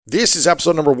This is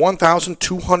episode number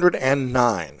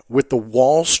 1209 with the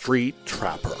Wall Street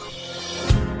Trapper.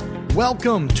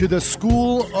 Welcome to the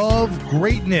School of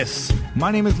Greatness. My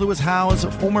name is Lewis Howes,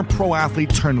 former pro athlete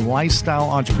turned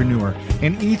lifestyle entrepreneur,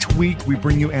 and each week we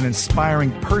bring you an inspiring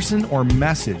person or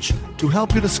message to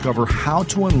help you discover how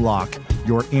to unlock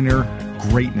your inner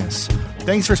greatness.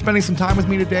 Thanks for spending some time with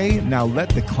me today. Now let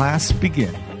the class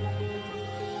begin.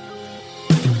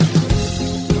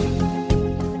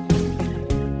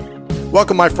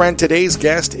 Welcome, my friend. Today's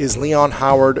guest is Leon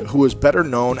Howard, who is better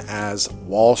known as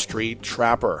Wall Street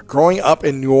Trapper. Growing up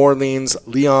in New Orleans,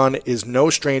 Leon is no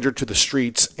stranger to the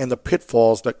streets and the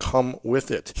pitfalls that come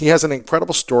with it. He has an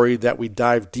incredible story that we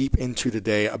dive deep into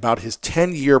today about his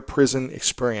 10-year prison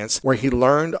experience, where he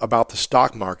learned about the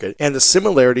stock market and the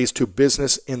similarities to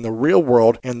business in the real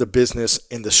world and the business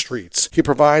in the streets. He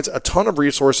provides a ton of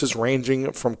resources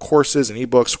ranging from courses and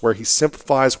ebooks where he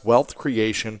simplifies wealth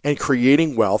creation and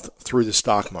creating wealth through the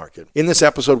stock market. In this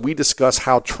episode, we discuss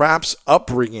how Trap's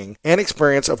upbringing and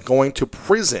experience of going to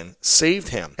prison saved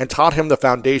him and taught him the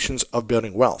foundations of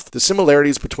building wealth, the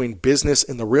similarities between business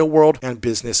in the real world and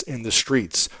business in the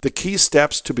streets, the key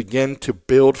steps to begin to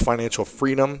build financial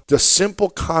freedom, the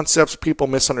simple concepts people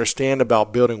misunderstand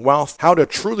about building wealth, how to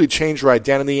truly change your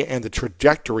identity and the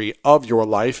trajectory of your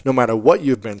life, no matter what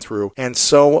you've been through, and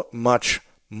so much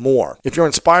more. If you're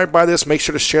inspired by this, make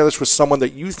sure to share this with someone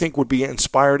that you think would be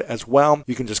inspired as well.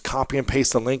 You can just copy and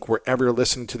paste the link wherever you're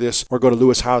listening to this, or go to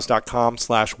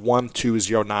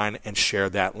lewishowes.com/1209 and share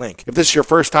that link. If this is your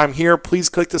first time here, please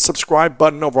click the subscribe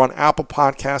button over on Apple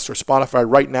Podcasts or Spotify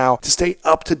right now to stay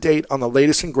up to date on the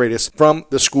latest and greatest from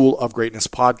the School of Greatness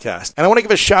podcast. And I want to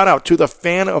give a shout out to the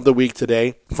fan of the week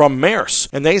today from Maris.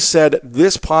 And they said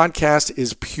this podcast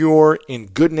is pure in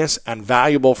goodness and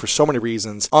valuable for so many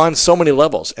reasons on so many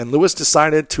levels. And Lewis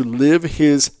decided to live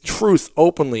his truth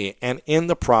openly, and in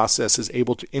the process is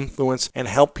able to influence and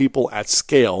help people at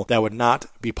scale that would not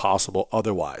be possible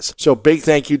otherwise. So big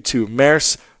thank you to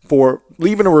Mers for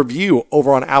leaving a review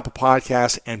over on Apple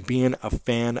Podcasts and being a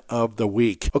fan of the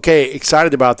week. Okay,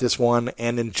 excited about this one.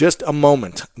 And in just a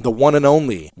moment, the one and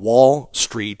only Wall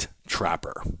Street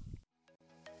Trapper.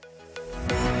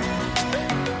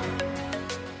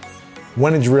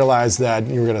 When did you realize that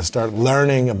you were going to start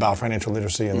learning about financial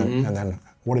literacy, and then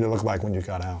what did it look like when you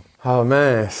got out? Oh,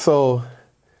 man. So,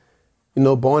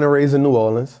 born and raised in New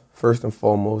Orleans, first and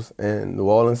foremost. And New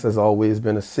Orleans has always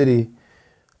been a city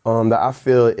that I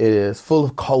feel it is full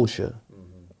of culture,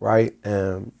 right?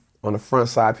 And on the front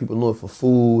side, people know it for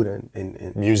food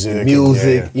and music,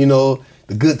 the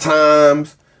good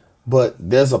times. But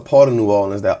there's a part of New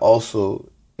Orleans that also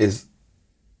is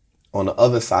on the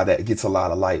other side that gets a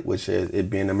lot of light, which is it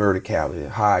being a murder capital,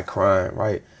 high crime,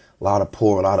 right? A lot of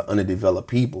poor, a lot of underdeveloped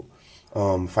people,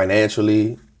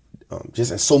 financially,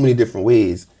 just in so many different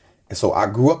ways. And so I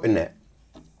grew up in that.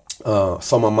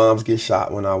 Saw my moms get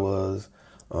shot when I was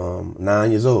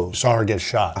 9 years old. You saw her get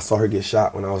shot? I saw her get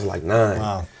shot when I was like 9.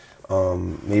 Wow.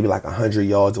 Maybe like 100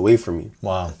 yards away from me.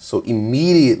 Wow. So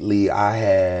immediately I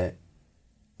had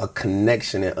a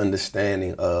connection and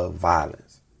understanding of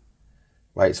violence.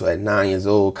 Right, so at 9 years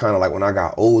old, kind of like when I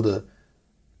got older,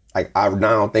 like I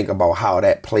now think about how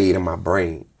that played in my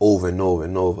brain over and over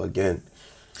and over again.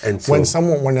 And so,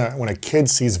 when a kid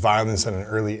sees violence at an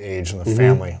early age in the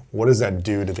family, what does that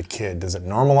do to the kid? Does it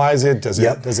normalize it? Does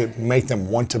it make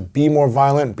them want to be more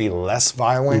violent, be less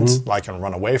violent, and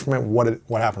run away from it?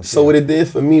 What happens? So what it did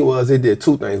for me was it did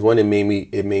two things. One, it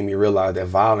made me realize that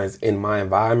violence in my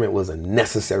environment was a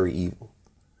necessary evil.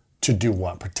 To do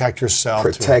what? Protect yourself?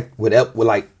 Protect whatever,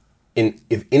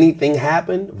 if anything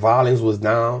happened, violence was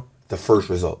now the first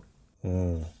result.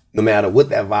 No matter what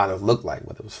that violence looked like,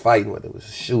 whether it was fighting, whether it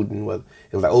was shooting, whether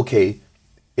it was like, okay,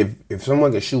 if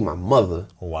someone can shoot my mother,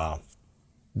 wow,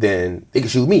 then they can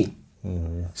shoot me.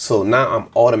 So now I'm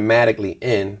automatically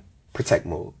in protect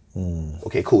mode.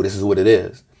 Okay, cool, this is what it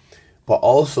is. But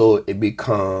also it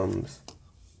becomes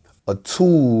a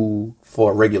tool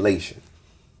for regulation.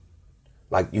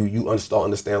 Like you start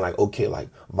understand, like, okay, like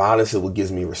violence is what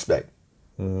gives me respect.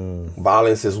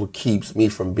 Violence is what keeps me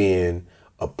from being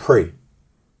a prey,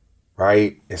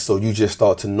 right? And so you just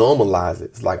start to normalize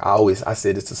it. It's like I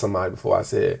said this to somebody before. I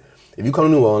said, if you come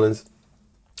to New Orleans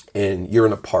and you're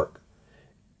in a park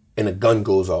and a gun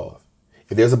goes off,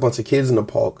 if there's a bunch of kids in the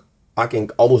park, I can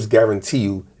almost guarantee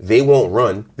you they won't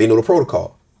run. They know the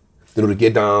protocol. They know to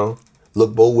get down,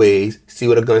 look both ways, see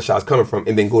where the gunshot's coming from,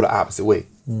 and then go the opposite way.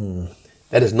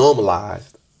 That is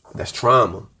normalized. That's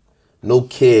trauma. No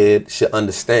kid should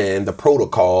understand the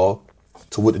protocol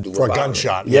to what to do for with a violence.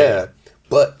 gunshot. Yeah.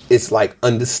 But it's like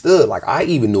understood. Like I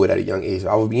even knew it at a young age.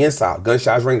 I would be inside.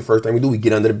 Gunshots ring. The first thing we do, we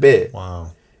get under the bed.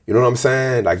 Wow. You know what I'm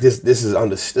saying? Like this is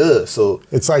understood. So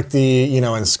it's like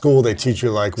in school they teach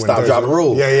you like when stop, drop, and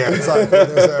roll. Yeah. It's like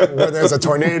when there's a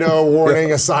tornado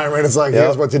warning, a siren. It's like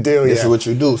here's what to do. This is what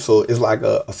you do. So it's like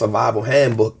a survival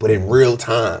handbook, but in real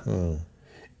time.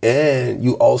 And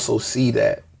you also see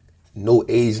that no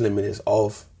age limit is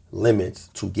off limits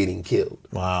to getting killed.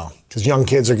 Wow. Because young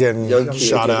kids are getting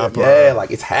shot up. Yeah, like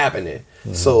it's happening.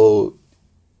 So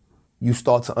you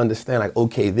start to understand like,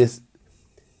 okay, this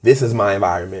is my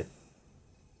environment.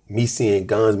 Me seeing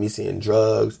guns, me seeing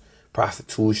drugs,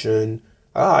 prostitution.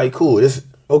 All right, cool. This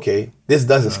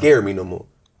doesn't scare me no more.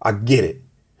 I get it.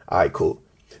 All right, cool.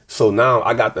 So now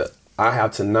I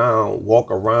have to now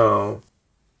walk around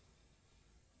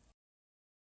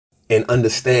and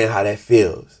understand how that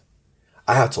feels.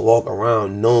 I have to walk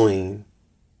around knowing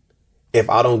if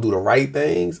I don't do the right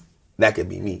things, that could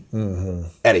be me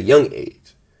at a young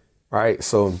age, right?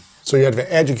 So you have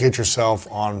to educate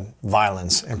yourself on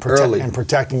violence and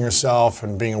protecting yourself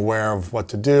and being aware of what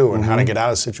to do and how to get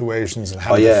out of situations and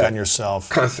how to defend yourself.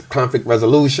 Conflict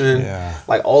resolution,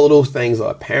 like all of those things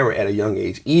are apparent at a young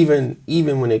age. Even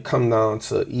when it comes down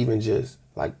to even just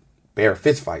like bare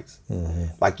fist fights,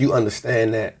 like you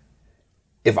understand that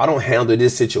if I don't handle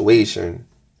this situation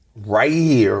right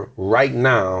here, right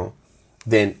now,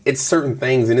 then it's certain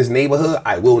things in this neighborhood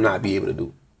I will not be able to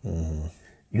do.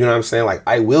 You know what I'm saying? Like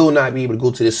I will not be able to go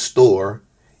to this store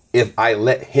if I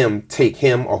let him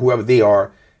or whoever they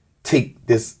are take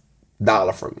this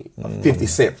 $1 from me, or 50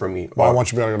 cents from me. Why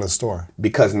won't you be able to go to the store?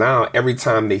 Because now every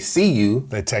time they see you,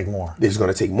 they take more. They're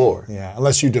going to take more. Yeah,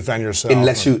 unless you defend yourself.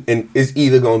 And it's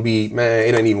either going to be, man,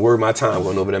 it ain't even worth my time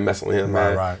going over there messing with him,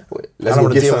 man. Right. Let's go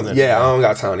get something. Yeah, I don't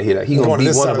got time to hear that. He going to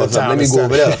beat one of us up. Let me go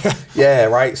over there. Yeah,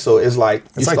 right. So it's like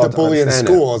it's like the bully in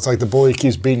school. It's like the bully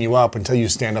keeps beating you up until you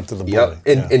stand up to the bully.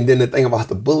 Yep. And then the thing about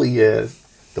the bully is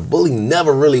the bully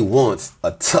never really wants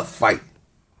a tough fight.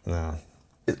 No.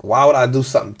 Why would I do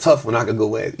something tough when I could go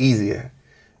where it's easier,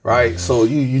 right? So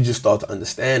you just start to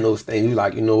understand those things. You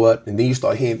like, you know what? And then you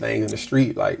start hearing things in the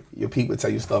street, like your people tell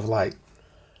you stuff like,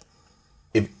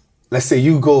 if let's say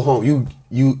you go home,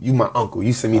 you my uncle,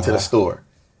 you send me to the store,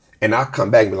 and I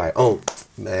come back and be like, oh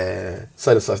man,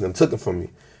 such and such them took it from me.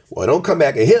 Well, don't come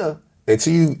back in here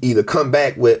until you either come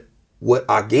back with what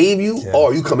I gave you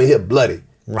or you come in here bloody.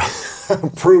 Right.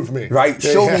 Prove me. Right?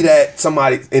 Show me that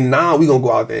somebody, and now we're going to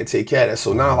go out there and take care of that.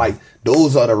 So now, like,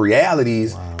 those are the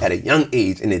realities at a young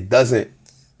age, and it doesn't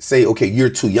say, okay, you're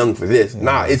too young for this.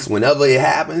 Nah, it's whenever it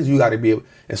happens, you got to be able,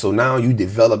 and so now you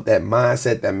develop that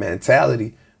mindset, that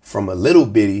mentality from a little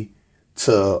bitty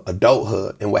to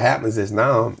adulthood. And what happens is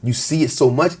now you see it so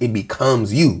much, it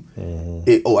becomes you.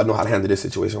 I know how to handle this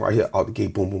situation right here, out the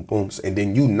gate, boom, boom, boom. And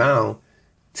then you now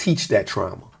teach that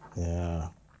trauma. Yeah.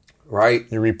 Right?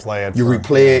 You replay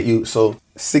it. So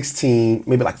 16,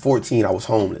 maybe like 14, I was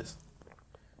homeless.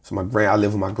 So I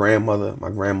lived with my grandmother. My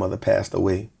grandmother passed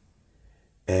away.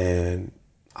 And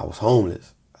I was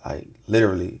homeless. Like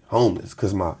literally homeless.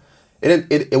 Because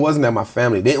it wasn't that my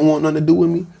family didn't want nothing to do with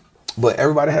me, but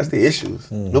everybody has their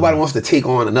issues. Nobody wants to take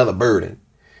on another burden.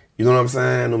 You know what I'm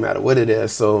saying? No matter what it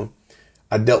is. So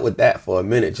I dealt with that for a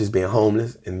minute, just being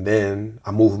homeless. And then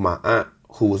I moved with my aunt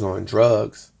who was on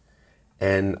drugs.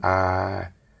 And I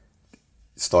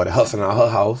started hustling out her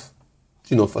house,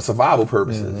 for survival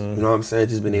purposes. You know what I'm saying?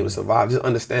 Just being able to survive. Just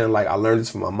understanding, like, I learned this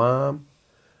from my mom.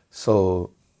 So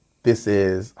this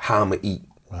is how I'm going to eat.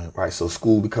 Right? So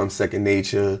school becomes second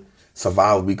nature.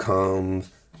 Survival becomes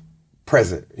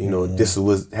present. This is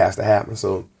what has to happen.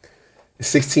 So at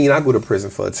 16, I go to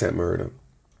prison for attempt murder.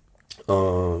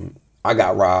 I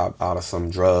got robbed out of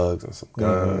some drugs and some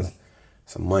guns,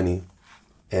 some money.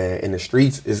 And in the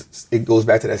streets, it goes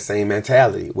back to that same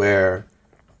mentality where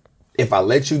if I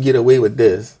let you get away with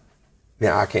this,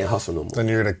 then I can't hustle no more. Then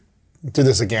you're going to do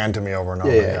this again to me over and over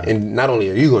again. And not only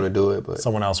are you going to do it, but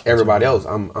someone else, everybody else,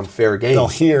 I'm fair game. They'll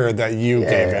hear that you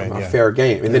gave in. I'm fair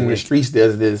game. And then in the streets,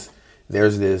 there's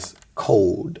this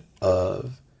code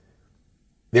of,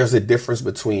 there's a difference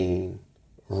between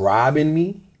robbing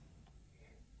me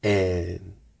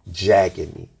and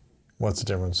jacking me. What's the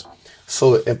difference?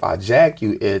 So if I jack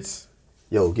you, it's,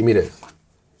 yo, give me this.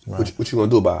 Right. What you gonna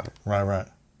do about it?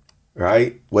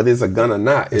 Right? Whether it's a gun or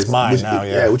not. It's mine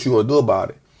now, what you gonna do about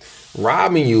it?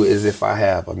 Robbing you is if I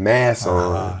have a mask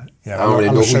on. I don't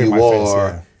really know who you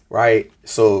are. Right?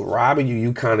 So robbing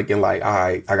you kind of can like, all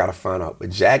right, I gotta find out. But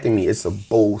jacking me, it's a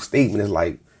bold statement. It's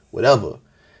like, whatever.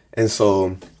 And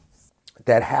so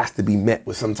that has to be met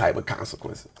with some type of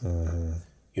consequences.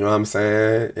 You know what I'm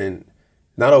saying? And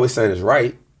not always saying it's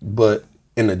right, but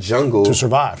in the jungle To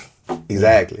survive.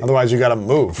 Exactly. Otherwise, you got to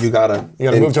move. You gotta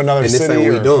move to another and city. And this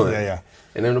ain't what we doing. Yeah.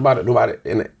 And then nobody,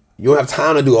 and you don't have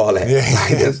time to do all that. Yeah.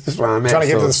 Like, that's where I'm at. Trying to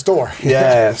get to the store.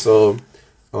 Yeah. So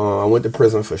I went to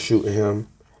prison for shooting him,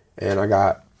 and I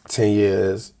got 10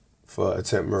 years for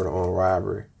attempt murder on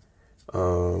robbery.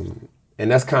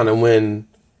 And that's kind of when,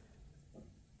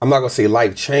 I'm not gonna say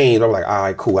life changed. I'm like, all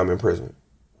right, cool, I'm in prison.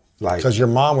 Like, because your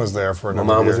mom was there for a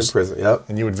number my of mom years. was in prison. Yep.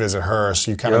 And you would visit her,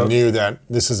 so you kind of knew that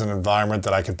this is an environment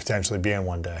that I could potentially be in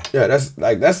one day. Yeah, that's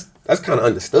kind of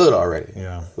understood already.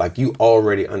 Yeah. Like, you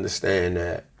already understand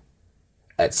that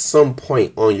at some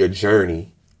point on your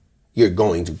journey, you're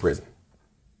going to prison.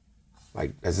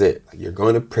 Like, that's it. Like, you're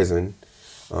going to prison.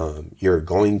 You're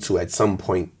going to at some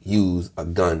point use a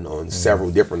gun on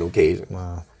several different occasions.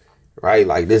 Wow. Right?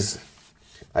 Like this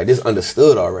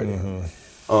understood already.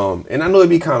 And I know it'd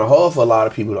be kind of hard for a lot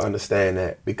of people to understand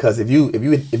that, because if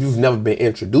you've never been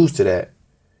introduced to that,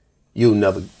 you'll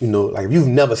never, like if you've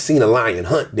never seen a lion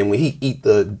hunt, then when he eat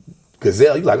the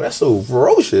gazelle, you're like, that's so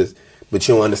ferocious, but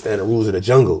you don't understand the rules of the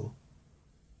jungle.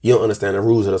 You don't understand the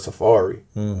rules of the safari,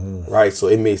 right? So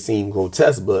it may seem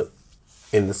grotesque, but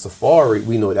in the safari,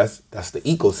 we know that's the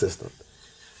ecosystem,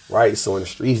 right? So in the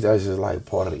streets, that's just like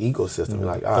part of the ecosystem.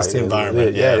 Like, all That's right, the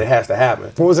environment. Yeah, it has to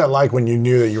happen. What was that like when you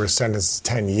knew that you were sentenced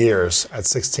to 10 years at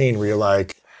 16? Were you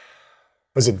like,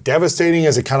 was it devastating?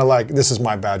 Is it kind of like, this is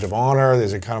my badge of honor?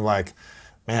 Is it kind of like,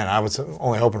 man, I was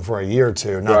only hoping for a year or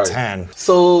two, not 10?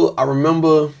 So I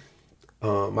remember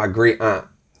my great aunt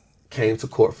came to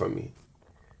court for me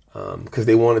because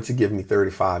they wanted to give me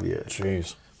 35 years.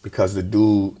 Jeez. Because the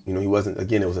dude, he wasn't,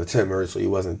 again, it was a attempt murder, so he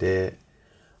wasn't dead.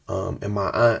 And my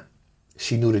aunt,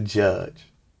 she knew the judge.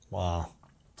 Wow.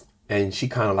 And she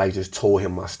kind of like just told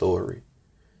him my story.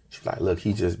 She was like, look,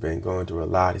 he just been going through a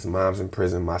lot. His mom's in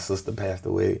prison. My sister passed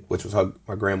away, which was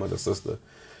my grandmother's sister.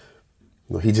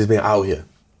 He just been out here.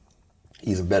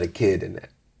 He's a better kid than that.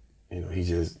 He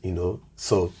just,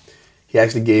 so he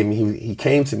actually gave me, he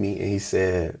came to me and he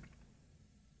said,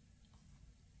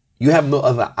 you have no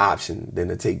other option than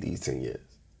to take these 10 years.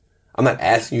 I'm not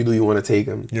asking you, do you want to take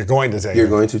them? You're going to take them. You're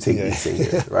going to take these 10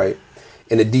 years, right?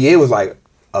 And the DA was like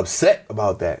upset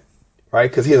about that, right?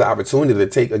 Because here's an opportunity to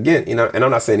take, again, and I'm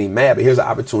not saying he's mad, but here's an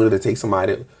opportunity to take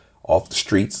somebody off the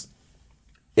streets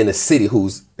in a city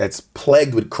that's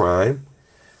plagued with crime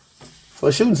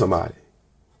for shooting somebody.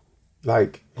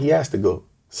 Like, he has to go.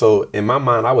 So in my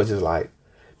mind, I was just like,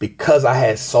 because I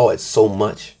had saw it so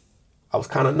much, I was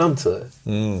kind of numb to it.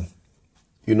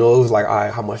 It was like, all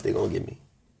right, how much they gonna give me?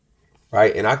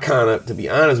 Right? And I kind of, to be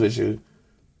honest with you,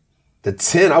 the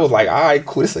 10, I was like, all right,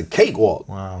 cool, this is a cakewalk.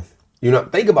 Wow.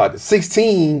 Think about it.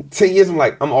 16, 10 years,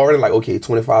 I'm already like, okay,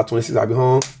 25, 26, I'll be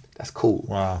home. That's cool.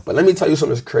 Wow. But let me tell you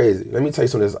something that's crazy. Let me tell you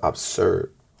something that's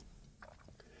absurd.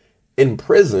 In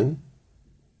prison,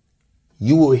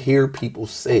 you will hear people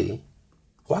say,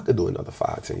 oh, I could do another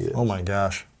 5, 10 years. Oh my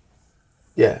gosh.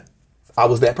 Yeah. I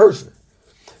was that person.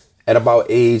 At about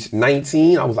age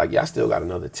 19, I was like, yeah, I still got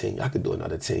another 10. I could do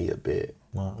another 10-year bid.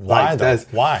 Well, why though?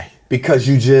 Why? Because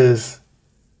you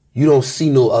don't see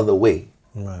no other way.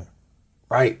 Right.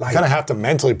 Right? Like, You kind of have to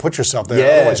mentally put yourself there,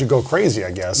 Yeah. otherwise you go crazy,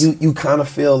 I guess. you kind of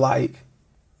feel like,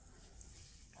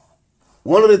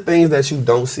 one of the things that you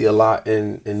don't see a lot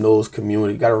in those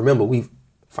communities, you got to remember, we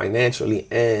financially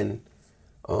and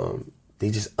they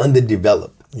just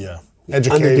underdeveloped. Yeah.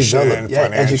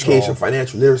 Education,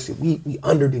 financial literacy. We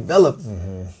underdeveloped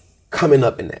coming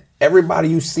up in that. Everybody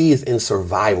you see is in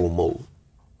survival mode.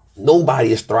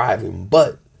 Nobody is thriving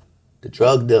but the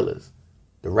drug dealers,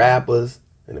 the rappers,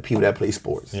 and the people that play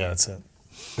sports. Yeah, that's it.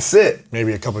 That's it.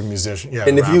 Maybe a couple of musicians. Yeah.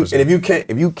 And if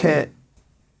you can't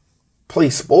play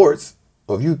sports,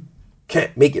 or if you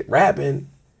can't make it rapping,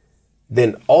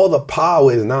 then all the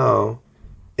power is now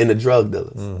in the drug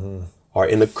dealers or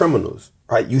in the criminals.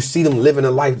 Right? You see them living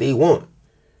the life they want.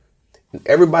 And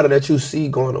everybody that you see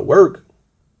going to work,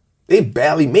 they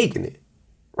barely making it.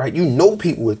 Right? You know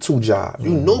people with 2 jobs.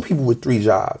 You know people with 3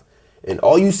 jobs. And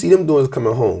all you see them doing is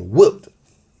coming home whooped.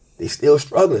 They still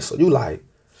struggling. So you like,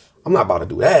 I'm not about to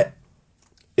do that.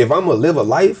 If I'm going to live a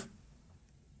life,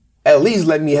 at least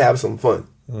let me have some fun.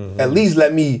 At least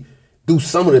let me do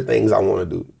some of the things I want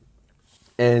to do.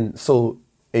 And so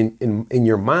in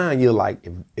your mind, you're like,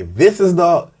 if this is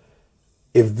the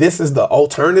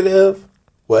alternative,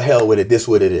 well, hell with it, this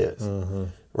what it is,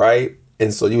 right?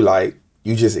 And so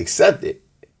you just accept it.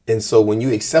 And so when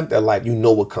you accept that life, you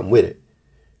know what come with it,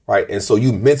 right? And so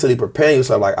you mentally prepare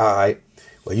yourself like, all right,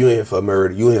 well, you in here for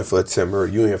murder, you in here for attempt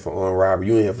murder, you in here for armed robbery,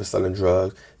 you in here for selling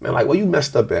drugs. Man, like, well, you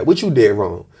messed up at, what you did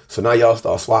wrong? So now y'all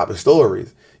start swapping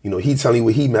stories. he telling you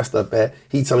what he messed up at.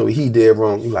 He telling you what he did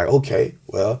wrong. You're like, okay,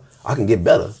 well, I can get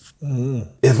better.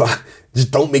 If I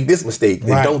just don't make this mistake,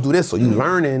 then don't do this. So you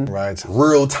learning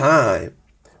real time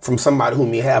from somebody who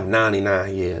may have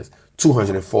 99 years,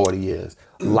 240 years,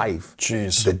 life,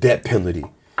 the death penalty.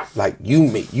 Like you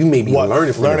may be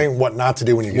learning from learning what not to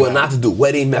do when you get what not to do,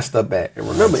 where they messed up at. And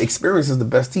remember, experience is the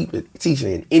best teacher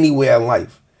in anywhere in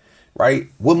life, right?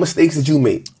 What mistakes did you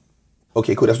make?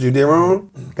 Okay, cool, that's what you did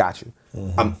wrong? Got you.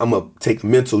 I'm gonna take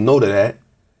mental note of that.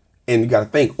 And you gotta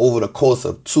think, over the course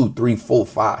of 2, 3, 4,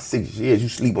 5, 6 years, you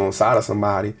sleep on the side of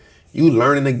somebody, you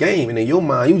learning the game. And in your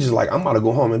mind, you just like, I'm about to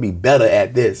go home and be better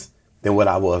at this than what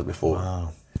I was before.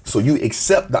 Wow. So you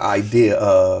accept the idea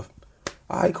of,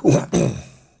 all right, cool,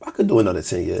 I could do another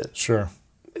 10 years. Sure.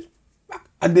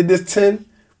 I did this 10,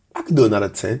 I could do another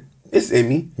 10. It's in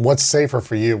me. What's safer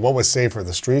for you? What was safer,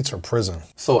 the streets or prison?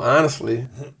 So honestly,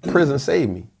 prison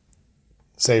saved me.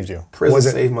 Saved you. Prison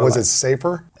saved my life. Was it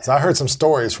safer? Because I heard some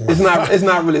stories from. It's not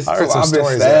really. I heard some I've been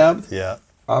stories stabbed. Yeah.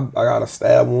 I got a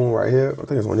stab wound right here. I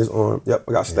think it's on this arm. Yep,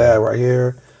 I got stabbed right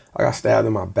here. I got stabbed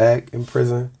in my back in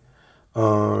prison.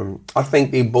 I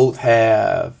think they both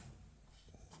have,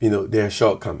 their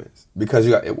shortcomings, because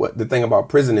the thing about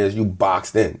prison is you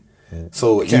boxed in.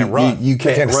 So you can't run. You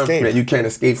can't run from that. You can't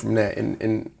escape from that.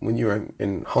 And when you're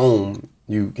in home,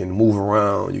 you can move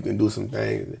around. You can do some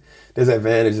things. There's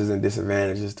advantages and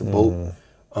disadvantages to both.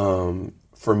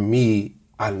 For me,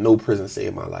 I know prison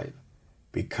saved my life,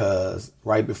 because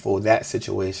right before that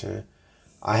situation,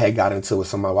 I had got into it with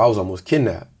somebody. I was almost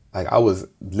kidnapped. Like, I was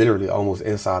literally almost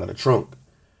inside of the trunk,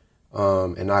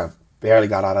 and I barely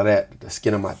got out of that, the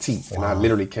skin of my teeth. Wow. And I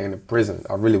literally came to prison.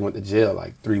 I really went to jail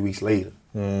like 3 weeks later.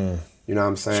 You know what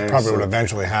I'm saying? Which probably would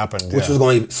eventually happen. Which was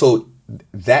going to, so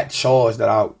that charge that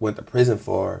I went to prison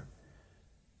for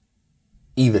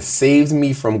either saved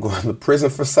me from going to prison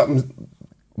for something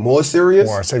more serious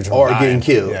or getting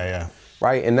killed. Yeah.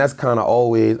 Right? And that's kind of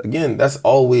always, again, that's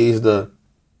always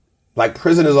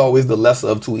prison is always the lesser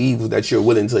of two evils that you're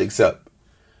willing to accept.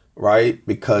 Right?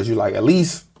 Because you're like, at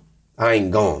least I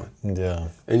ain't gone. Yeah.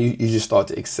 And you just start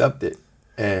to accept it.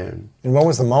 And what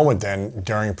was the moment then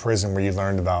during prison where you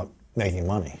learned about making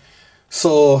money?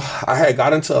 So I had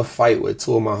got into a fight with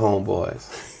two of my homeboys.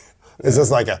 Is this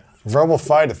like a verbal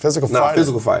fight, a physical fight? No,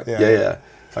 physical fight. Yeah.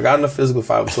 So I got in a physical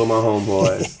fight with two of my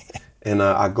homeboys, and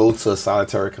I go to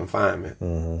solitary confinement.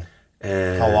 Mm-hmm.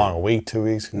 And how long? A week, 2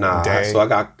 weeks? Nah. So I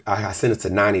got sentenced to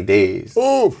 90 days.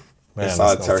 Ooh, man, in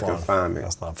solitary confinement.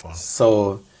 That's not fun.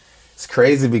 So it's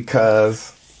crazy,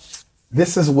 because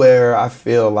this is where I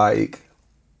feel like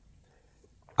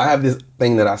I have this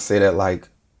thing that I say that, like,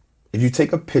 if you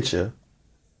take a picture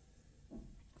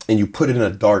and you put it in a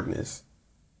darkness,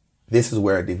 this is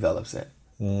where it develops at.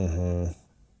 Mm-hmm.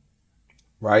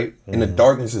 Right? Mm-hmm. And the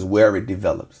darkness is where it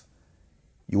develops.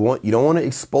 You don't want to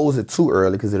expose it too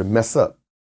early, because it'll mess up.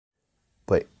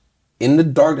 But in the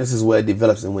darkness is where it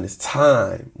develops, and when it's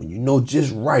time, when you know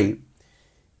just right,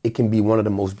 it can be one of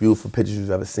the most beautiful pictures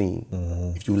you've ever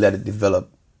seen, if you let it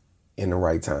develop in the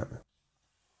right time.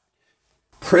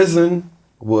 Prison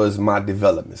was my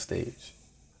development stage.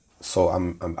 So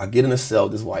I get in a cell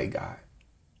with this white guy.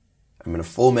 I'm in a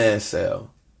 4-man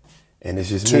cell, and it's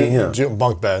just me and him.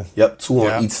 Bunk bed. Yep, 2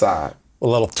 on each side. A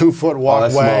little 2-foot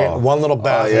walkway, one little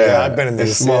bathroom. Yeah, I've been in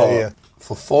this. Small. Yeah.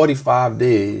 For 45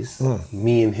 days,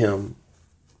 me and him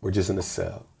were just in the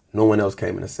cell. No one else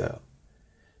came in the cell,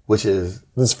 which is...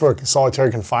 This is for solitary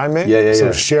confinement? Yeah.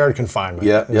 So shared confinement.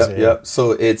 Yep.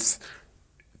 So it's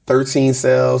 13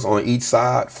 cells on each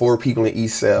side, 4 people in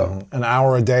each cell. Mm-hmm. An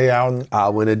hour a day out?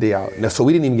 Hour and a day out. Now, so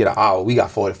we didn't even get an hour. We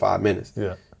got 45 minutes.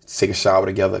 Yeah. Take a shower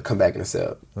together, come back in the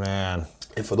cell. Man.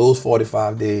 And for those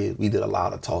 45 days, we did a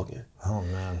lot of talking. Oh,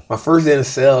 man. My first day in the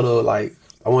cell, though, like,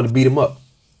 I wanted to beat him up.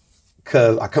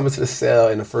 Because I come into the cell,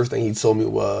 and the first thing he told me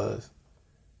was,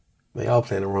 man, y'all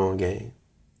playing the wrong game.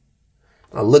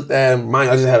 And I looked at him. I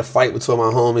just had a fight with two of my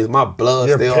homies. My blood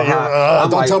still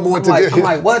hot. Don't tell me what to do. I'm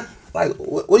like, what? Like,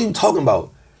 what are you talking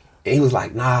about? And he was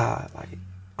like, nah, like,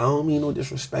 I don't mean no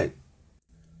disrespect.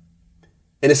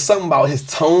 And it's something about his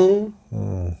tone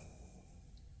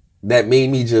that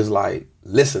made me just, like,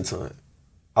 listen to him.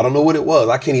 I don't know what it was.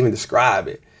 I can't even describe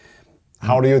it.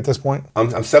 How old are you at this point?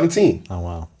 I'm 17. Oh,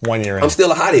 wow. 1 year in. I'm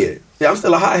still a hothead. Yeah, I'm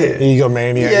still a hothead.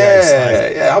 Egomaniac.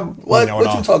 Yeah. What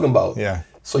you talking about? Yeah.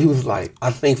 So he was like,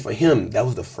 I think for him, that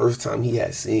was the first time he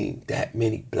had seen that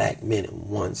many black men in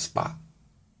one spot.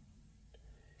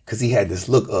 Because he had this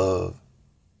look of,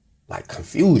 like,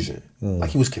 confusion.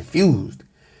 Like, he was confused.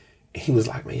 And he was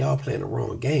like, man, y'all playing the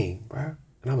wrong game, bro.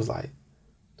 And I was like,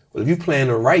 well, if you playing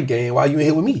the right game, why are you in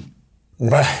here with me?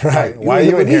 Right. Like, why are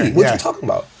you in here? What you talking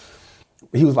about?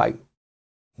 he was like,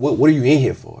 what are you in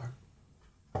here for?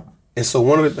 And so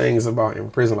one of the things about in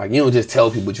prison, like, you don't just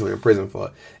tell people what you're in prison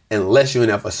for unless you're in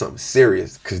there for something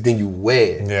serious, because then you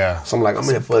wear it. Yeah. So I'm like, I'm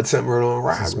in here for attempted on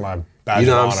robbery. This is my badge You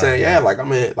know of what I'm honor. saying? Yeah, like,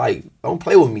 I'm in, like, don't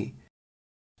play with me.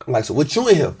 I'm like, so what you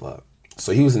in here for?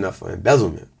 So he was in there for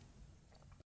embezzlement.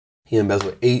 He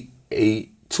embezzled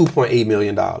 $2.8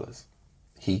 million.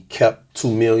 He kept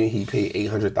 $2 million. He paid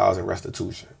 $800,000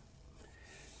 restitution.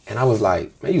 And I was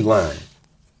like, man, you lying.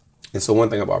 And so one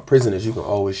thing about prison is you can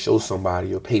always show somebody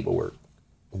your paperwork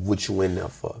of what you in there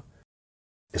for.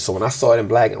 And so when I saw it in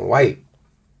black and white,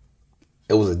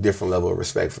 it was a different level of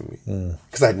respect for me.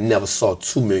 Because I never saw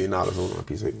 $2 million on a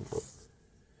piece of paper before.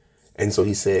 And so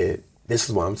he said, this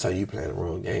is why I'm telling you playing the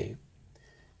wrong game.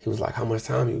 He was like, how much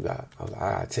time you got? I was like,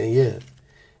 I got 10 years.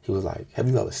 He was like, have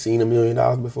you ever seen $1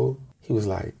 million before? He was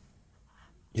like,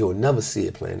 you'll never see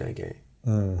it playing that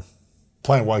game.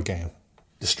 Playing what game?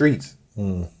 The streets,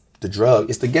 the drug,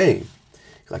 it's the game.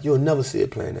 He's like, you'll never see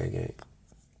it playing that game.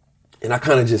 And I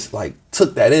kind of just like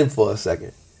took that in for a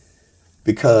second,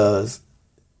 because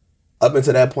up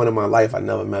until that point in my life, I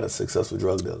never met a successful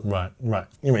drug dealer. Right.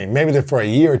 You mean maybe they're for a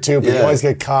year or two, but you always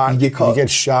get caught. You get caught. You get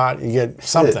shot. You get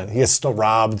something. You get still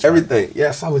robbed. Everything.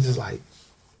 Yeah, so I was just like,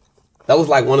 that was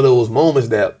like one of those moments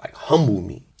that like humbled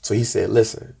me. So he said,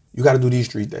 listen, you got to do these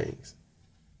 3 things.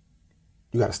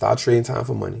 You got to start trading time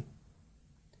for money.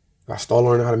 You got to start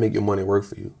learning how to make your money work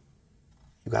for you.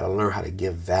 You got to learn how to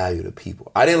give value to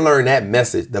people. I didn't learn that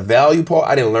message. The value part,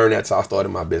 I didn't learn that till I started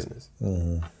my business.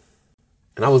 And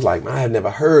I was like, man, I had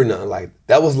never heard nothing like that.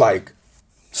 That was like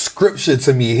scripture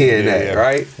to me hearing that,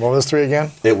 right? What was 3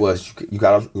 again? It was, you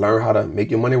got to learn how to make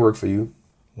your money work for you.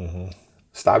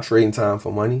 Stop trading time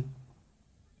for money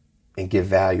and give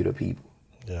value to people.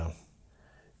 Yeah.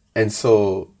 And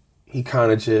so he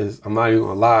kind of just, I'm not even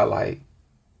gonna lie, like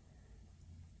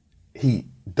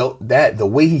the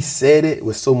way he said it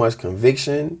with so much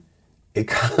conviction, it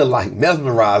kind of like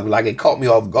mesmerized me, like it caught me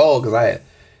off guard, because I had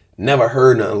never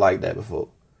heard nothing like that before.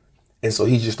 And so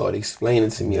he just started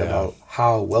explaining to me about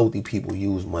how wealthy people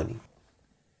use money,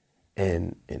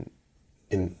 and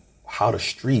how the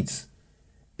streets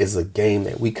is a game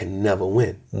that we can never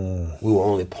win. We were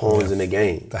only pawns in the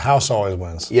game. The house always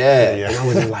wins. Yeah. And I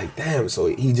was just like, damn. So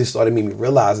he just started me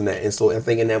realizing that. And so I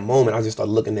think in that moment, I just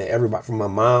started looking at everybody from my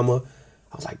mama.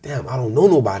 I was like, damn, I don't know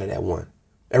nobody that won.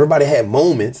 Everybody had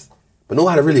moments, but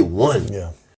nobody really won.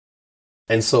 Yeah.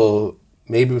 And so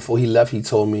maybe before he left, he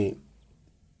told me,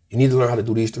 you need to learn how to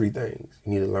do these 3 things.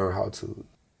 You need to learn how to,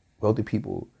 wealthy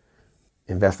people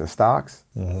invest in stocks,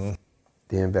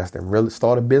 they invest in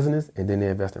start a business, and then they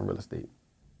invest in real estate.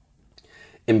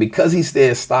 And because he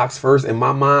said stocks first, in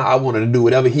my mind, I wanted to do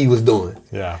whatever he was doing.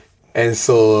 Yeah. And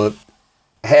so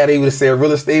had he would have said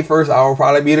real estate first, I would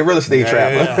probably be the real estate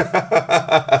trapper.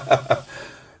 Yeah.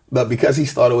 But because he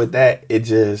started with that, it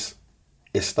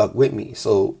stuck with me.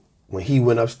 So when he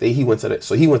went upstate, he went to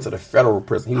the federal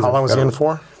prison. How long was he in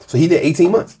for? So he did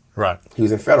 18 months. Right. He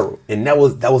was in federal. And that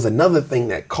was another thing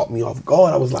that caught me off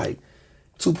guard. I was like,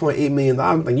 $2.8 million.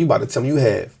 I'm thinking you about to tell me you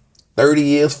have 30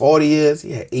 years, 40 years.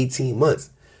 He had 18 months.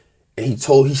 And he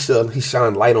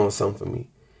shined light on something for me.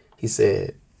 He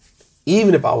said,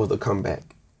 even if I was to come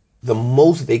back, the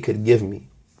most they could give me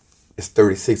is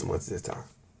 36 months this time.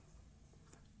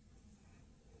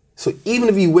 So even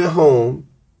if he went home,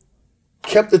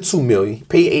 kept the $2 million,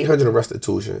 paid $800 in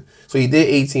restitution, so he did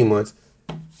 18 months,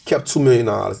 kept $2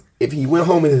 million. If he went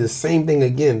home and did the same thing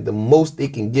again, the most they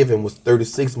can give him was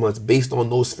 36 months based on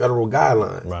those federal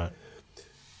guidelines. Right.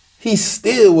 He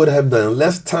still would have done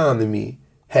less time than me,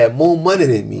 had more money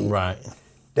than me. Right.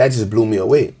 That just blew me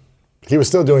away. He was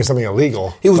still doing something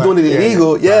illegal. He was doing it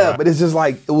illegal, Right. but it's just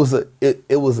like it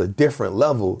was a different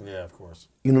level. Yeah, of course.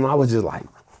 You know, I was just like,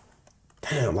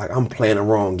 damn, like I'm playing the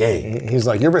wrong game. He's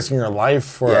like, you're risking your life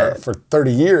for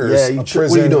 30 years you of what are you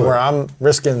prison doing? where I'm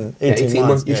risking 18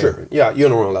 months. You tripping. Yeah, you're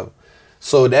on the wrong level.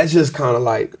 So that's just kind of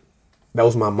like, that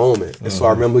was my moment. And so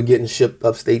I remember getting shipped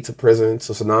upstate to prison.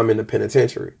 So now I'm in the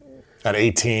penitentiary. At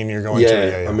 18, you're going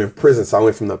to... I'm in prison. So I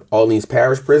went from the Orleans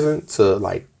Parish prison to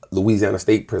like Louisiana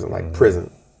State prison, like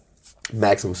prison,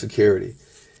 maximum security.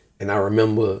 And I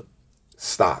remember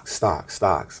stocks. So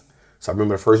I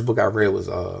remember the first book I read was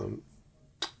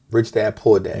Rich Dad,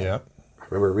 Poor Dad. Yep. I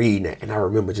remember reading that, and I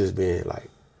remember just being like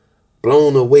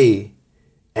blown away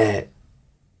at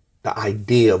the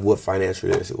idea of what financial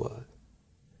literacy was.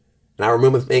 And I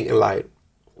remember thinking like,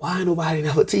 why nobody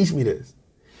never teach me this?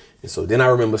 And so then I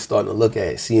remember starting to look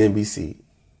at CNBC.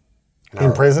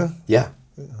 In prison? Yeah.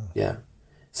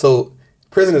 So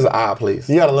prison is an odd place.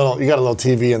 You got a little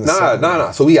TV in the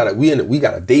Nah. So we got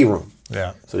a day room.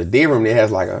 Yeah. So the day room there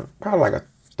has probably like a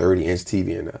 30-inch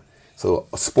TV in there. So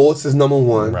sports is number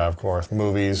one. Right, of course.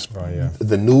 Movies, right, yeah.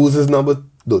 The news is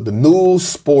the news,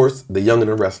 sports, the Young and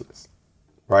the Restless,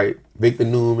 right? Victor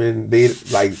Newman, they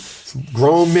like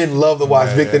grown men love to watch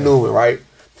Victor Newman, right?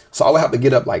 So I would have to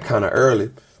get up like kind of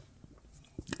early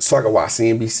so I could watch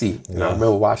CNBC. And I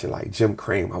remember watching like Jim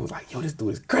Cramer. I was like, yo, this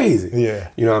dude is crazy. Yeah.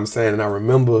 You know what I'm saying? And I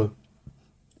remember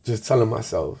just telling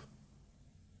myself,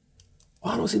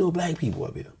 well, I don't see no black people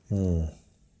up here.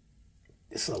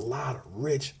 It's a lot of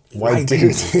rich white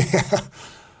dudes.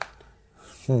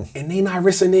 And they not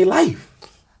risking their life.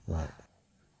 Right.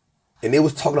 And they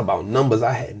was talking about numbers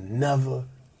I had never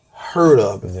heard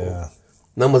of before. Yeah.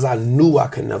 Numbers I knew I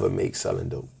could never make selling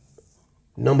dope.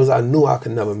 Numbers I knew I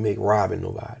could never make robbing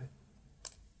nobody.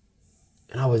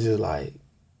 And I was just like,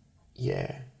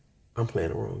 yeah, I'm playing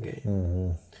the wrong game.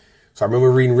 Mm-hmm. So I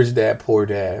remember reading Rich Dad, Poor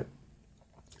Dad.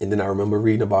 And then I remember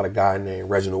reading about a guy named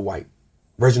Reginald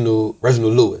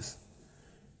Lewis.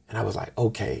 And I was like,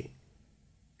 okay.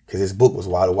 Because his book was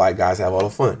Why the White Guys Have All the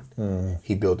Fun. Mm.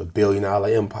 He built $1 billion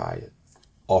empire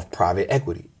off private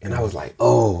equity. And I was like,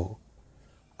 oh,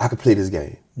 I could play this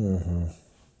game. Mm-hmm.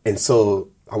 And so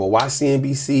I would watch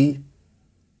CNBC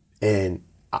and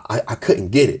I couldn't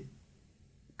get it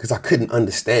because I couldn't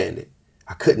understand it.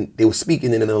 They were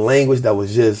speaking in a language that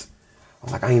was just, I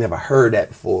was like, I ain't never heard that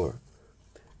before.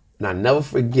 And I never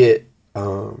forget,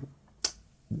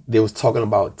 they was talking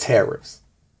about tariffs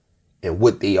and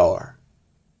what they are.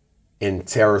 And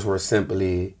tariffs were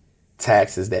simply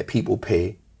taxes that people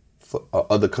pay for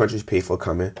other countries pay for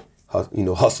coming,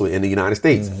 hustle in the United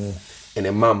States. Mm-hmm. And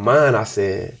in my mind, I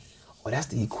said, well, that's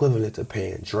the equivalent to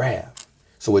paying draft.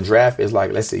 So a draft is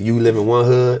like, let's say you live in one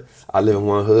hood, I live in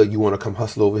one hood, you want to come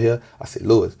hustle over here. I said,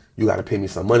 Lewis, you got to pay me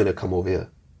some money to come over here.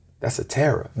 That's a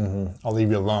tariff. Mm-hmm. I'll leave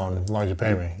you alone as long as you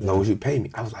pay me. As long as you pay me.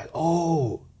 I was like,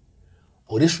 oh,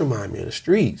 this reminds me of the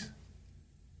streets.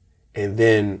 And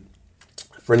then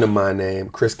a friend of mine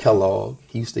named Chris Kellogg,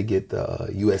 he used to get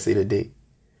the USA Today.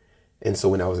 And so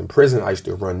when I was in prison, I used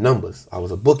to run numbers. I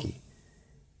was a bookie.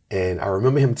 And I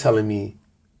remember him telling me,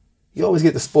 you always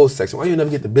get the sports section. Why you never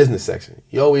get the business section?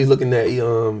 You always looking at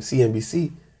CNBC.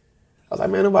 I was like,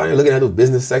 man, nobody ain't looking at the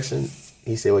business section.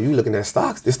 He said, well, you looking at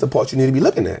stocks. This is the part you need to be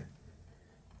looking at.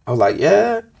 I was like,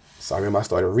 yeah. So I remember I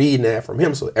started reading that from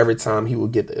him. So every time he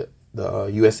would get the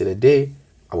USA Today,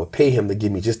 I would pay him to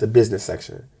give me just the business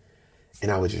section. And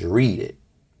I would just read it.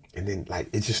 And then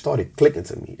it just started clicking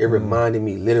to me. It reminded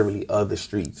me literally of the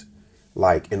streets.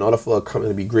 Like in order for a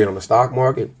company to be great on the stock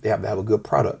market, they have to have a good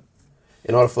product.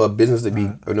 In order for a business to be,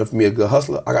 in order for me a good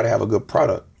hustler, I got to have a good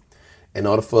product. In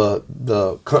order for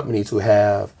the company to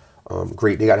have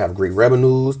they got to have great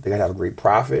revenues, they got to have a great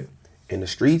profit. In the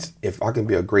streets, if I can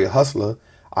be a great hustler,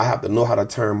 I have to know how to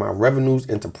turn my revenues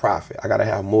into profit. I got to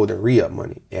have more than re-up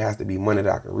money. It has to be money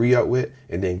that I can re-up with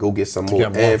and then go get some more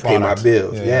and pay my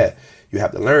bills. Yeah. You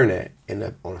have to learn that.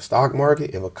 And on the stock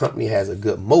market, if a company has a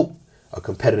good moat, a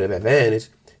competitive advantage,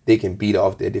 they can beat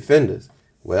off their defenders.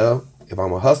 Well, if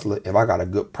I'm a hustler, if I got a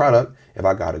good product, if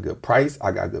I got a good price,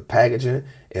 I got good packaging,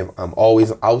 if I'm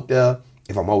always out there,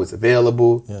 if I'm always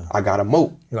available, I got a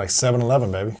moat. You're like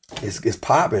 7-Eleven, baby. It's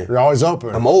popping. You're always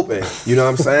open. I'm open. You know what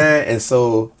I'm saying? And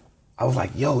so I was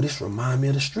like, yo, this reminds me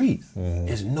of the streets. Mm-hmm.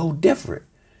 It's no different.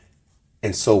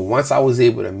 And so once I was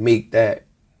able to make that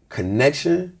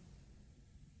connection,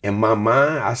 in my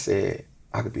mind, I said,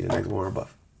 I could be the next Warren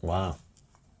Buffett. Wow.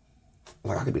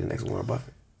 Like, I could be the next Warren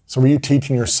Buffett. So were you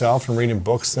teaching yourself and reading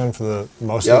books then for the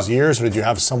most of those years, or did you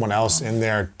have someone else in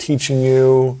there teaching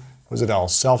you? Was it all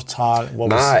self-taught?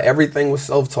 Everything was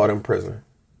self-taught in prison.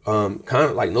 Kind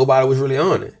of like nobody was really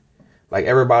on it. Like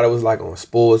everybody was like on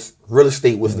sports. Real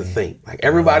estate was the thing. Like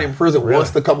everybody in prison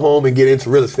wants to come home and get into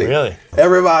real estate. Really?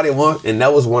 Everybody wants, and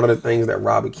that was one of the things that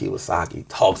Robert Kiyosaki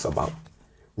talks about.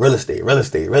 Real estate, real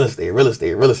estate, real estate, real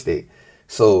estate, real estate.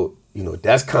 So,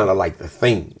 that's kind of like the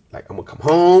thing. Like I'm gonna come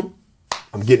home,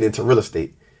 I'm getting into real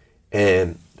estate.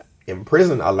 And in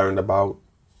prison, I learned about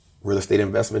real estate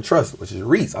investment trust, which is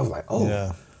REITs. I was like,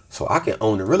 so I can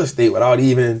own the real estate without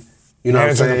even, what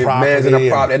I'm saying, managing the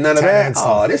property and none of that.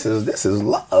 Oh, this is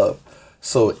love.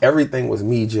 So everything was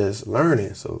me just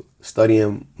learning. So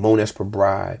studying Monesh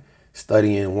Pabrai,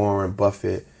 studying Warren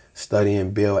Buffett,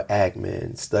 studying Bill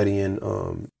Ackman, studying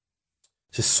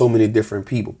just so many different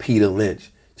people, Peter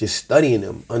Lynch, just studying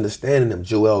them, understanding them,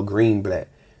 Joel Greenblatt,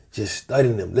 just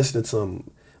studying them, listening to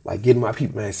them, like getting my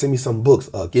people, man, send me some books,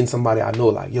 getting somebody I know,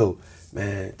 like, yo,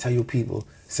 man, tell your people,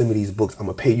 send me these books, I'm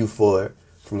gonna pay you for it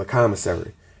from the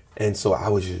commissary. And so I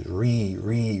would just read.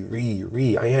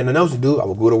 I ain't had nothing else to do. I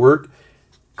would go to work,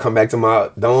 come back to my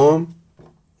dorm,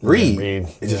 read.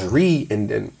 Just read, and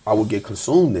then I would get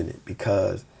consumed in it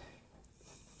because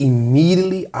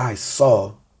immediately I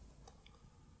saw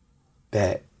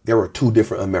that there were two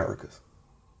different Americas.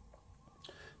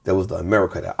 There was the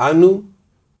America that I knew,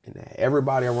 and that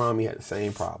everybody around me had the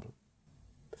same problem.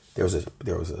 There was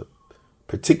a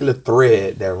particular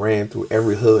thread that ran through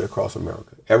every hood across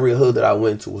America. Every hood that I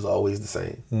went to was always the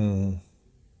same. Mm.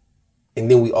 And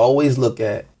then we always look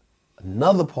at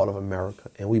another part of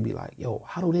America and we be like, yo,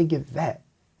 how do they get that?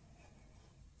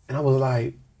 And I was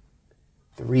like,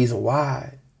 the reason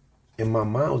why in my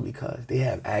mind was because they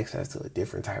have access to a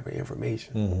different type of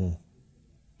information. Mm-hmm.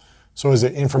 So is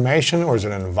it information or is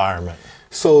it an environment?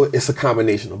 So it's a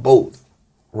combination of both,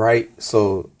 right?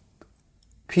 So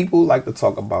people like to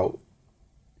talk about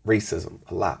racism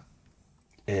a lot.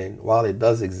 And while it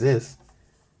does exist,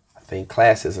 I think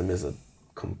classism is a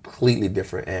completely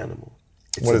different animal.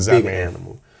 It's what does a big that mean?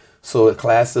 Animal. So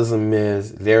classism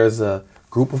is there's a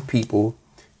group of people,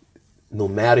 no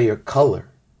matter your color,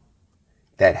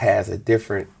 that has a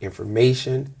different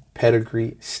information,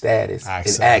 pedigree, status,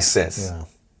 and access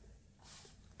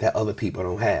that other people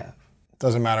don't have.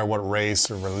 Doesn't matter what race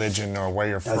or religion or where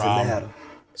you're from. Doesn't matter.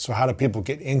 So how do people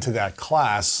get into that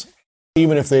class,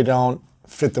 even if they don't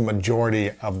fit the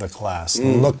majority of the class,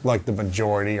 look like the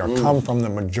majority or come from the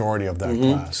majority of that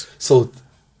class? So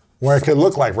where it could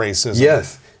look like racism.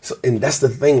 Yes. So, and that's the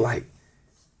thing, like,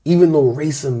 even though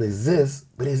racism exists,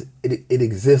 but it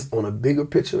exists on a bigger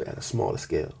picture at a smaller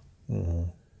scale. Mm-hmm.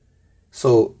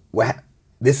 So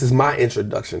this is my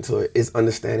introduction to it, is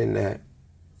understanding that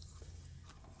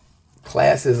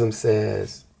classism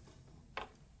says,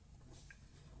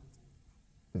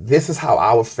 this is how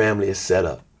our family is set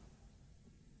up.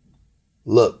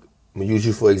 Look, I'm gonna use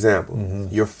you for example.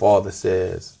 Mm-hmm. Your father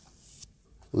says,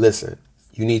 listen,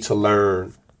 you need to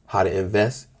learn how to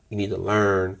invest. You need to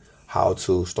learn how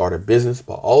to start a business,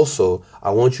 but also I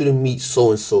want you to meet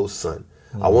so-and-so's son.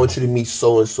 Mm-hmm. I want you to meet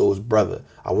so-and-so's brother.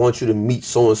 I want you to meet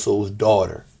so-and-so's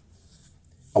daughter.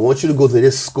 I want you to go to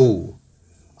this school.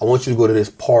 I want you to go to this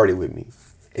party with me.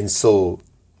 And so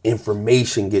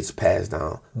information gets passed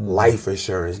down. Mm-hmm. Life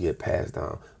insurance get passed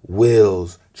down.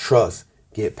 Wills, trusts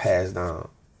get passed down.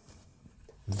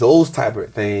 Those type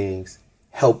of things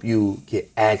help you get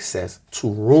access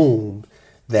to rooms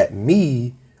that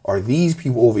me or these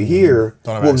people over here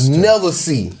will never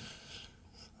see.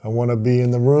 I want to be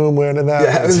in the room where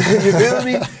that is. You feel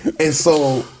me? And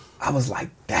so I was like,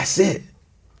 that's it.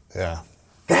 Yeah.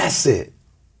 That's it.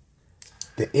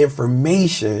 The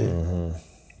information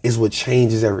is what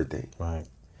changes everything. Right.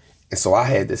 And so I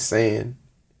had this saying,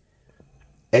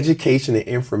 education and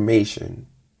information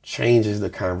changes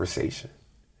the conversation.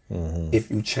 Mm-hmm.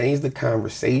 If you change the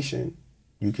conversation,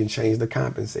 you can change the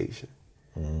compensation.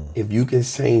 Mm. If you can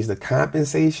change the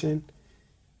compensation,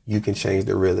 you can change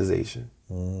the realization.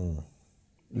 Mm.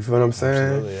 You feel what I'm saying?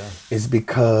 Absolutely, yeah. It's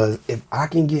because if I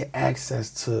can get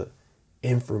access to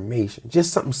information,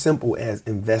 just something simple as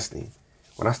investing.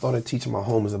 When I started teaching my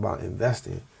homies about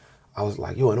investing, I was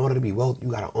like, yo, in order to be wealthy,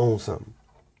 you gotta own something.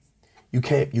 You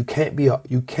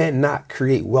cannot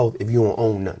create wealth if you don't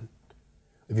own nothing.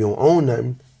 If you don't own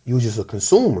nothing, you're just a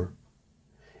consumer.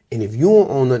 And if you don't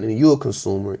own nothing and you're a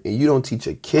consumer and you don't teach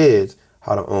your kids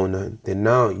how to own nothing, then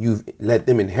now you've let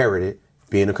them inherit it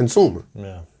being a consumer.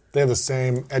 Yeah. They have the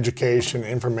same education,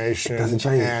 information,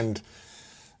 and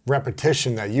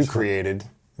repetition that you created.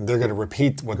 They're going to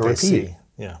repeat what they see.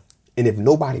 Yeah. And if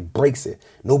nobody breaks it,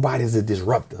 nobody's a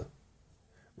disruptor,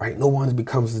 right? No one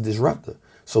becomes a disruptor.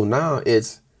 So now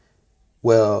it's,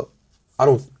 well,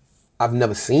 I've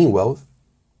never seen wealth,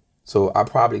 so I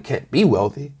probably can't be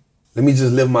wealthy. Let me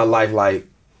just live my life like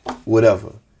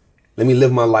whatever. Let me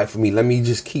live my life for me. Let me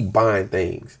just keep buying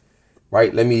things,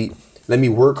 right? Let me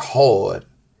work hard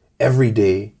every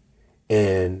day,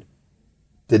 and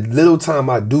the little time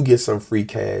I do get some free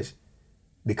cash,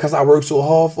 because I work so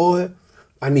hard for it,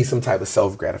 I need some type of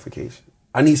self-gratification.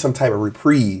 I need some type of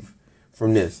reprieve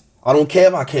from this. I don't care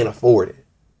if I can't afford it.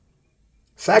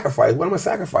 Sacrifice, what am I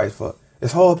sacrifice for?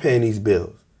 It's hard paying these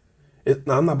bills.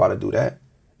 No, I'm not about to do that.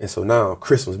 And so now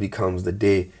Christmas becomes the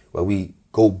day where we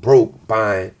go broke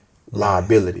buying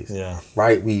liabilities,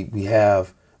 right? We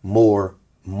have more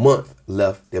month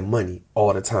left than money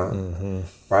all the time,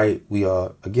 right? We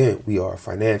are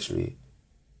financially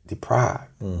deprived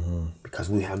because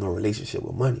we have no relationship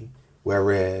with money.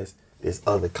 Whereas this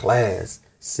other class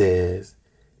says,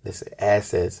 listen,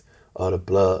 assets are the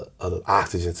blood, are the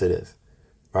oxygen to this,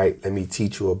 right? Let me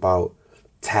teach you about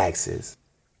taxes.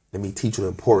 Let me teach you the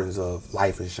importance of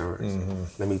life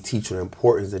insurance. Let me teach you the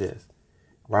importance of this,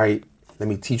 right? Let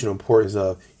me teach you the importance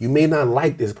of, you may not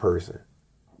like this person.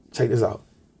 Check this out.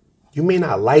 you may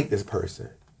not like this person,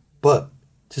 but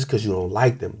just because you don't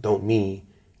like them don't mean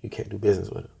you can't do business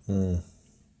with them.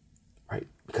 Right?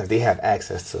 Because they have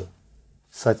access to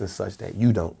such and such that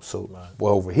you don't. So,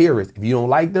 well, over here is, if you don't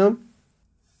like them,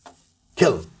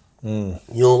 kill them.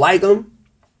 You don't like them,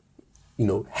 you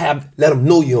know, let them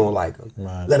know you don't like them.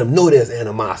 Right. Let them know there's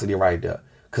animosity right there.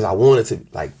 Because I wanted to,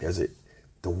 like,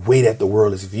 the way that the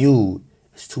world is viewed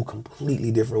is two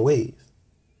completely different ways.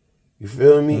 You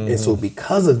feel me? And so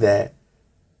because of that,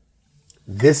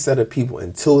 this set of people,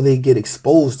 until they get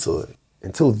exposed to it,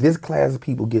 until this class of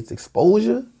people gets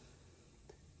exposure,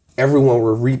 everyone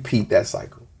will repeat that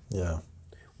cycle. Yeah.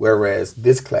 Whereas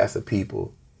this class of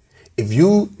people, if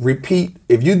you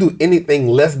do anything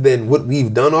less than what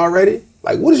we've done already,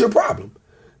 like, what is your problem?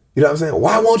 You know what I'm saying?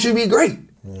 Why won't you be great?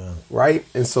 Yeah. Right?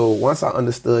 And so once I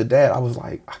understood that, I was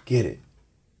like, I get it.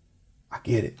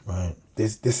 Right.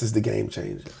 This is the game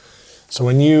changer. So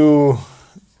when you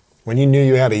knew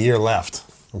you had a year left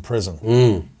in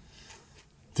prison,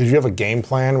 did you have a game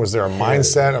plan? Was there a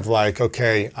mindset of like,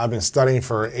 okay, I've been studying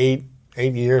for 8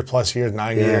 years, plus years,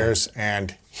 9 years,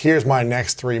 and here's my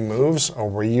next 3 moves? Or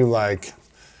were you like,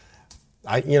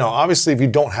 obviously if you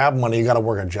don't have money, you got to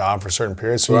work a job for a certain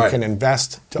period so you can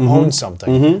invest to own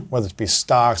something, whether it be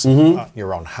stocks,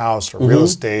 your own house, or real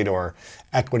estate, or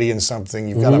equity in something.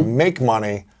 You've got to make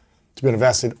money to be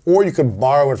invested, or you could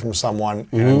borrow it from someone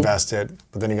and invest it,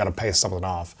 but then you got to pay something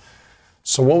off.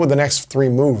 So what were the next 3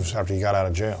 moves after you got out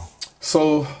of jail?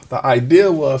 So the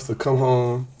idea was to come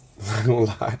home. I'm not gonna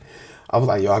lie. I was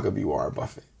like, yo, I could be Warren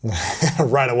Buffett.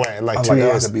 Right away, like I was 2 like, yo,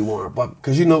 I years. could be Warren Buffett.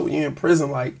 Because you know, when you're in prison,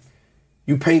 like,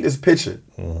 you paint this picture.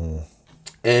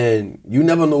 And you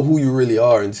never know who you really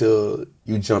are until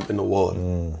you jump in the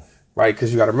water. Right?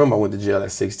 Because you got to remember, I went to jail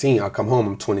at 16. I come home,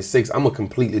 I'm 26. I'm a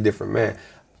completely different man.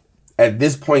 At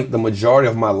this point, the majority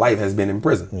of my life has been in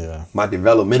prison. Yeah. My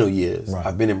developmental years,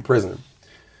 I've been in prison.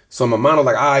 So my mind was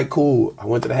like, all right, cool. I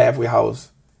went to the halfway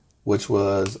house, which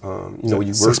was, when you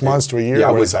work 6 months to a year?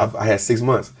 Yeah, I I had 6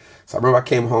 months. So I remember I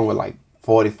came home with like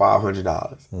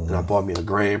 $4,500, and I bought me a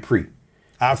Grand Prix.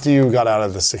 After you got out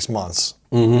of the 6 months,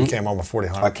 you came home with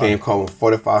 $4,500. I came home with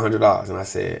 $4,500, and I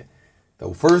said,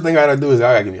 the first thing I gotta do is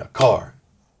I gotta give me a car.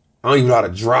 I don't even know how to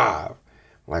drive.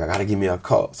 Like, I gotta give me a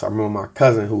car. So I remember my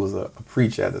cousin, who was a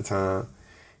preacher at the time,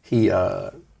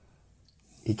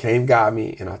 he came, got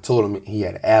me, and I told him he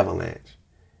had an Avalanche.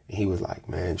 And he was like,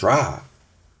 man, drive.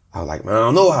 I was like, man, I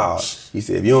don't know how. He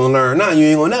said, if you don't learn now, you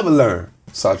ain't gonna never learn.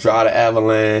 So I tried the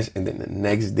Avalanche, and then the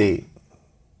next day,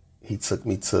 he took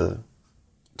me to,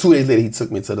 2 days later, he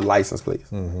took me to the license place.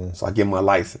 So I get my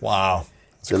license. Wow.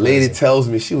 The lady tells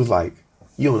me, she was like,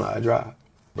 you don't know how to drive.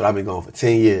 But I've been going for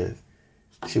 10 years.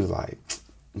 She was like,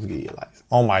 let me get you a license.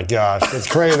 Oh my gosh, that's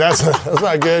crazy. That's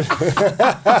not good.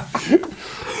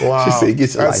 Wow. She said,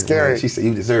 get your that's license, scary. man. She said,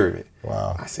 you deserve it.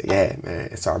 Wow. I said, yeah, man.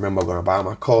 And so I remember going to buy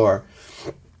my car,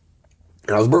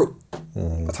 and I was broke. By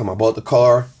the time I bought the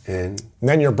car, and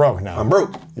then you're broke now. I'm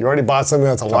broke. You already bought something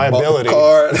that's a I bought the liability.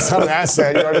 car. It's not an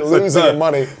asset. You're already losing your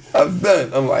money. I'm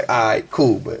done. I'm like, all right,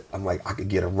 cool. But I'm like, I could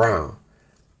get around.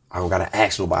 I don't got to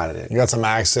ask nobody that. You got some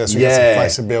access. You got some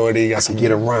flexibility. You got I could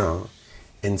get around.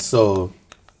 And so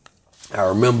I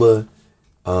remember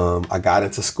I got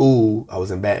into school. I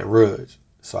was in Baton Rouge.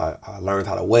 So I learned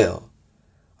how to weld.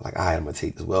 Like, all right, I'm going to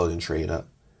take this welding trade up.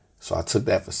 So I took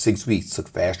that for 6 weeks, took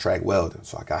fast track welding.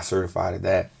 So I got certified at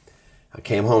that. I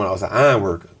came home and I was an iron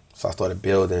worker. So I started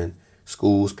building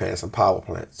schools, plants, and power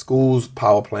plants. Schools,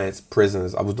 power plants,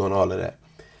 prisons. I was doing all of that.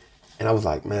 And I was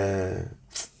like, man,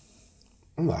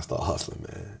 I'm about to start hustling,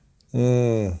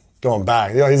 man. Going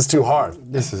back. It's too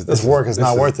hard. This work is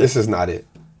not worth it. This is not it.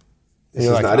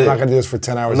 You're like, I'm not going to do this for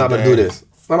 10 hours I'm not going to do this.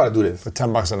 I'm not about to do this. For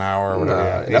 $10 an hour or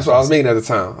whatever. That's what I was making at the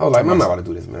time. I was like, man, I'm not about to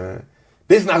do this, man.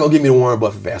 This is not going to get me to Warren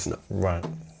Buffett fast enough. Right.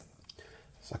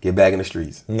 So I get back in the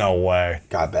streets. No way.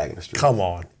 Got back in the streets. Come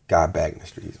on. Got back in the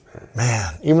streets, man.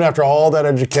 Man, even after all that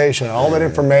education, all that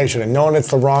information, and knowing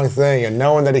it's the wrong thing, and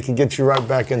knowing that he can get you right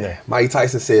back in there. Mike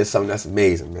Tyson said something that's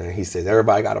amazing, man. He says,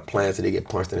 everybody got a plan until they get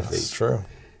punched in the face. That's true.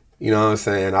 You know what I'm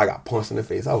saying? I got punched in the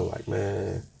face. I was like,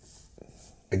 man.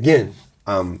 Again,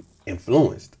 I'm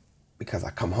influenced because I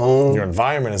come home. Your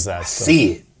environment is that. I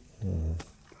see it.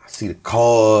 I see the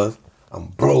cars. I'm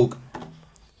broke.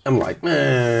 I'm like,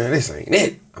 man, this ain't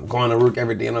it. I'm going to work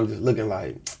every day and I'm just looking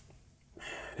like,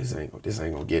 man, this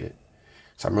ain't gonna get it.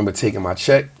 So I remember taking my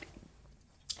check.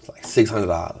 It's like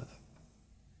 $600.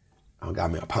 I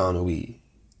got me a pound of weed.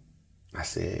 I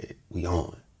said, we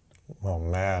on. Oh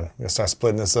man, we're gonna start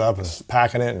splitting this up and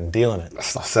packing it and dealing it. I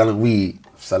start selling weed.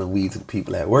 I'm selling weed to the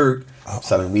people at work. I'm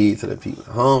selling weed to the people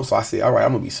at home. So I said, all right,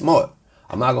 I'm gonna be smart.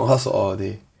 I'm not gonna hustle all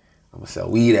day. I'm gonna sell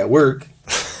weed at work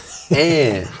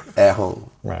and at home.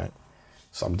 Right.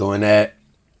 So I'm doing that,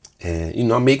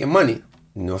 and I'm making money.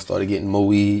 I started getting more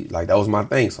weed. Like, that was my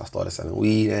thing. So I started selling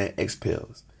weed and X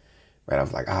pills. Right. I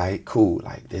was like, all right, cool.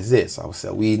 Like, this is it. So I would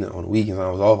sell weed on the weekends when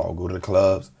I was off. I would go to the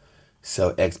clubs,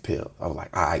 sell X pills. I was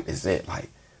like, all right, this is it. Like,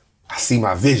 I see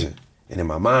my vision. And in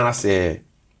my mind, I said,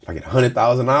 if I get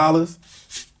 $100,000,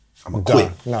 I'm gonna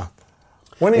quit. No.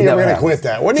 When are you ever gonna quit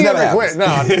that? When are you gonna quit? No.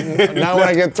 Now when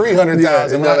I get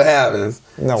 300,000, it never happens.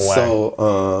 No way.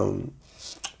 So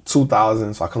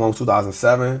 2000. So I come home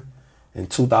 2007. In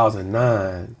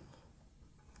 2009,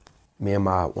 me and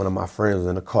one of my friends was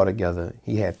in the car together.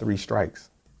 He had 3 strikes.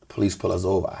 The police pull us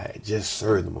over. I had just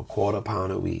served him a quarter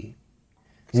pound of weed.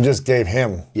 You just gave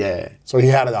him. Yeah. So he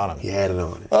had it on him. He had it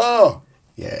on him. Oh.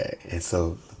 Yeah. And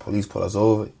so the police pull us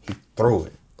over. He threw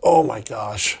it. Oh my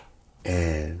gosh.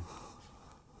 And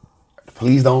the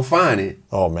police don't find it.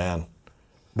 Oh man.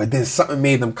 But then something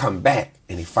made them come back,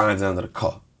 and he finds it under the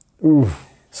car. Ooh.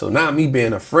 So now, me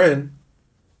being a friend,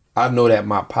 I know that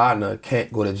my partner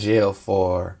can't go to jail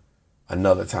for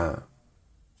another time.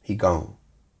 He gone.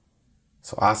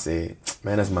 So I said,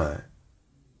 man, that's mine.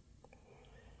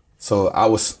 So I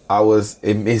was,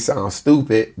 it may sound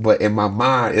stupid, but in my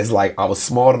mind, it's like I was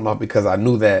smart enough because I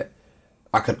knew that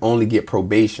I could only get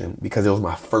probation because it was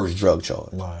my first drug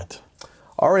charge. Right.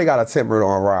 I already got a temporary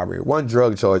on robbery. One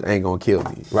drug charge ain't gonna kill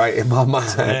me, right? In my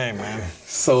mind. Dang, man.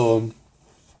 So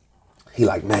he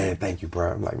like, man, thank you,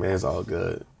 bro. I'm like, man, it's all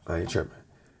good. I ain't tripping.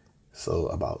 So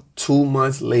about 2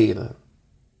 months later.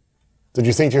 Did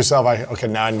you think to yourself, okay,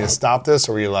 now I need to stop this?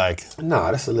 Or were you like?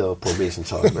 Nah, that's a little probation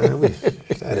charge, man.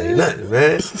 That ain't nothing,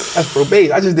 man. That's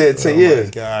probation. I just did 10 years.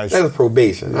 My gosh. That was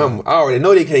probation. I already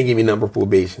know they can't give me number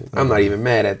probation. I'm not even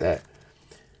mad at that.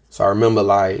 So I remember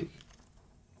like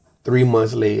 3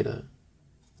 months later,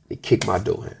 they kicked my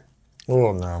door in.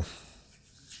 Oh, no.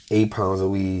 8 pounds of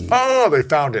weed. Oh, they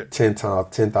found it.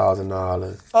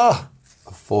 $10,000. Oh.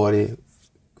 A 40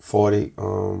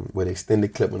 with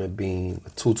extended clip on a beam, a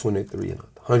 223 and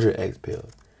 100 X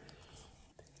pills.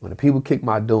 When the people kicked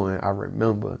my door in, I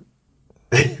remember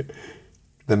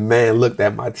the man looked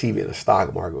at my TV and the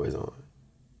stock market was on.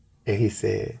 And he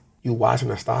said, you watching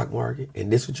the stock market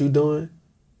and this what you doing?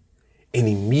 And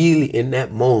immediately in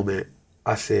that moment,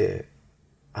 I said,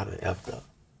 I done effed up.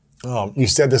 Oh, you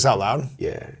said this out loud?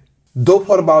 Yeah. Dope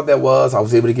part about that was I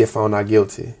was able to get found not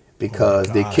guilty because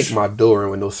they kicked my door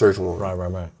in with no search warrant.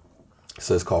 Right.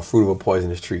 So it's called fruit of a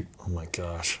poisonous tree. Oh my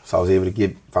gosh. So I was able to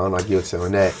get found not guilty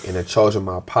on that. And the charge of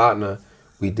my partner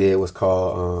we did was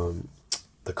called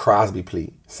the Crosby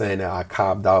plea, saying that I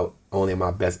cobbed out only in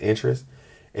my best interest.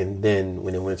 And then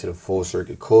when it went to the full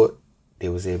circuit court, they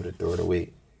was able to throw it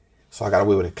away. So I got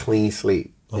away with a clean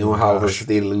slate. Howard versus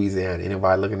State of Louisiana.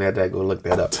 Anybody looking at that, go look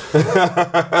that up.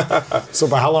 So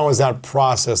for how long was that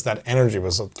process, that energy?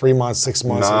 Was it 3 months, 6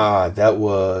 months? Nah, that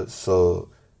was, so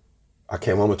I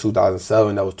came home in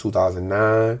 2007. That was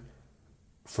 2009.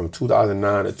 From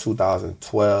 2009 to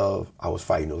 2012, I was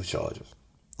fighting those charges.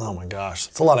 Oh my gosh.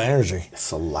 It's a lot of energy.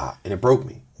 It's a lot. And it broke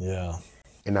me. Yeah.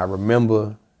 And I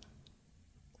remember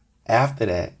after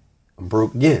that, I'm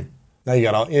broke again. Now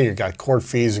you got court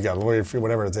fees, you got lawyer fee,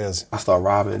 whatever it is. I started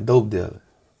robbing dope dealers.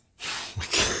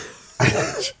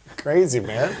 Crazy,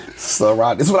 man. So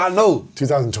this is what I know.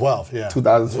 2012, yeah.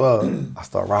 2012, I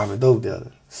started robbing dope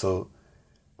dealers. So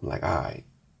I'm like, all right,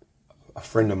 a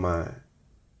friend of mine,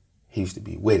 he used to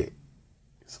be with it.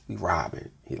 So we robbing.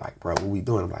 He like, bro, what we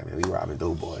doing? I'm like, man, we robbing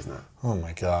dope boys now. Oh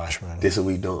my gosh, man. This is what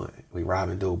we doing. We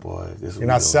robbing dope boys. This is You're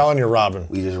not selling, you're robbing.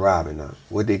 We just robbing now.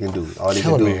 What they can do. All they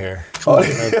Killing can do. Me here.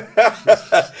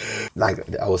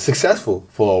 Like, I was successful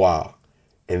for a while.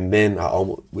 And then I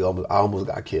almost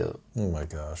got killed. Oh my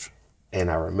gosh.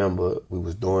 And I remember we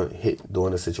was doing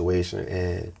the situation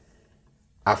and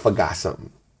I forgot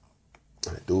something.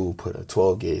 And the dude put a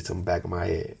 12 gauge to the back of my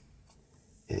head.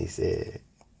 And he said,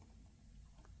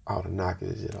 I ought to knock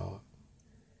this shit off.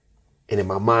 And in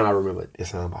my mind, I remember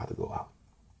this time I'm about to go out.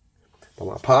 But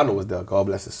my partner was there, God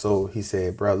bless his soul. He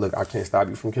said, bro, look, I can't stop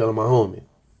you from killing my homie.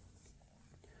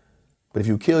 But if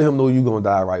you kill him, though, you're going to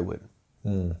die right with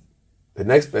him. The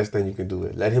next best thing you can do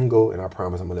is let him go, and I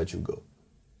promise I'm going to let you go.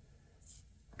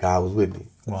 God was with me.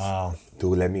 Wow.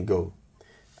 Dude, let me go.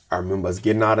 I remember us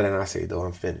getting out of there, and I said, though,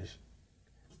 I'm finished.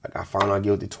 Like, I found out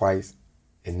guilty twice,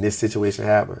 and this situation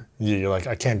happened. Yeah, you're like,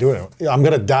 I can't do it. I'm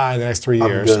going to die in the next 3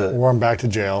 years, or I'm back to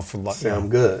jail for like. I'm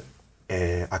good.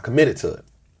 And I committed to it.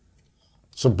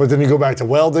 So, but then you go back to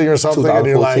welding or something, and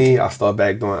you're like, I start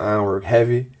back doing ironwork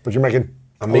heavy. But you're making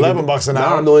 $11 an hour.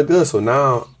 Now I'm doing good. So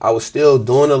now I was still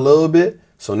doing a little bit.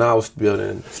 So now I was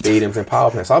building stadiums and power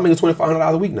plants. So I'm making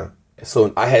 $2,500 a week now.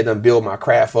 So I had them build my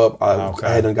craft up. I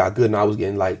had them got good, and I was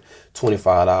getting like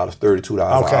 $25, $32 an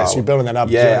hour. Okay, so you're building that up.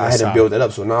 Yeah, I had to build that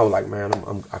up. So now I was like, man,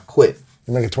 I quit.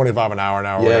 You're making $25 an hour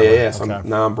now. Yeah. So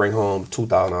now I'm bring home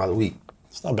 $2,000 a week.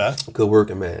 It's not bad. Good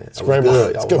working, man. It's great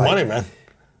money. It's good money, man.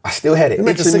 I still had it. You're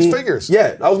making six figures.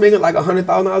 Yeah, I was making like $100,000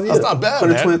 a year. That's not bad,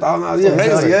 man. $120,000 a year.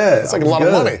 Amazing. Yeah, it's like a lot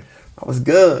of money. I was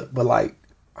good, but like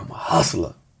I'm a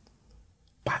hustler.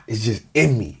 But it's just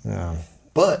in me. Yeah.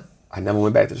 But I never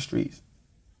went back to the streets.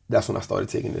 That's when I started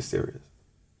taking this serious.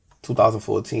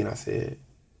 2014, I said,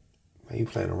 man, you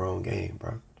playing the wrong game,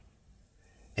 bro.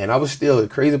 And I was still, the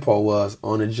crazy part was,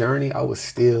 on the journey, I was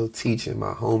still teaching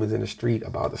my homies in the street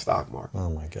about the stock market. Oh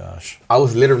my gosh. I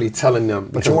was literally telling them.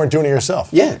 But you weren't doing it yourself?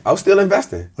 Yeah, I was still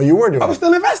investing. Oh, you were doing it? I was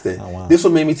still investing. Oh, wow. This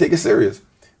what made me take it serious.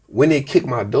 When they kicked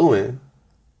my doing,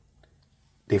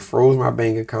 they froze my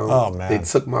bank account. Oh, man. They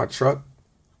took my truck,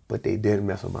 but they didn't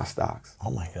mess with my stocks.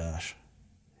 Oh my gosh.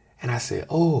 And I said,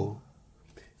 oh,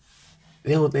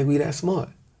 they don't think we that smart.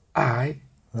 All right.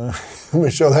 Let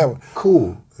me show them.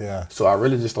 Cool. Yeah. So I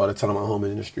really just started telling my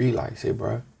homies in the street, like, say,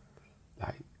 bro,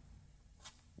 like,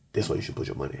 this is where you should put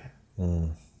your money at.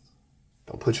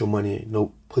 Don't put your money in.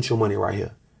 No, put your money right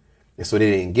here. And so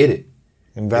they didn't get it.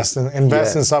 Invest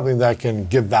in something that can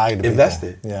give value to people. Invest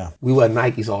in. Yeah. We wear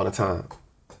Nikes all the time.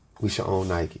 We should own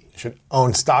Nike. You should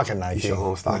own stock in Nike. You should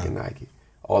own stock in Nike.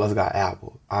 All us got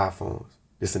Apple, iPhones.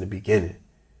 This in the beginning.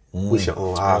 We should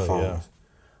own iPhones. Yeah.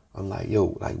 I'm like,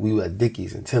 yo, like we wear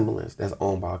Dickies and Timberlands. That's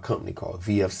owned by a company called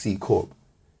VFC Corp.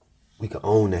 We could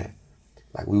own that.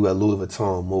 Like we wear Louis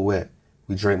Vuitton, Moet.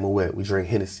 We drink Moet. We drink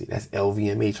Hennessy. That's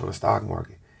LVMH on the stock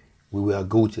market. We wear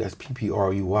Gucci. That's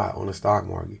PPRUY on the stock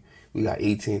market. We got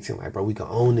AT&T. I'm like, bro, we can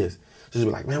own this. Just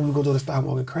be like, man, we go to the stock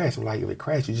market crash. I'm like, if it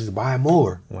crashed, you just buy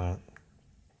more. Right.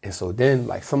 And so then,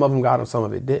 like, some of them got them, some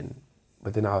of it didn't.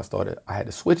 But then I had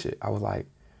to switch it. I was like,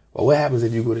 well, what happens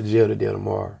if you go to jail today or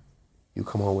tomorrow? You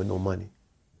come home with no money.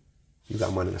 You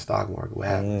got money in the stock market. What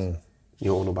happens?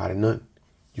 You don't owe nobody nothing.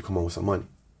 You come home with some money.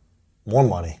 More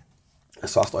money. And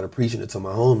so I started preaching it to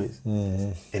my homies.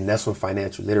 And that's when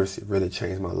financial literacy really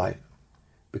changed my life.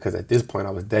 Because at this point,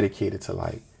 I was dedicated to,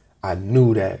 like, I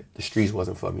knew that the streets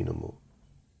wasn't for me no more.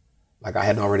 Like, I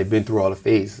hadn't already been through all the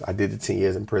phases. I did the 10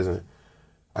 years in prison.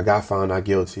 I got found not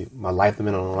guilty. My life has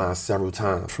been on the line several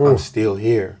times. I'm still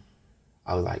here.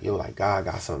 I was like, yo, like, God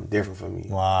got something different for me.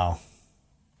 Wow.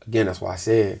 Again, that's why I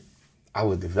said I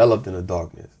was developed in the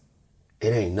darkness. It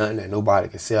ain't nothing that nobody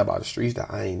can say about the streets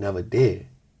that I ain't never did.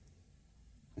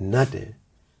 Nothing.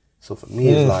 So for me,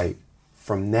 it's like,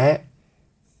 from that,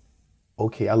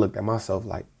 okay, I looked at myself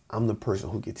like, I'm the person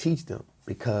who can teach them.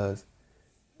 Because,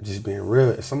 just being real,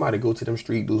 if somebody go to them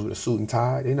street dudes with a suit and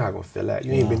tie, they're not going to feel that.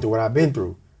 You ain't been through what I've been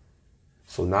through.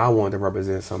 So now I wanted to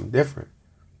represent something different.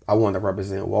 I wanted to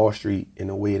represent Wall Street in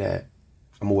a way that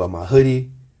I'm going to wear my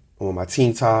hoodie, I'm going to wear my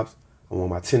team tops, I'm going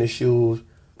to wear my tennis shoes,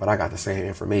 but I got the same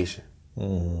information.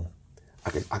 I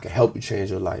could help you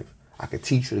change your life. I could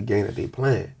teach you the game that they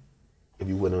playing. If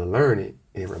you willing to learn it,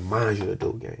 and it reminds you of the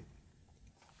dope game.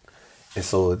 And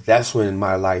so that's when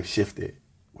my life shifted,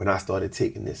 when I started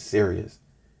taking this serious.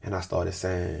 And I started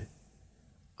saying,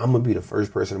 I'm going to be the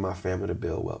first person in my family to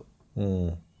build wealth.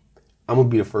 I'm going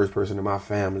to be the first person in my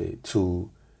family to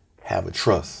have a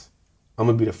trust. I'm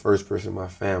going to be the first person in my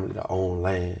family to own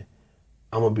land.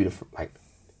 I'm going to be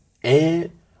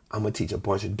and I'm going to teach a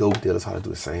bunch of dope dealers how to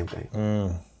do the same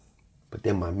thing. But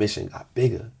then my mission got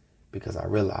bigger because I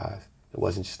realized it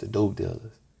wasn't just the dope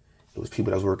dealers. It was people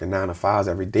that was working 9 to 5s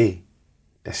every day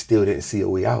that still didn't see a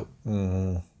way out.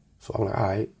 So I'm like, all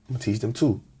right, I'm going to teach them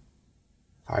too.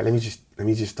 All right, let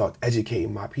me just start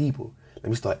educating my people. Let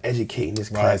me start educating this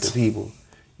class of people.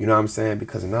 You know what I'm saying?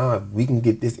 Because now if we can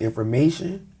get this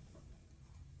information,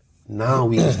 now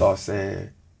we can start saying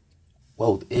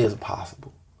wealth is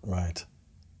possible. Right.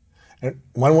 And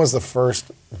when was the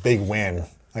first big win,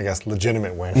 I guess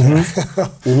legitimate win?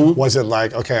 Was it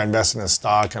like, okay, I invested in a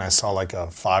stock and I saw like a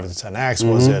 5 to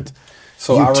 10x? Was it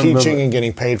you teaching and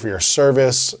getting paid for your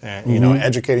service and, you know,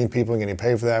 educating people and getting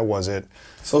paid for that? Was it?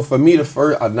 So for me, the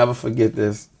first, I'll never forget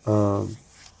this. A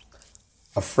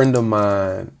friend of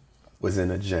mine was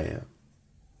in a jam.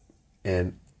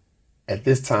 And at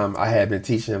this time, I had been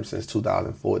teaching him since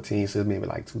 2014, so maybe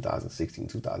like 2016,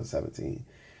 2017.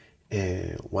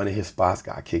 And one of his spots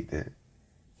got kicked in.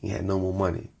 He had no more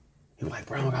money. He was like,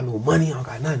 bro, I don't got no money, I don't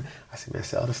got nothing. I said, man,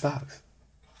 sell the stocks.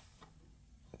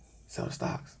 Sell the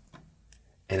stocks.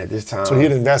 And at this time... So he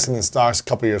had invested in stocks a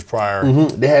couple years prior.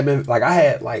 They had been, like,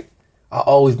 I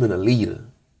always been a leader.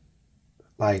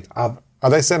 Like, Are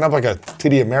they setting up like a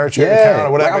TD Ameritrade account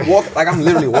or whatever? Like I'm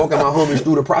literally walking my homies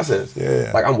through the process.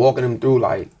 Yeah. Like I'm walking them through,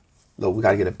 like, look, we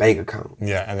got to get a bank account.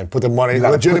 Yeah, and then put the money, You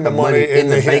got to put legitimate the money in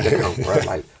the bank yeah. account, right?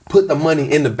 Like, put the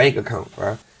money in the bank account,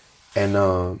 right? And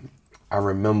I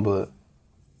remember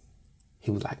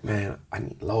he was like, man, I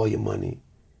need lawyer money.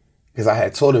 Because I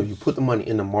had told him, you put the money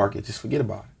in the market, just forget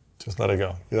about it. Just let it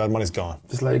go. That money's gone.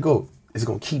 Just let it go. It's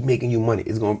going to keep making you money.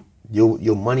 It's going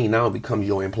your money now becomes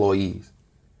your employees.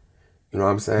 You know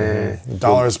what I'm saying? The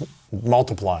dollar's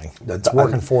multiplying. It's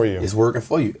working for you. It's working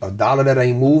for you. A dollar that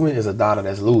ain't moving is a dollar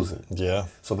that's losing. Yeah.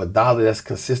 So if a dollar that's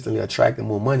consistently attracting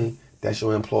more money, that's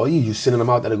your employees. You sending them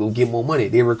out there to go get more money.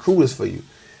 They're recruiters for you.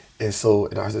 And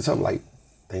I said something like,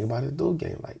 think about the dope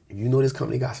game. Like, if you know this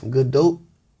company got some good dope,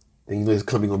 then you know this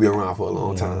company gonna be around for a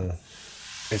long time.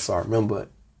 And so I remember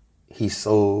he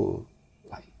sold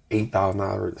like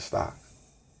 $8,000 worth of stock.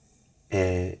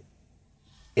 And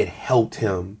it helped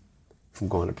him from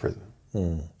going to prison.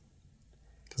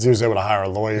 Because he was able to hire a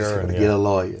lawyer. And get a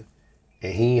lawyer.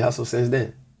 And he ain't hustled since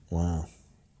then. Wow.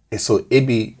 And so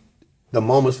the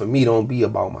moments for me don't be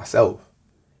about myself.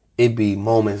 It be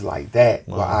moments like that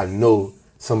where I know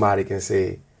somebody can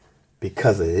say,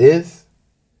 because of this,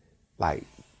 like,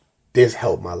 this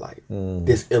helped my life.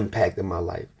 This impacted my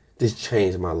life. This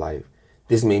changed my life.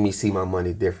 This made me see my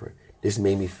money different. This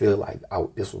made me feel like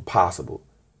this was possible.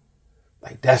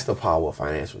 Like, that's the power of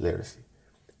financial literacy.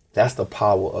 That's the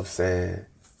power of saying,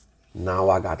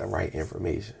 now I got the right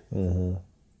information.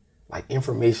 Like,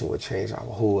 information would change our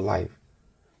whole life.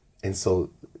 And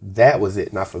so that was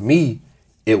it. Now, for me,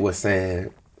 it was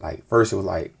saying, like, first it was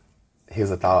like, I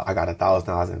got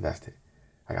 $1,000 invested.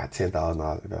 I got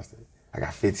 $10,000 invested. I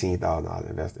got $15,000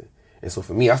 invested. And so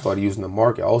for me, I started using the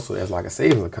market also as like a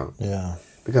savings account. Yeah.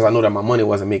 Because I know that my money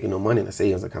wasn't making no money in a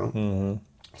savings account.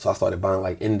 So I started buying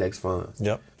like index funds.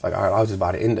 Yep. It's like, all right, I'll just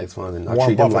buy the index funds and I'll Warren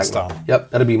treat them Buffett like, style.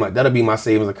 yep, that'll be my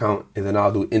savings account. And then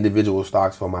I'll do individual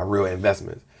stocks for my real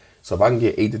investments. So if I can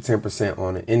get 8 to 10%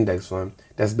 on an index fund,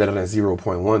 that's better than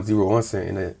 0.101 cent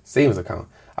in a savings account.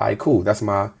 All right, cool. That's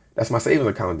my savings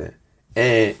account then.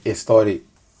 And it's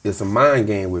a mind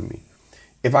game with me.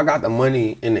 If I got the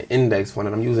money in the index fund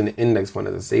and I'm using the index fund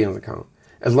as a savings account,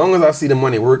 as long as I see the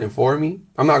money working for me,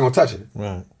 I'm not gonna touch it.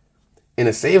 Right. In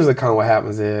a savings account, what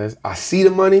happens is I see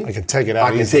the money, I can take it out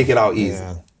I can easy. take it out easy.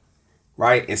 Yeah.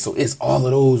 Right? And so it's all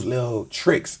of those little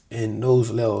tricks and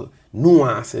those little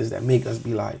nuances that make us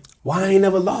be like, why I ain't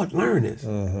never learned this?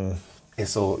 And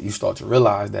so you start to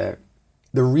realize that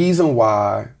the reason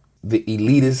why the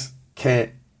elitists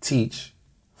can't teach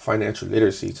financial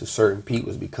literacy to certain people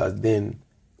is because then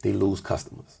they lose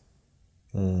customers.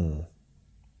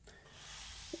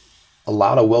 A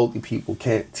lot of wealthy people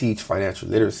can't teach financial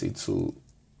literacy to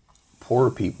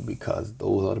poor people because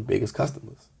those are the biggest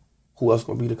customers. Who else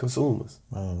gonna be the consumers?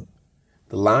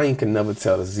 The lion can never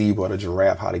tell the zebra or the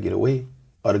giraffe how to get away,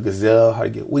 or the gazelle how to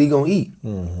get. What are you gonna eat?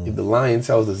 If the lion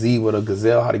tells the zebra or the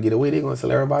gazelle how to get away, they're gonna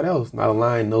tell everybody else. Now the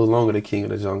lion no longer the king of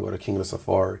the jungle or the king of the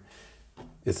safari.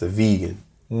 It's a vegan.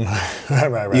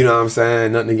 right. You know what I'm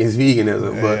saying? Nothing against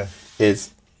veganism, Yeah, but yeah.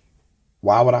 it's,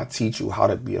 why would I teach you how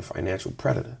to be a financial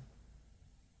predator?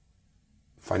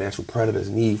 Financial predators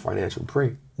need financial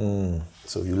prey.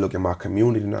 So if you look in my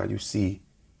community now, you see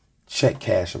check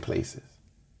cashing places.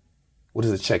 What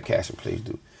does a check cashing place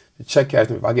do? The check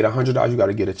cashing, if I get $100, you got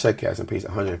to get a check cashing place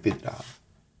 $150.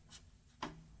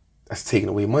 That's taking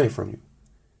away money from you,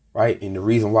 right? And the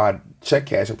reason why check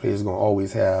cashing places is going to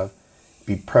always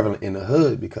be prevalent in the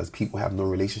hood because people have no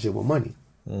relationship with money.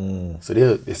 So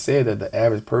they said that the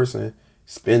average person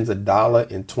spends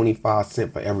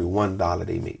 $1.25 for every $1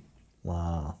 they make.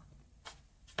 Wow.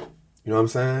 You know what I'm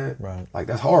saying? Right. Like,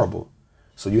 that's horrible.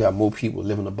 So you have more people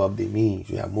living above their means.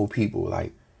 You have more people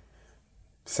like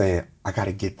saying, I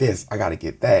gotta get this, I gotta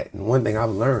get that. And one thing I've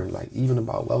learned, like even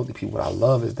about wealthy people, what I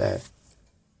love is that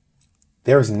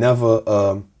there's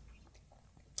never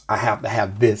I have to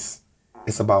have this.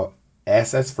 It's about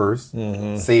assets first,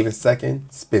 saving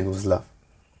second, spend what's left.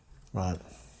 Right.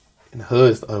 In the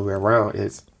hood, it's the other way around.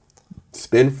 It's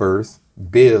spend first,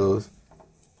 bills.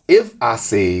 If I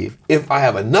save, if I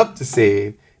have enough to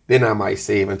save, then I might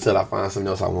save until I find something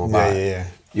else I want to buy. Yeah.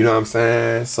 You know what I'm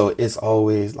saying? So it's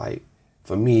always like,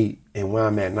 for me, and where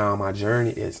I'm at now in my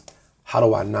journey is, how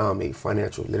do I now make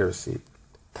financial literacy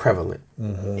prevalent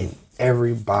in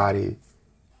everybody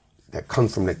that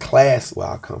comes from the class where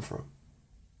I come from?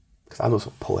 Because I know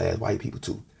some poor ass white people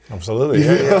too. Absolutely. You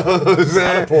know what I'm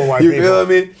saying? Poor white you people. feel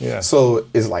me? Yeah. So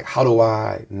it's like, how do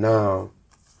I now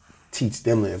teach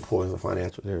them the importance of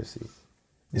financial literacy?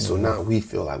 And so now we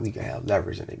feel like we can have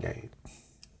leverage in the game.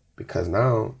 Because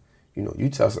now, you know, you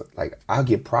tell some, like, I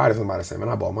get pride of somebody saying, man,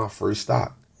 I bought my first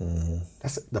stock.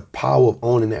 That's the power of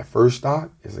owning that first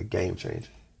stock is a game changer.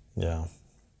 Yeah.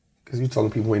 Because you're talking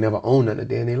to people who ain't never owned nothing a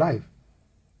day in their life.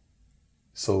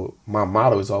 So my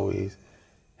motto is always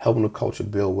helping the culture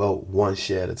build wealth one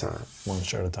share at a time. One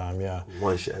share at a time, yeah.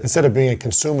 One share. Instead of being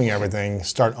consuming everything,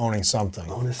 start owning something.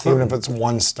 Even if it's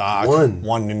one stock,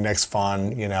 one index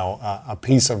fund, you know, a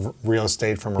piece of real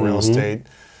estate from a real estate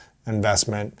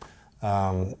investment.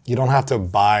 You don't have to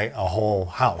buy a whole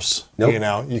house. Nope. You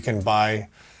know, you can buy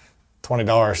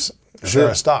 $20 share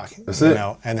of stock. That's you it.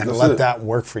 know, and then let that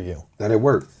work for you. Let it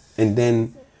work. And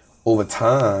then over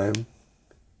time,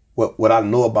 what I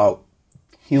know about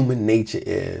human nature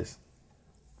is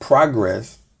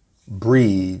progress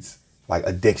breeds like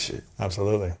addiction.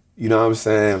 Absolutely. You know what I'm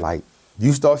saying? Like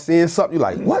you start seeing something, you're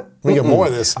like, what? We get more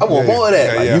of this. I want more of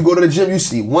that. Yeah, like you go to the gym, you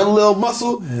see one little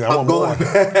muscle, I want more.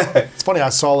 It's funny, I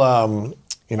saw,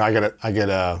 you know, I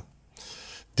get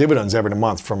dividends every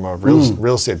month from a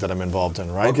real estate that I'm involved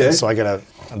in, right? Okay. So I get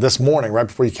this morning, right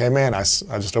before you came in, I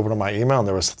just opened up my email and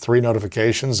there was 3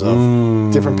 notifications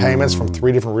of different payments from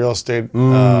 3 different real estate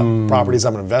properties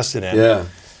I'm invested in. Yeah.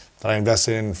 That I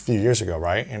invested in a few years ago,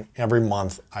 right? And every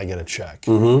month I get a check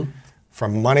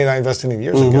from money that I invested in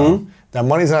years ago. That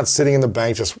money's not sitting in the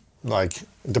bank just like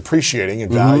depreciating in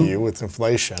value with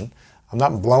inflation. I'm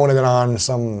not blowing it on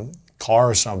some car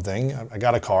or something. I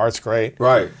got a car, it's great.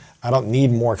 Right. I don't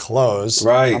need more clothes.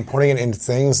 Right. I'm putting it into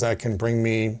things that can bring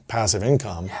me passive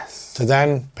income to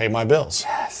then pay my bills.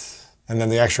 Yes. And then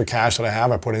the extra cash that I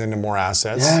have, I put it into more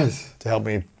assets to help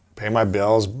me pay my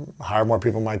bills, hire more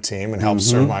people on my team, and help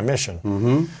serve my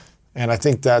mission. And I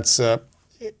think that's,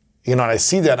 you know, and I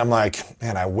see that, I'm like,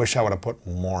 man, I wish I would have put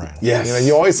more in. Yes. You know,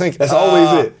 you always think, that's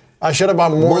always it. I should have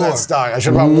bought more of that stock. I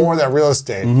should have bought more of that real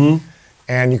estate.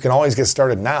 And you can always get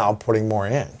started now putting more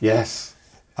in. Yes.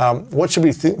 What should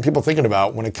be people thinking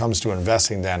about when it comes to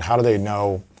investing then? How do they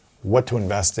know what to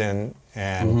invest in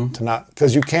and to not,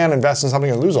 because you can invest in something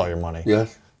and lose all your money.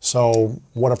 Yes. So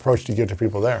what approach do you give to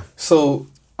people there? So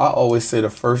I always say the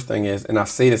first thing is, and I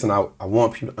say this and I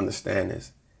want people to understand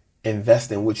this,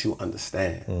 invest in what you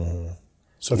understand.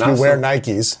 So if you wear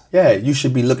Nikes. Yeah, you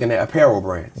should be looking at apparel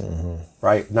brands,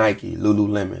 right? Nike,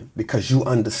 Lululemon, because you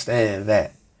understand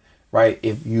that, right?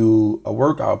 If you a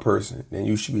workout person, then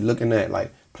you should be looking at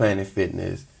like Planet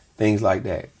Fitness, things like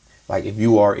that. Like if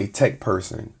you are a tech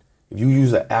person, if you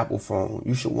use an Apple phone,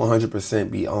 you should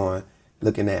 100% be on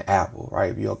looking at Apple,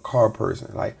 right? If you're a car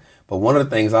person, like, but one of the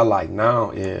things I like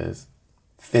now is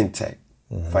fintech,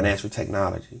 financial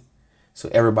technology. So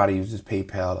everybody uses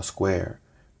PayPal or Square,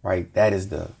 right? That is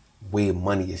the way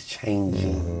money is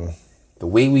changing. The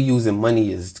way we using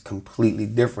money is completely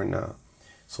different now.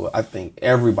 So I think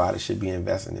everybody should be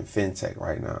investing in fintech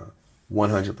right now,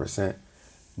 100%.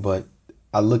 But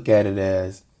I look at it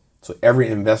as, so every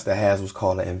investor has what's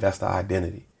called an investor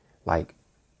identity. Like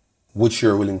what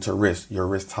you're willing to risk, your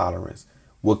risk tolerance,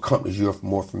 what companies you're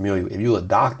more familiar with. If you're a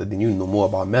doctor, then you know more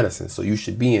about medicine. So you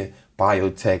should be in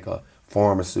biotech or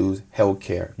pharmaceuticals,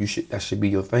 healthcare. That should be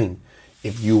your thing.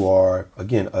 If you are,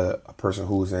 again, a person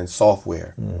who's in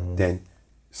software, then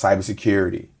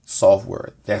cybersecurity,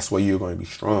 software, that's where you're going to be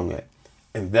strong at.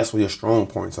 And that's where your strong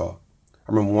points are.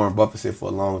 I remember Warren Buffett said for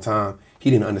a long time, he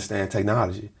didn't understand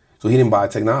technology. So he didn't buy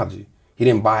technology. He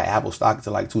didn't buy Apple stock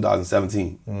until like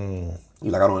 2017.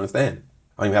 He's like, I don't understand it.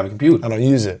 I don't even have a computer. I don't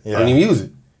use it. Yeah. I don't even use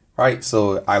it. Right?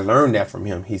 So I learned that from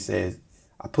him. He says,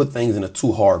 I put things in a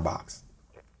too hard box.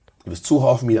 If it's too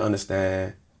hard for me to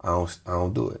understand, I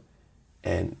don't do it.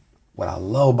 And what I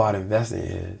love about investing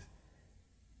is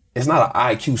it's not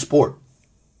an IQ sport.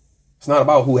 It's not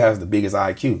about who has the biggest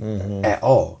IQ at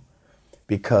all.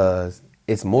 Because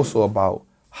it's more so about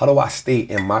how do I stay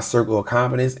in my circle of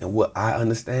competence and what I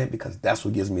understand, because that's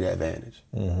what gives me the advantage.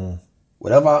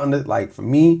 Whatever I like for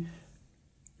me,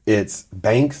 it's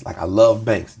banks. Like I love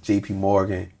banks. JP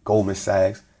Morgan, Goldman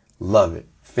Sachs, love it.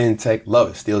 Fintech,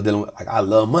 love it. Still dealing with, like I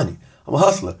love money. I'm a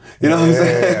hustler. You know what I'm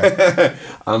saying?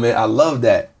 I mean, I love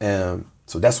that.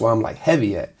 So that's why I'm like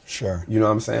heavy at. Sure. You know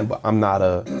what I'm saying? But I'm not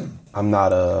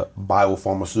a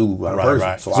biopharmaceutical person.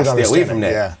 Right. So I stay away from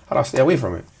that. Yeah. How do I stay away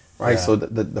from it? Right. Yeah. So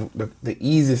the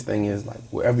easiest thing is like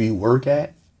wherever you work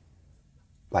at,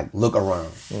 like look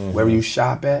around. Wherever you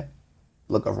shop at,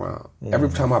 look around. Every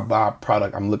time I buy a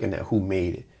product, I'm looking at who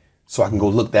made it. So I can go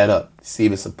look that up, see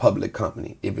if it's a public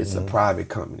company, if it's a private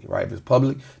company, right? If it's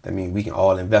public, that means we can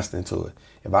all invest into it.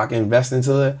 If I can invest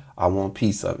into it, I want a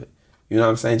piece of it. You know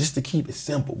what I'm saying? Just to keep it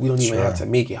simple. We don't even have to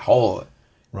make it hard,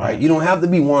 right? You don't have to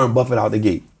be Warren Buffett out the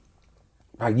gate,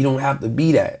 right? You don't have to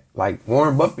be that. Like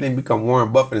Warren Buffett didn't become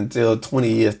Warren Buffett until 20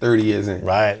 years, 30 years in.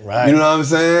 Right. You know what I'm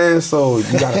saying? So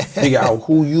you got to figure out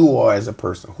who you are as a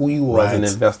person, who you are as an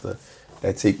investor.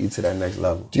 that take you to that next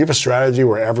level. Do you have a strategy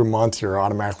where every month you're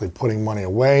automatically putting money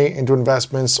away into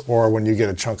investments, or when you get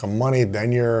a chunk of money,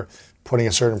 then you're putting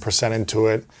a certain percent into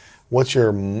it? What's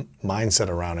your mindset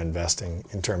around investing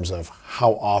in terms of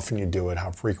how often you do it,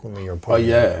 how frequently you're putting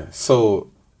it in? So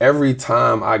every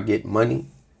time I get money,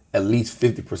 at least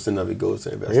 50% of it goes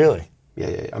to investment. Really?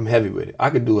 Yeah. I'm heavy with it. I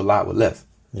could do a lot with less.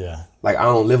 Yeah. Like, I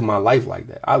don't live my life like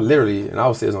that. I literally, and I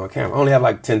will say this on camera, I only have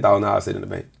like $10,000 sitting in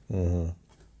the bank. Mm-hmm.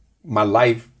 My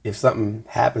life, if something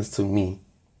happens to me,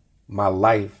 my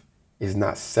life is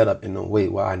not set up in a way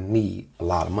where I need a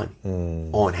lot of money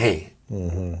on hand.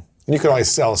 Mm-hmm. You can always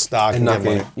sell stock and get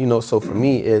money. You know, so for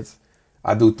me,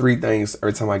 I do three things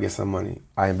every time I get some money.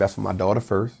 I invest for my daughter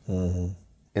first, and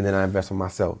then I invest for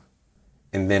myself.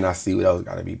 And then I see what else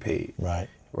got to be paid.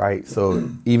 Right. So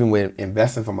even with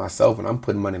investing for myself, when I'm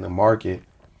putting money in the market,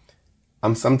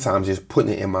 I'm sometimes just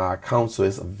putting it in my account so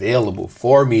it's available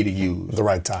for me to use. The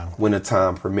right time. When the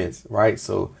time permits, right?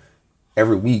 So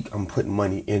every week I'm putting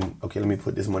money in, okay, let me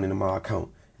put this money in my account.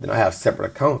 Then I have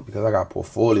separate accounts because I got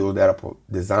portfolios that are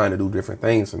designed to do different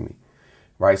things for me,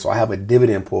 right? So I have a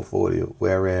dividend portfolio,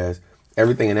 whereas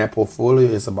everything in that portfolio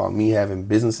is about me having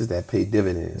businesses that pay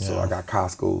dividends. So I got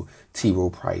Costco, T.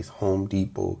 Rowe Price, Home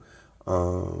Depot,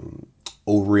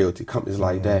 Old Realty, companies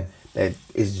like that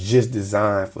is just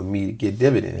designed for me to get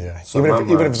dividends. Yeah. So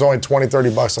even if it's only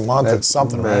 $20-$30 a month, it's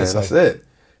something, man, right? That's it.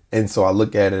 And so I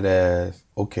look at it as,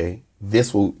 okay,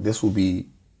 this will be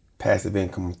passive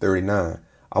income 39.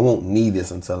 I won't need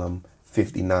this until I'm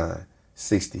 59,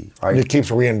 60, right? It keeps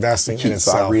reinvesting in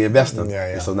itself. So I reinvest them. Yeah.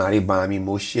 And so now they buying me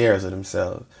more shares of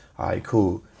themselves. All right,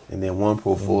 cool. And then one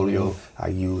portfolio I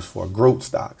use for growth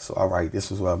stock. So, all right,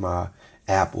 this is where my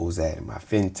Apple's at, and my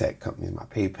fintech companies, my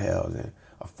PayPal's and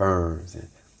Affirms and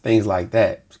things like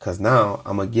that. Because now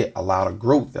I'm going to get a lot of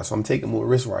growth. That's why I'm taking more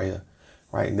risk right here.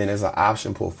 Right. And then there's an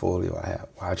option portfolio I have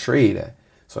where I trade at.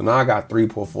 So now I got 3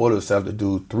 portfolios set up to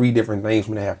do 3 different things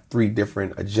when they have 3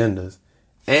 different agendas.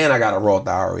 And I got a Roth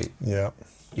IRA. Yeah.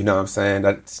 You know what I'm saying?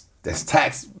 That's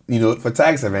tax, for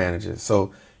tax advantages.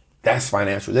 So that's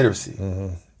financial literacy.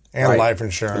 And right? life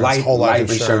insurance. Whole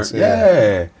life insurance.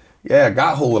 Yeah,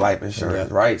 got whole life insurance,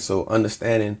 right? So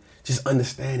just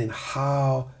understanding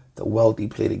how the wealthy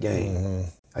play the game.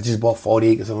 I just bought 40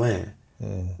 acres of land,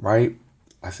 right?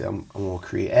 I said, I'm going to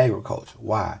create agriculture.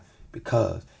 Why?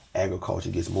 Because agriculture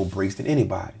gets more breaks than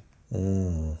anybody. You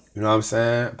know what I'm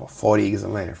saying? But 40 acres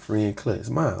of land, free and clear. It's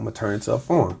mine. I'm going to turn it into a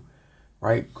farm,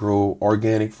 right? Grow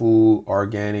organic food,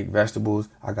 organic vegetables.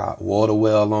 I got water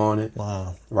well on it.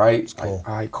 Wow. Right? That's cool. Like,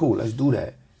 all right, cool. Let's do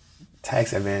that.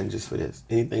 Tax advantages for this.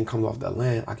 Anything comes off that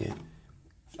land,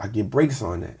 I get breaks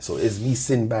on that. So it's me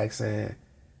sitting back saying,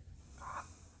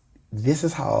 this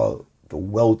is how the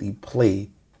wealthy play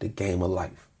the game of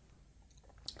life.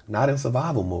 Not in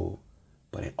survival mode,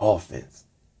 but in offense.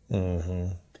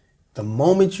 The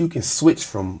moment you can switch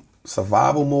from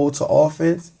survival mode to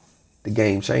offense, the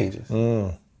game changes.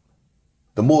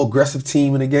 The more aggressive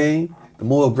team in the game, the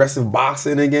more aggressive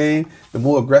boxer in the game, the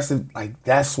more aggressive,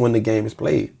 that's when the game is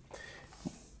played.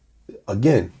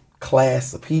 Again,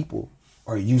 class of people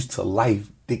are used to life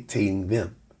dictating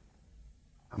them.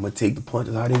 I'm going to take the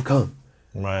punches how they come.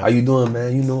 Right. How you doing,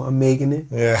 man? I'm making it.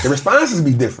 Yeah. The responses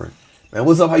be different. Man,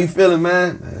 what's up? How you feeling,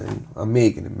 man? Man, I'm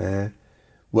making it, man.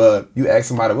 Well, you ask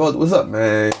somebody, well, what's up,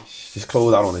 man? Just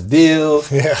closed out on a deal.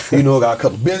 Yeah. Got a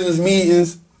couple business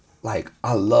meetings.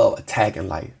 I love attacking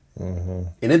life. And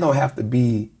it don't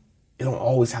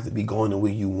always have to be going the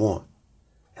way you want.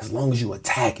 As long as you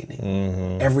attacking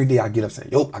it. Every day I get up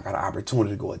saying, I got an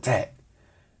opportunity to go attack.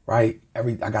 Right? I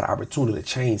got an opportunity to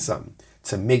change something.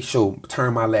 To make sure,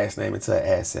 turn my last name into an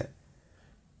asset.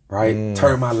 Right?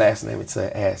 Turn my last name into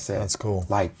an asset. That's cool.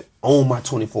 Own my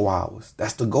 24 hours.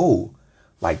 That's the goal.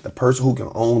 The person who can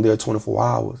own their 24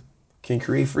 hours can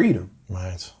create freedom.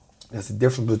 Right. That's the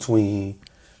difference between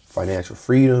financial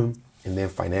freedom and then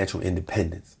financial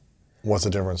independence. What's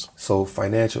the difference? So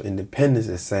financial independence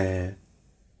is saying,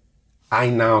 I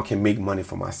now can make money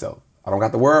for myself. I don't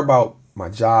got to worry about my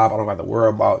job. I don't got to worry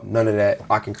about none of that.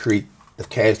 I can create the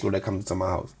cash flow that comes into my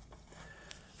house.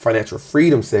 Financial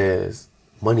freedom says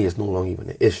money is no longer even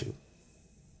an issue.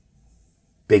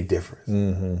 Big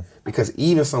difference. Because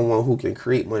even someone who can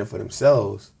create money for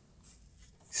themselves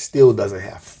still doesn't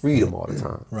have freedom all the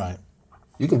time. Right.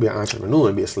 You can be an entrepreneur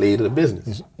and be a slave to the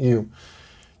business. You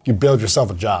build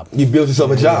yourself a job. You build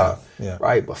yourself a job. Yeah.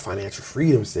 Right? But financial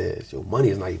freedom says your money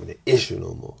is not even an issue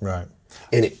no more. Right.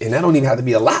 And that don't even have to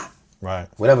be a lot. Right.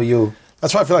 Whatever you...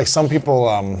 That's why I feel like some people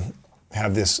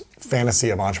have this fantasy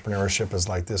of entrepreneurship as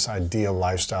this ideal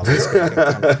lifestyle.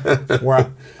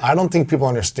 Where I don't think people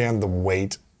understand the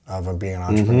weight of being an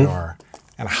entrepreneur.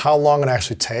 and how long it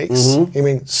actually takes. I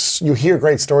mean, you hear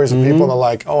great stories of people that are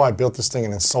like, oh, I built this thing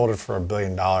and then sold it for $1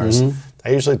 billion.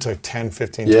 That usually took 10,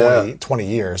 15, 20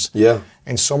 years. Yeah.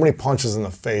 And so many punches in the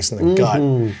face and the gut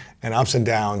and ups and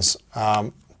downs.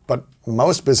 But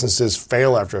most businesses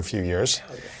fail after a few years.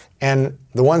 And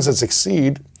the ones that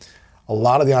succeed, a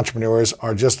lot of the entrepreneurs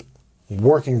are just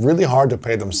working really hard to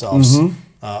pay themselves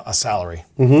a salary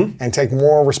and take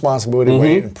more responsibility,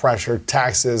 weight, and pressure,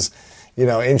 taxes,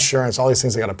 insurance, all these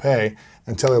things they got to pay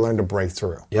until they learn to break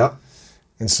through. Yep.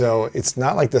 And so it's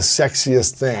not like the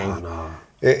sexiest thing. No.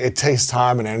 It takes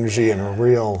time and energy and a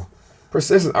real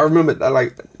persistence. I remember that,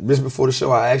 like, just before the show,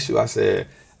 I asked you, I said,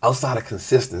 outside of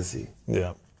consistency,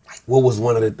 like, what was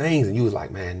one of the things? And you was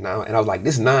like, man, now. And I was like,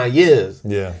 this 9 years.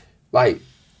 Yeah. Like,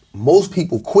 most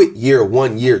people quit year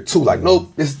 1, year 2. Like,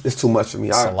 nope, this is too much for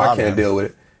me. I can't deal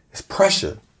with it. It's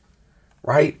pressure,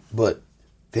 right? But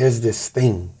there's this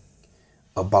thing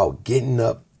about getting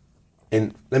up.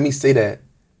 And let me say that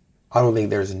I don't think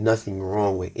there's nothing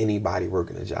wrong with anybody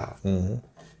working a job.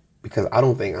 Because I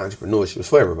don't think entrepreneurship is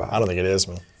for everybody. I don't think it is,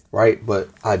 man. Right? But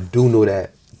I do know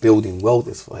that building wealth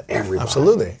is for everybody.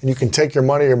 Absolutely. And you can take your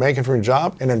money you're making from your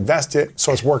job and invest it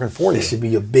so it's working for you. It should be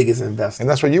your biggest investment. And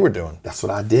that's what you were doing. That's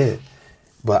what I did.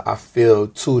 But I feel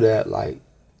too that, like,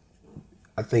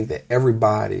 I think that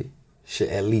everybody should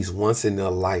at least once in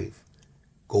their life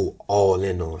go all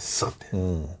in on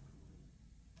something.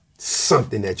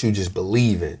 Something that you just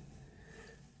believe in.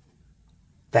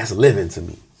 That's living to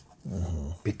me.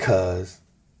 Because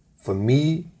for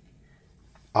me,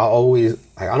 I always,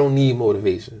 like, I don't need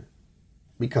motivation.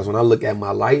 Because when I look at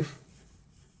my life,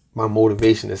 my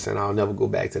motivation is saying I'll never go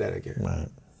back to that again. Right.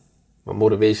 My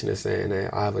motivation is saying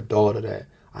that I have a daughter that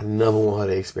I never want her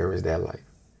to experience that life.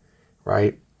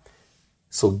 Right?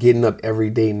 So getting up every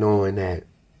day knowing that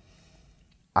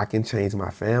I can change my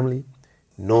family,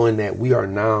 knowing that we are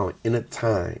now in a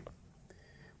time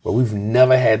where we've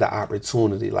never had the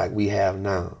opportunity like we have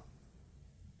now.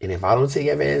 And if I don't take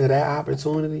advantage of that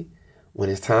opportunity,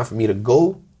 when it's time for me to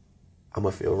go, I'm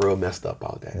going to feel real messed up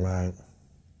about that. Right.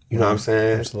 You know what I'm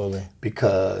saying? Absolutely.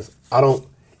 Because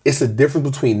it's a difference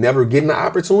between never getting the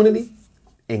opportunity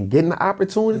and getting the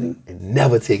opportunity and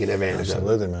never taking advantage of it.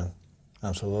 Absolutely, man.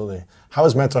 Absolutely. How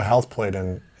has mental health played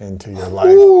into your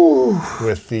life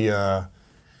with the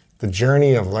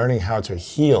journey of learning how to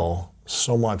heal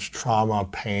so much trauma,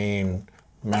 pain,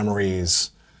 memories,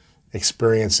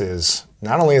 experiences,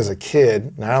 not only as a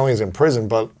kid, not only as in prison,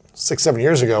 but 6, 7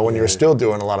 years ago when you were still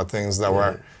doing a lot of things that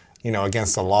were,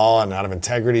 against the law and out of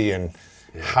integrity. And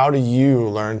how do you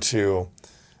learn to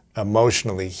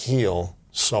emotionally heal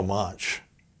so much?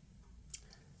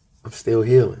 I'm still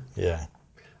healing. Yeah.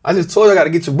 I just told you I got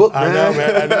to get your book, man. I know,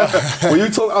 man. I know. When you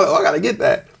told me, I got to get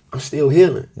that. I'm still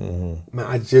healing.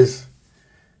 Man,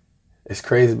 it's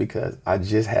crazy because I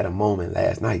just had a moment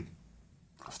last night.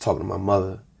 I was talking to my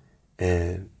mother,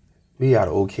 and we got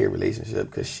an okay relationship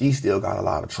because she still got a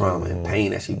lot of trauma and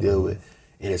pain that she deal with.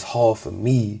 And it's hard for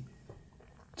me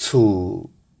to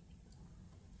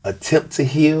attempt to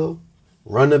heal,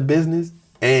 run a business,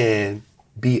 and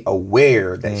be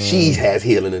aware that she has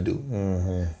healing to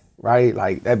do. Right?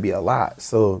 Like, that'd be a lot.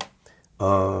 So,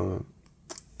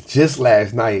 just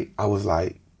last night, I was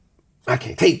like, I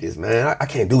can't take this, man. I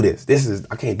can't do this.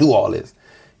 I can't do all this.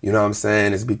 You know what I'm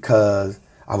saying? It's because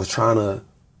I was trying to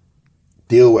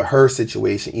deal with her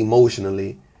situation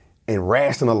emotionally and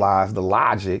rationalize the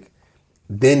logic,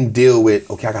 then deal with,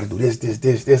 okay, I got to do this.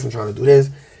 I'm trying to do this.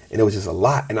 And it was just a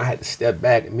lot. And I had to step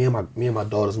back. And me and my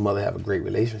daughter's mother have a great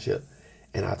relationship.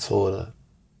 And I told her,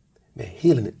 man,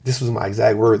 healing it. This was my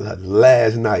exact word to her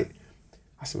last night.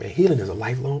 I said, man, healing is a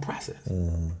lifelong process.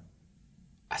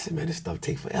 I said, man, this stuff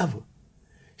takes forever.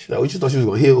 She's like, what, you thought she was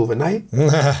going to heal overnight?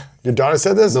 Your daughter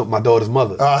said this? No, my daughter's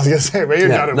mother. Oh, I was going to say, man, your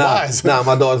daughter wise. Nah,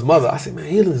 my daughter's mother. I said, man,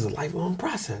 healing is a lifelong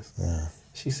process.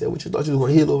 She said, what, you thought you was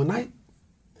going to heal overnight?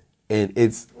 And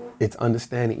it's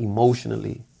understanding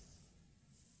emotionally.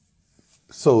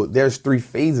 So there's 3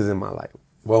 phases in my life.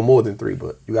 Well, more than 3,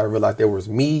 but you got to realize there was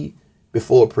me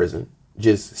before prison,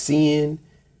 just seeing,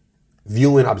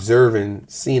 viewing, observing,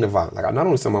 seeing the violence. Like, I not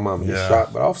only saw my mom get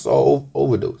shot, but I also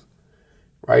overdose,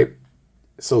 right?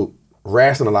 So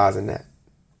rationalizing that.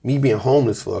 Me being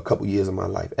homeless for a couple years of my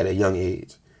life at a young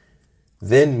age.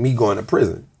 Then me going to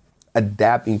prison,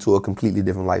 adapting to a completely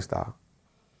different lifestyle.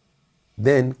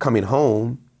 Then coming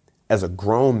home as a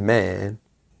grown man,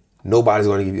 nobody's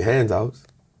going to give you handouts.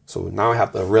 So now I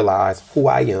have to realize who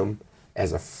I am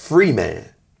as a free man,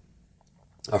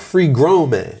 a free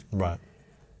grown man. Right.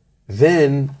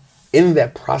 Then in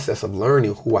that process of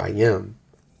learning who I am,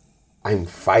 I'm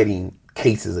fighting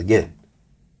cases again.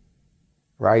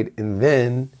 right? And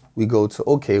then we go to,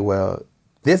 okay, well,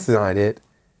 this is not it.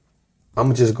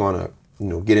 I'm just gonna,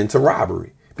 get into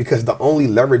robbery. Because the only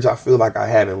leverage I feel like I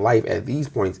have in life at these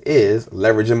points is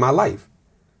leveraging my life.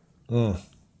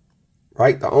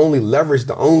 Right? The only leverage,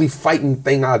 the only fighting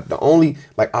thing, I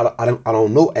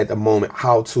don't know at the moment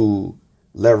how to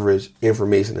leverage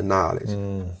information and knowledge.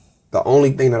 The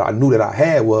only thing that I knew that I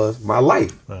had was my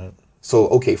life. Right. So,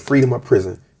 okay, freedom or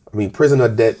prison. Prison or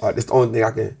death, it's the only thing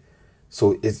I can.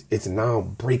 So it's now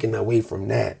breaking away from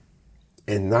that.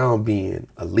 And now being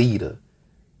a leader,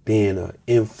 being an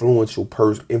influential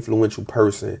person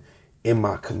in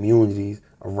my communities,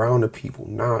 around the people,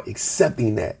 now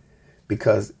accepting that.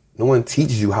 Because no one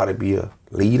teaches you how to be a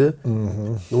leader.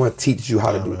 No one teaches you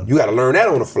how to do it. You got to learn that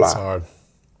on the fly. It's hard.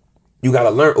 You got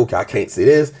to learn, okay, I can't say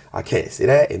this, I can't say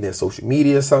that, and then social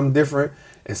media is something different.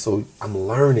 And so I'm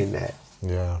learning that.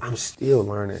 Yeah. I'm still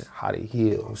learning how to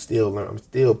heal. I'm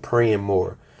still praying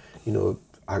more.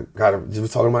 I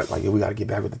was talking about, we got to get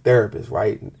back with the therapist,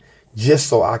 right? And just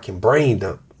so I can brain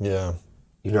dump. Yeah.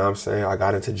 You know what I'm saying? I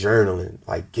got into journaling,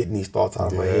 getting these thoughts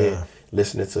out of my head,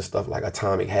 listening to stuff like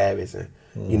Atomic Habits and,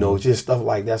 just stuff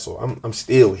like that. So I'm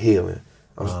still healing.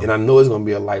 And I know it's going to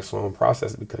be a lifelong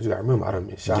process because you got to remember, I done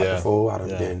been shot before. I done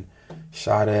been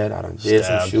shot at. I done did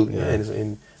some shooting. Yeah.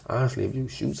 And honestly, if you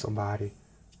shoot somebody,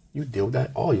 you deal with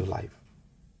that all your life.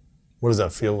 What does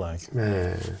that feel like?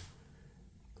 Man,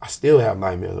 I still have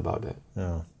nightmares about that.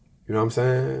 Yeah. You know what I'm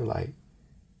saying?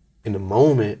 In the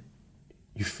moment,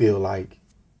 you feel like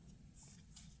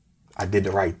I did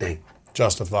the right thing.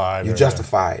 Justified. You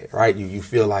justify it, right? You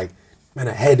feel like, man,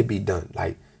 I had to be done.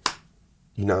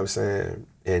 You know what I'm saying?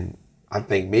 And I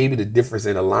think maybe the difference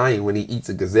in a lion when he eats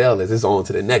a gazelle is it's on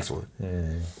to the next one,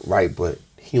 right? But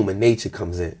human nature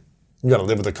comes in. You got to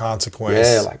live with the consequence.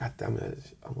 Yeah, I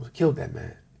almost killed that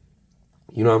man.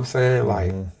 You know what I'm saying?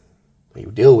 When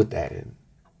you deal with that and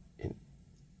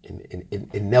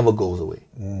it never goes away.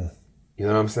 You know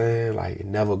what I'm saying? It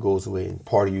never goes away. And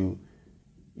part of you,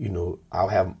 I'll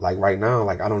have, right now,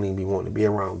 I don't even be wanting to be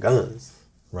around guns.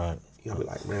 Right. I'll be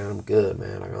like, man, I'm good,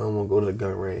 man. I don't want to go to the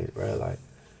gun range, right?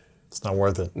 It's not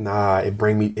worth it. Nah, it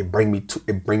bring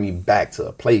me back to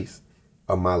a place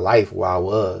of my life where I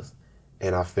was.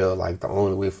 And I feel like the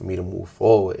only way for me to move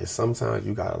forward is sometimes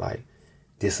you gotta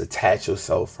disattach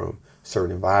yourself from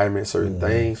certain environments, certain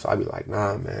things. So I be like,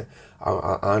 nah, man.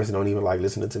 I honestly don't even like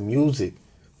listening to music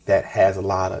that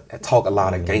talk a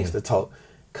lot of gangster talk.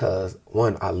 Cause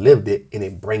one, I lived it and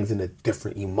it brings in a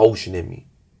different emotion in me.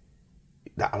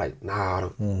 If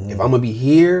I'm gonna be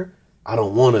here, I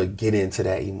don't wanna get into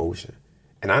that emotion.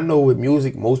 And I know with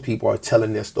music, most people are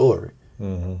telling their story. I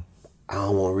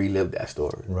don't wanna relive that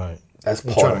story. Right. That's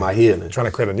part of my healing. Trying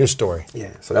to create a new story.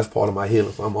 Yeah, so that's part of my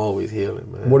healing. So I'm always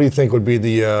healing, man. What do you think would be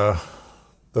the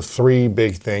 3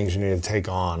 big things you need to take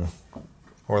on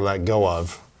or let go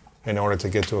of in order to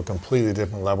get to a completely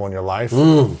different level in your life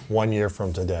 1 year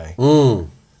from today?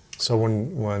 So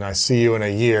when I see you in a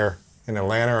year in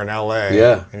Atlanta or in LA,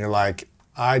 and you're like,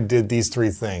 I did these 3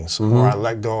 things, or I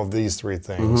let go of these 3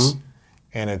 things,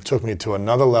 and it took me to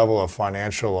another level of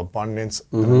financial abundance,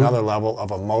 another level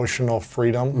of emotional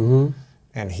freedom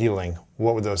and healing.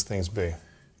 What would those things be?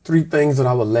 3 things that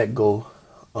I would let go.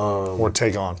 Or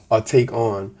take on.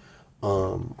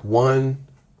 One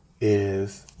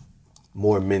is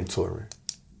more mentoring.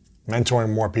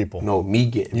 Mentoring more people. No, me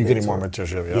getting You getting more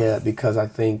mentorship, Yeah, because I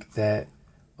think that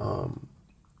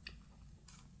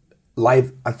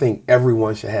life, I think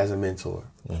everyone should have a mentor.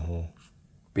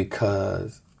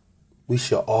 Because we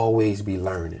should always be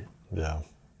learning. Yeah.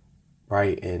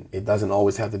 Right? And it doesn't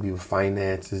always have to be with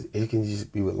finances. It can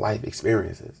just be with life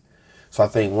experiences. So I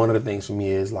think one of the things for me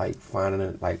is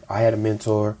finding I had a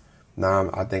mentor. Now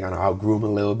I think I outgrew him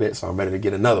a little bit, so I'm ready to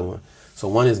get another one. So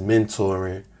one is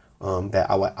mentoring that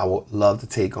I would love to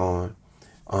take on.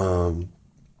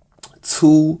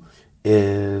 2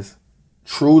 is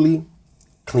truly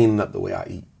cleaning up the way I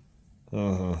eat.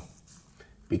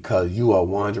 Because you are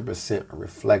 100% a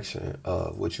reflection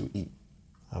of what you eat.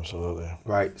 Absolutely.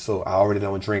 Right? So I already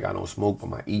don't drink, I don't smoke, but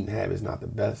my eating habit is not the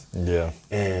best. Yeah.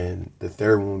 And the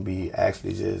third one would be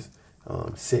actually just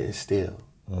sitting still.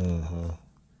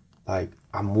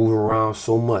 I'm moving around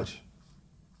so much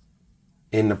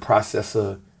in the process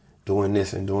of doing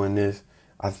this and doing this.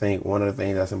 I think one of the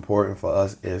things that's important for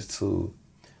us is to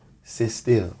sit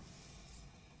still.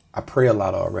 I pray a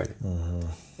lot already.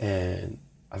 And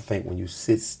I think when you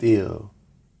sit still,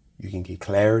 you can get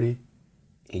clarity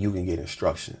and you can get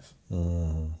instructions.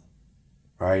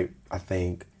 Right? I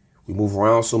think we move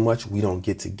around so much, we don't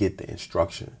get the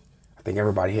instructions. I think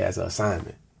everybody has an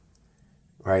assignment.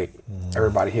 Right?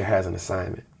 Everybody here has an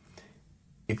assignment.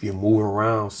 if you're moving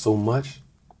around so much,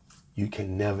 you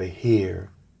can never hear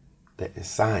the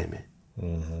assignment.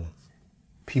 Mm-hmm.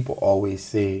 People always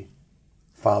say,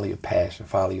 follow your passion,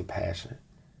 follow your passion.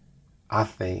 I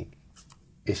think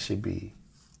it should be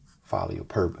follow your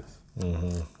purpose.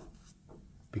 Mm-hmm.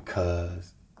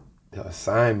 Because the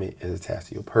assignment is attached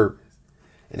to your purpose.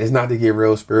 And it's not to get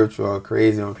real spiritual or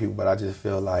crazy on people, but I just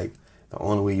feel like the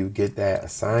only way you get that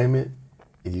assignment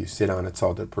is you sit down and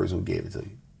talk to the person who gave it to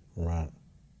you. Right.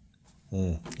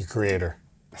 Your creator.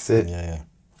 That's it. Yeah. You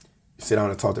sit down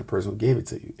and talk to the person who gave it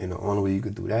to you. And the only way you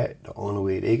can do that, the only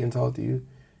way they can talk to you,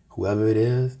 whoever it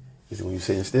is when you're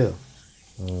sitting still.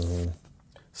 Mm-hmm.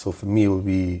 So for me, it would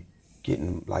be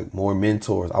getting like more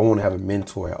mentors. I want to have a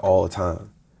mentor at all times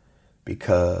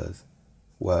because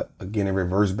again, it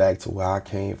reverts back to where I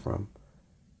came from.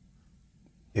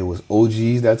 It was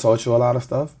OGs that taught you a lot of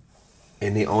stuff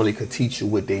and they only could teach you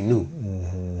what they knew.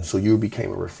 Mm-hmm. So you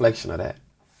became a reflection of that.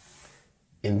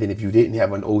 And then if you didn't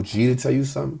have an OG to tell you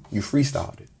something, you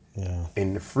freestyled it. Yeah.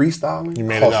 And the freestyling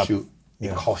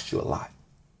cost you a lot.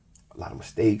 A lot of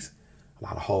mistakes, a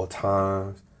lot of hard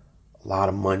times, a lot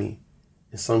of money.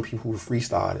 And some people who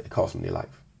freestyled it cost them their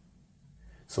life.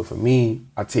 So for me,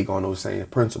 I take on those same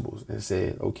principles and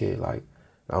said, okay, like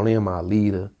not only am I a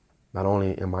leader, not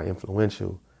only am I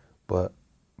influential, but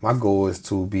my goal is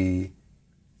to be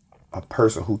a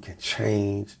person who can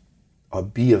change or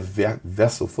be a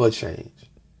vessel for change.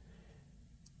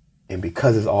 And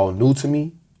because it's all new to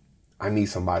me, I need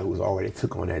somebody who's already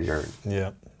took on that journey.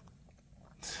 Yeah.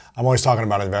 I'm always talking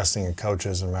about investing in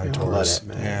coaches and mentors. I love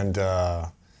that, man. And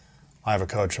I have a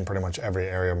coach in pretty much every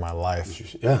area of my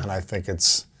life. Yeah. And I think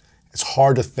it's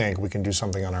hard to think we can do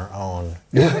something on our own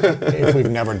if we've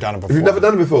never done it before. If you've never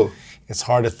done it before. It's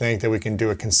hard to think that we can do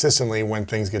it consistently when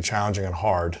things get challenging and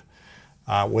hard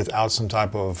without some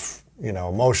type of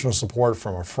emotional support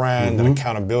from a friend, an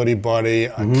accountability buddy,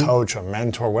 a coach, a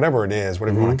mentor, whatever it is,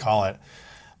 whatever you want to call it.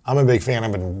 I'm a big fan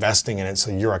of investing in it so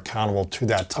you're accountable to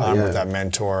that time with that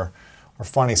mentor or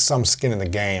finding some skin in the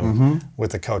game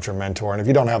with a coach or mentor. And if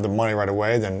you don't have the money right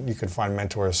away, then you could find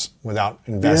mentors without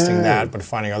investing that, but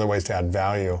finding other ways to add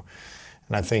value.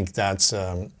 And I think that's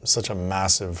such a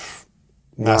massive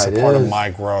part of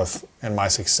my growth and my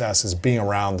success is being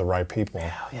around the right people.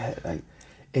 Yeah, like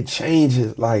it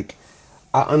changes. Like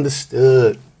I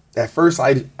understood at first.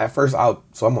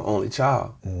 So I'm an only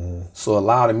child. So a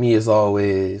lot of me is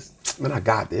always, man, I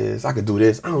got this. I can do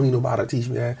this. I don't need nobody to teach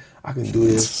me that. I can do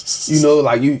this.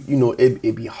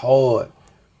 It be hard.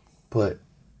 But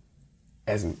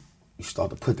as you start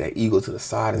to put that ego to the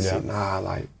side and say, nah,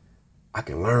 like I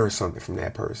can learn something from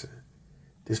that person.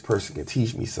 This person can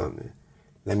teach me something.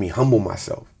 Let me humble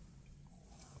myself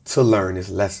to learn this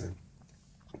lesson.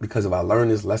 Because if I learn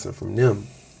this lesson from them,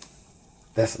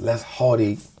 that's less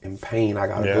heartache and pain I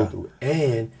gotta go through.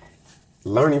 And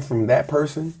learning from that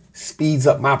person speeds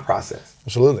up my process.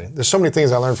 Absolutely. There's so many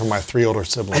things I learned from my 3 older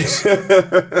siblings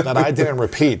that I didn't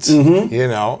repeat,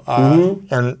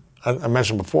 And I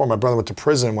mentioned before, my brother went to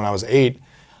prison when I was 8.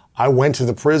 I went to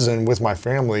the prison with my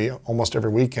family almost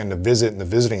every weekend to visit in the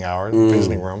visiting hour, the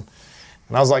visiting room.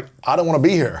 And I was like, I don't want to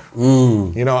be here.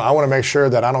 I want to make sure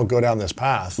that I don't go down this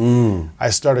path. I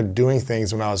started doing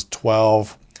things when I was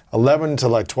 11 to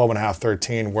like 12 and a half,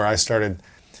 13, where I started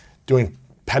doing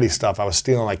petty stuff. I was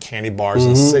stealing like candy bars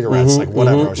and cigarettes, like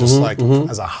whatever. It was just like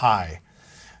as a high.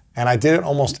 And I did it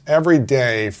almost every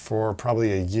day for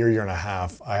probably a year and a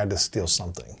half. I had to steal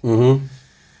something.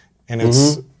 And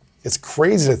it's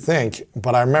crazy to think,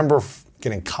 but I remember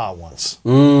getting caught once.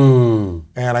 And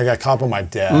I got caught by my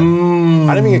dad.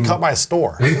 I didn't even get caught by a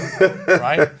store,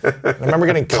 right? I remember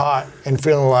getting caught and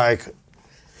feeling like,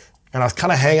 and I was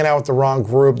kind of hanging out with the wrong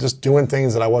group, just doing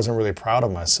things that I wasn't really proud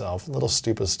of myself, little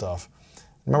stupid stuff. I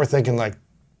remember thinking like,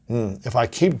 if I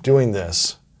keep doing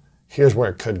this, here's where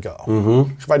it could go.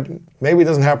 Maybe it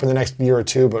doesn't happen the next year or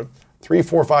two, but 3,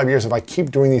 4, 5 years, if I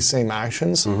keep doing these same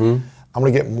actions, I'm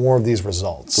gonna get more of these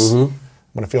results. I'm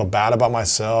gonna feel bad about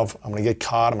myself. I'm gonna get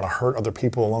caught. I'm gonna hurt other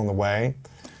people along the way.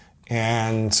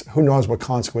 And who knows what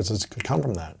consequences could come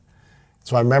from that.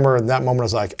 So I remember in that moment, I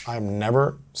was like, I'm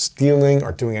never stealing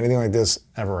or doing anything like this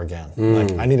ever again.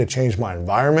 Like, I need to change my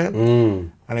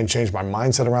environment. I need to change my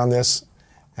mindset around this.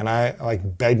 And I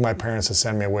like begged my parents to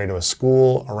send me away to a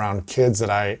school around kids that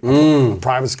a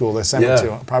private school they sent me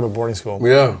to, a private boarding school.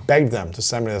 Begged them to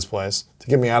send me to this place to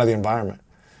get me out of the environment.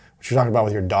 What you're talking about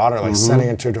with your daughter, like sending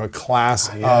her to a class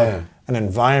of an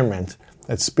environment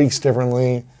that speaks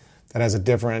differently, that has a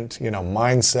different,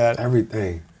 mindset.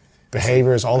 Everything.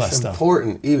 Behaviors, all that stuff. It's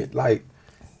important. Even like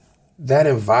that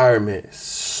environment is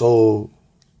so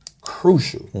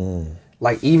crucial.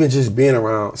 Like even just being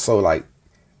around, so like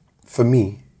for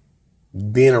me,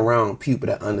 being around people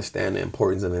that understand the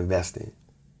importance of investing,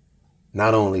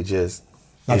 not only just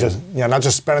not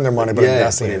just spending their money, but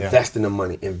investing. But investing the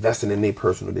money, investing in their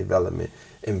personal development,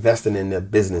 investing in their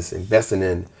business, investing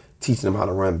in teaching them how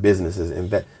to run businesses,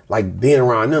 like being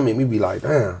around them made me be like,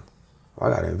 damn, I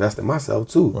gotta invest in myself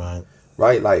too.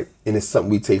 Right? Like, and it's something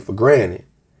we take for granted.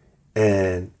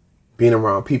 And being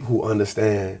around people who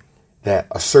understand that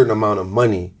a certain amount of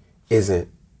money isn't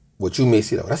what you may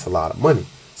see, though, that's a lot of money.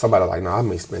 Somebody like, I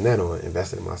may spend that on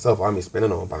investing in myself, or I may spend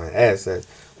it on buying assets.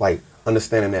 Like,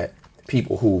 understanding that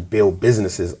people who build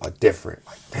businesses are different.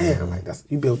 Like, damn, like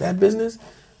you built that business?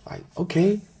 Like,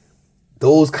 okay.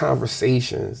 Those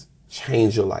conversations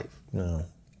change your life. Yeah.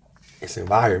 It's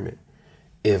environment.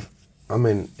 If I'm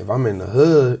in the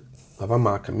hood, if I'm in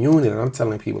my community and I'm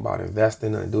telling people about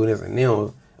investing and doing this and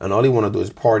all they want to do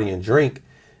is party and drink,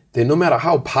 then no matter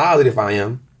how positive I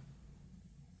am,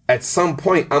 at some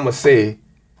point I'm gonna say,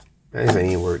 man, this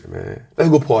ain't working, man. Let's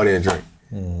go party and drink.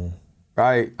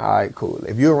 Right? All right, cool.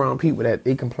 If you're around people that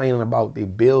they complaining about their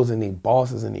bills and their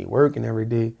bosses and they working every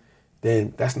day,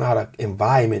 then that's not an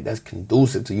environment that's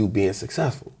conducive to you being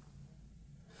successful.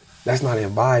 That's not an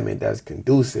environment that's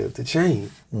conducive to change.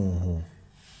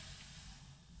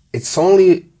 It's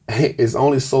only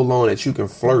so long that you can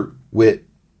flirt with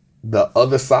the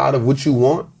other side of what you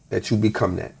want that you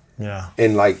become that. Yeah.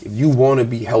 And like, if you want to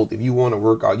be healthy, if you want to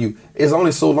work out, it's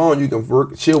only so long you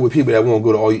can chill with people that won't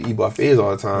go to all you eat buffets all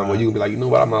the time, where you can be like, you know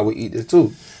what, I might well eat this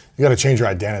too. You got to change your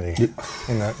identity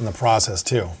in the process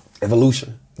too.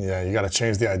 Evolution. Yeah, you got to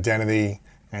change the identity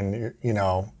and,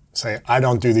 say, I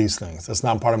don't do these things. That's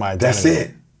not part of my identity. That's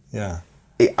it. Yeah.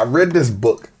 Hey, I read this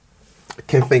book. I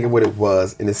can't think of what it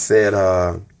was, and it said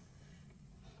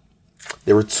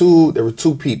there were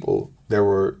two people that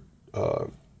were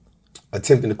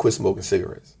attempting to quit smoking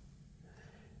cigarettes.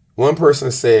 One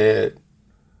person said,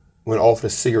 when offered a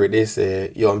cigarette, they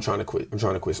said, yo, I'm trying to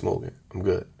quit smoking. I'm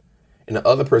good. And the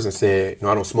other person said, no,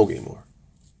 I don't smoke anymore.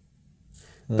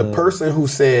 The person who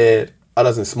said, I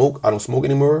don't smoke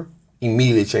anymore,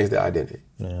 immediately changed their identity.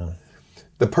 Yeah.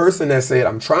 The person that said,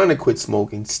 I'm trying to quit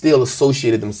smoking, still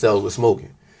associated themselves with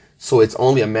smoking. So it's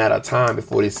only a matter of time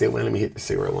before they say, well, let me hit the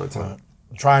cigarette one time.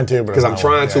 I'm trying to, but because I'm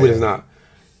trying to, but it's not.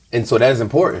 And so that is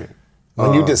important.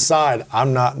 When you decide,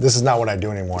 this is not what I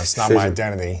do anymore, it's not my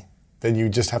identity, then you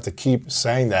just have to keep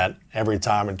saying that every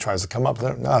time it tries to come up.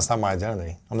 No, it's not my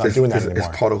identity. I'm not doing that anymore.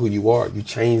 It's part of who you are. You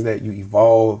change that, you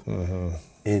evolve.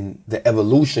 And the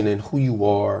evolution in who you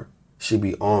are should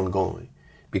be ongoing.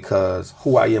 Because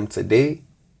who I am today,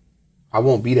 I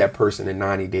won't be that person in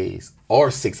 90 days or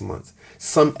 6 months.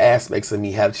 Some aspects of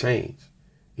me have changed.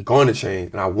 You're going to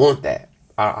change, and I want that.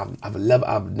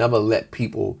 I've never let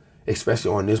people,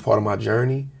 especially on this part of my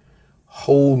journey,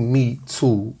 hold me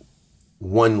to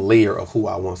one layer of who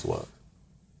I once was.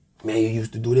 Man, you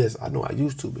used to do this. I know I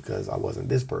used to because I wasn't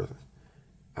this person.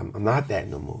 I'm not that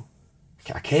no more.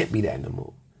 I can't be that no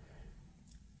more.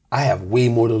 I have way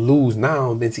more to lose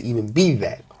now than to even be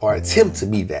that or attempt to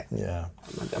be that. Yeah,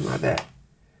 I'm not that,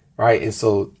 right? And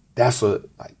so that's what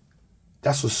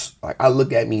I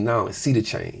look at me now and see the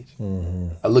change.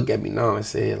 I look at me now and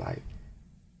say, like,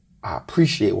 I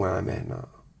appreciate where I'm at now,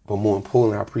 but more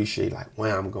importantly, I appreciate like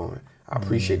where I'm going. I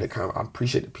appreciate I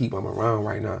appreciate the people I'm around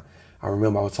right now. I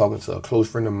remember I was talking to a close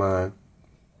friend of mine,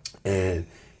 and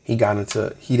he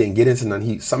didn't get into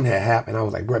nothing. Something had happened. I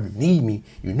was like, bro, if you need me,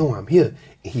 you know I'm here.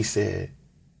 And he said,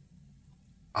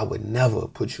 I would never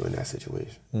put you in that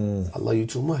situation. I love you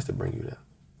too much to bring you there.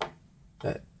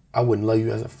 That I wouldn't love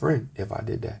you as a friend if I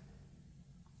did that.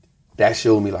 That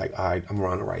showed me like, all right, I'm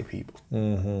around the right people.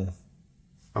 I'm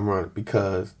around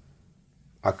because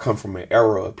I come from an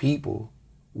era of people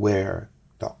where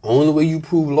the only way you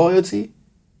prove loyalty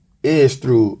is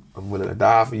through, I'm willing to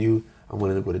die for you. I'm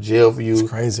willing to go to jail for you. It's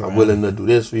crazy, I'm willing to do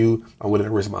this for you. I'm willing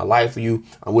to risk my life for you.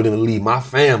 I'm willing to leave my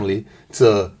family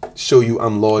to show you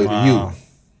I'm loyal to you.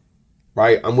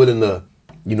 Right? I'm willing to,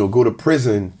 go to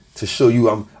prison to show you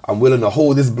I'm willing to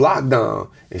hold this block down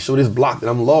and show this block that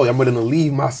I'm loyal. I'm willing to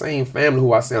leave my same family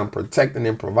who I say I'm protecting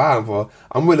and providing for.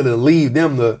 I'm willing to leave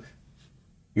them to,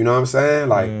 you know what I'm saying?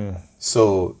 Like,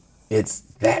 so it's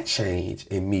that change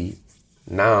in me.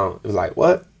 Now it's like,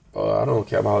 what? I don't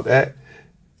care about that.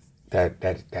 That's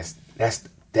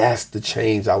the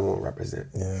change I want to represent.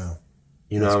 Yeah.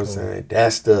 You know what I'm saying?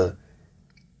 That's the,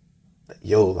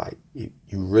 like, you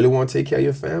really want to take care of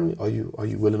your family? Are you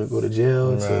willing to go to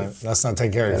jail? Right. That's not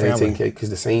taking care of your family. Because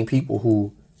the same people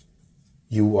who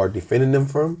you are defending them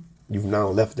from, you've now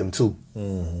left them too.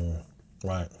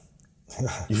 Right.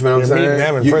 You feel what I'm saying? Meeting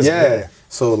them in prison. Yeah.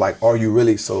 So like, are you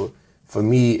really? So for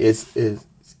me, it's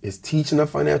It's teaching them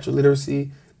financial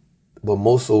literacy, but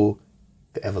more so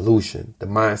the evolution, the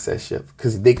mindset shift.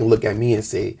 Because they can look at me and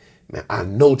say, man, I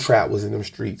know Trap was in them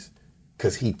streets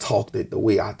because he talked it the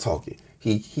way I talk it.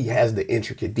 He has the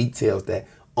intricate details that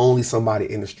only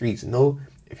somebody in the streets know.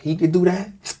 If he could do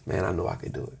that, man, I know I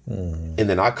could do it. And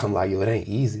then I come like, yo, it ain't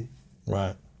easy.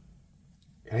 Right.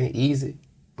 It ain't easy,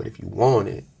 but if you want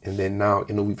it, and then now,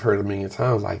 we've heard a million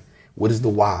times, like, what is the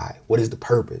why? What is the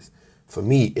purpose? For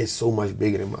me, it's so much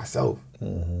bigger than myself.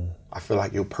 I feel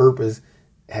like your purpose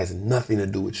has nothing to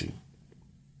do with you.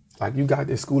 Like, you got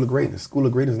this School of Greatness. School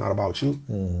of Greatness is not about you.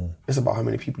 It's about how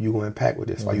many people you're going to impact with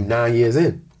this. Like, you 9 years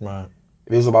in. Right.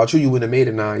 If it was about you, you wouldn't have made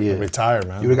it 9 years. You'd be tired,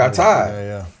 man. You would have got tired.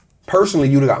 Yeah. Personally,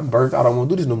 you would have gotten burnt out. I don't want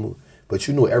to do this no more. But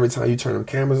every time you turn them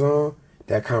cameras on,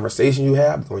 that conversation you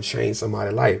have is going to change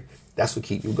somebody's life. That's what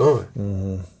keep you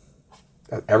going.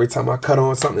 Every time I cut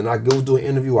on something, I go do an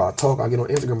interview, I talk, I get on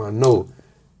Instagram, I know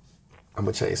I'm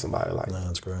going to change somebody's life. No,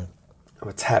 that's great. I'm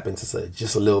going to tap into something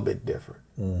just a little bit different.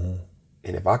 And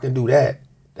if I can do that,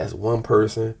 that's one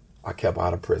person I kept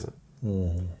out of prison.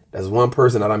 That's one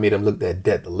person that I made them look at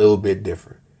death a little bit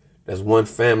different. That's one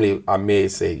family I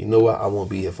made say, you know what, I won't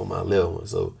be here for my little one,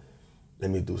 so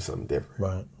let me do something different.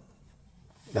 Right.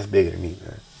 That's bigger than me,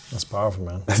 man. That's powerful,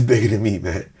 man. That's bigger than me,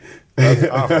 man. That's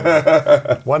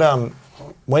powerful. What,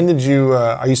 when did you,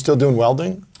 are you still doing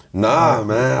welding? Nah,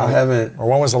 man, I haven't. Or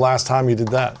when was the last time you did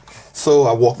that? So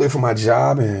I walked away from my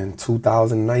job in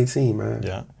 2019, man.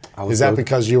 Yeah. Is that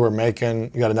because you you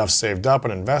got enough saved up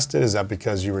and invested? Is that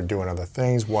because you were doing other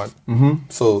things? What?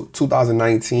 So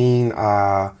 2019,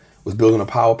 I was building a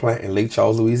power plant in Lake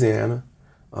Charles, Louisiana.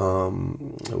 It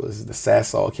was the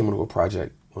Sasol Chemical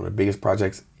Project, one of the biggest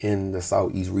projects in the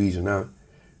Southeast region now.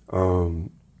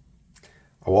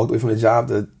 I walked away from the job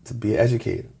to be an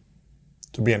educator.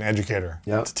 To be an educator?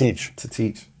 Yeah. To teach? To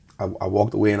teach. I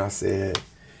walked away and I said,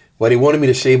 well, they wanted me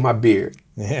to shave my beard.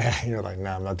 Yeah, you're like,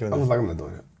 nah, I'm not doing that. I was like, I'm not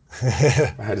doing that.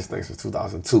 I had this thing since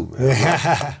 2002,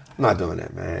 man. I'm not doing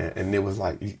that, man. And it was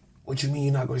like, what you mean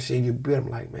you're not gonna shave your beard? I'm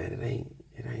like, man, it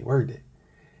ain't worth it.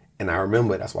 And I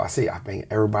remember, that's why I say, I think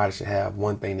everybody should have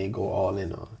one thing they go all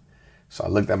in on. So I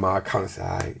looked at my account and said,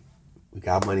 all right, we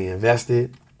got money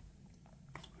invested.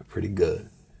 We're pretty good.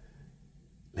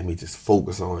 Let me just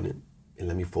focus on it, and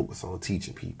let me focus on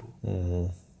teaching people.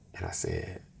 And I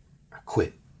said, I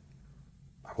quit.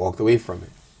 I walked away from it.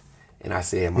 And I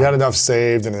said, you had enough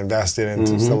saved and invested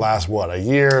into the last, what, a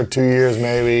year, 2 years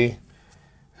maybe?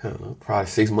 I don't know, probably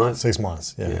 6 months. 6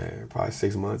 months, yeah. Yeah, probably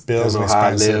 6 months. Bills depending and on how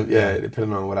I expensive, lived. Yeah,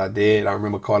 depending on what I did. I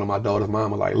remember calling my daughter's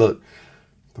mom, like, look,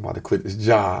 I'm about to quit this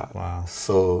job. Wow.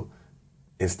 So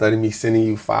instead of me sending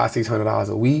you $500, $600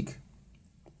 a week,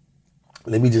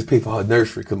 let me just pay for her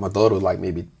nursery, because my daughter was like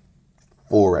maybe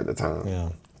 4 at the time. Yeah.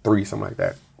 3, something like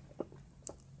that.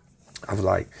 I was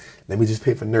like, let me just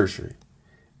pay for nursery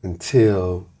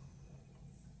until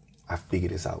I figure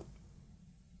this out.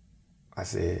 I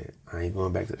said, I ain't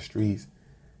going back to the streets,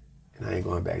 and I ain't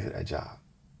going back to that job.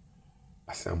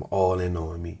 I said, I'm all in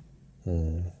on me.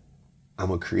 I'm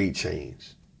going to create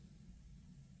change.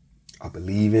 I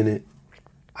believe in it.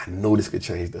 I know this could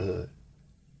change the hood.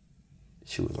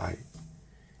 She was like,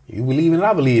 you believe in it,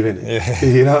 I believe in it. Yeah.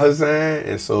 You know what I'm saying?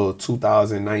 And so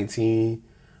 2019,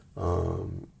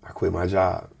 I quit my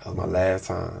job. That was my last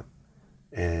time.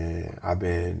 And I've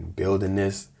been building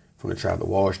this from the Trap to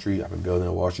Wallstreet. I've been building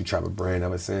a Wallstreet Trapper brand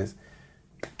ever since.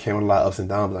 Came with a lot of ups and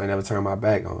downs, but I never turned my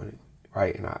back on it,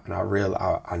 right? And I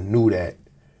realized, I knew that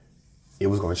it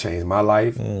was going to change my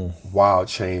life while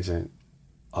changing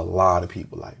a lot of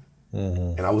people's life.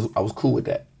 And I was cool with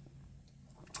that.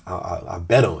 I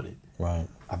bet on it. Right.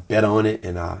 I bet on it,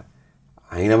 and I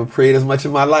ain't never prayed as much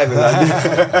in my life as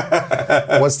I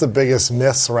did. What's the biggest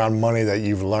myths around money that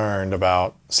you've learned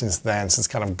about since then, since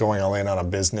kind of going all in on a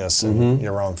business and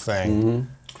your own thing?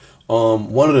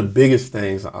 One of the biggest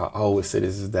things I always say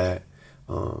is that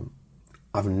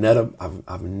I've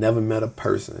never met a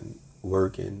person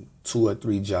working 2 or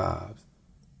 3 jobs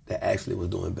that actually was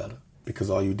doing better, because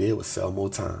all you did was sell more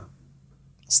time.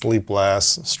 Sleep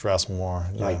less, stress more.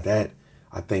 Yeah. Like that,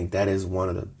 I think that is one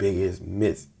of the biggest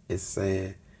myths, is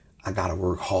saying I gotta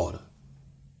work harder.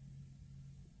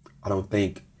 I don't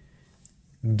think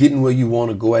getting where you want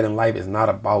to go at in life is not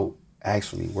about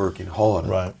actually working harder.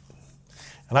 Right.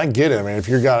 And I get it. I mean, if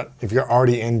you're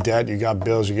already in debt, you got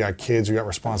bills, you got kids, you got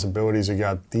responsibilities, you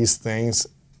got these things,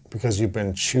 because you've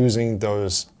been choosing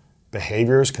those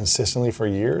behaviors consistently for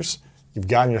years, you've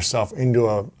gotten yourself into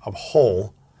a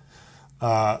hole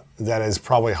that is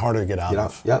probably harder to get out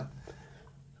of. Yep.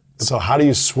 So how do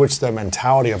you switch that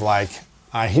mentality of like,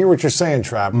 I hear what you're saying,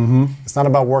 Trap. It's not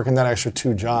about working that extra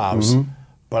 2 jobs,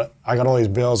 but I got all these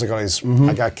bills, I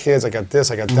got kids, I got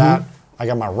this, I got that, I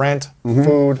got my rent,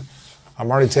 food. I'm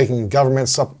already taking government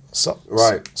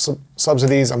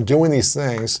subsidies. I'm doing these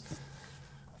things.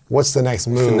 What's the next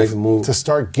move? To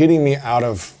start getting me out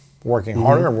of working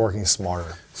harder and working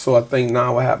smarter? So I think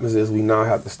now what happens is we now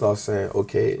have to start saying,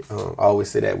 okay, I always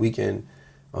say that we can,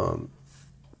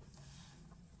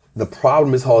 the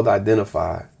problem is hard to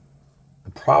identify.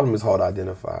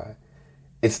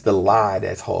 It's the lie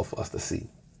that's hard for us to see.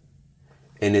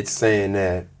 And it's saying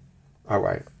that, all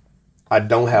right, I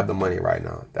don't have the money right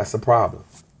now. That's the problem.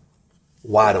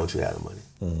 Why don't you have the money?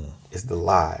 It's the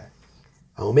lie.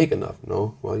 I don't make enough.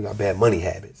 No, well, you got bad money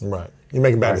habits. Right. You're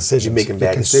making bad decisions. You're making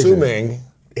bad decisions.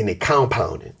 And they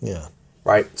compounding. Yeah.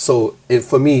 Right. So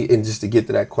for me, and just to get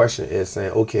to that question, is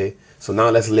saying, okay, so now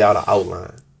let's lay out an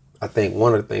outline. I think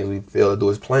one of the things we fail to do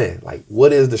is plan. Like,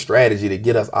 what is the strategy to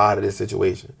get us out of this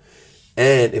situation?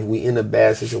 And if we in a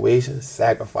bad situation,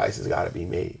 sacrifices got to be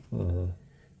made.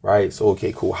 Right? So,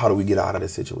 okay, cool. How do we get out of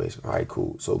this situation? All right,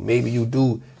 cool. So maybe you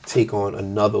do take on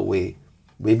another way.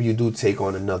 Maybe you do take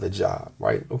on another job,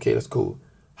 right? Okay, that's cool.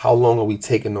 How long are we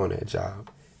taking on that job?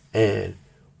 And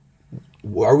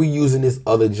are we using this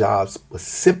other job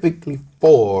specifically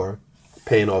for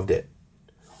paying off debt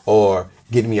or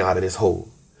getting me out of this hole?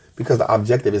 Because the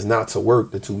objective is not to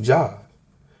work the two jobs,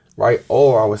 right?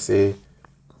 Or I would say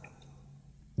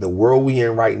the world we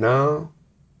in right now,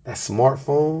 that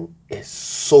smartphone is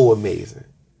so amazing,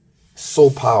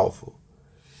 so powerful.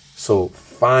 So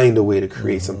find a way to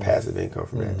create some passive income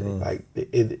from that thing. Like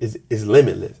it's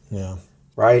limitless. Yeah.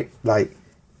 Right? Like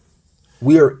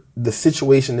the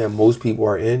situation that most people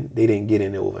are in, they didn't get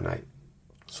in it overnight.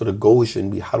 So the goal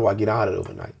shouldn't be, how do I get out of it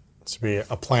overnight? It should be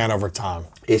a plan over time.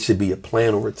 It should be a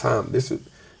plan over time. This is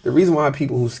the reason why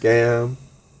people who scam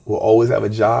will always have a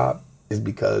job is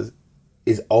because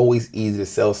it's always easy to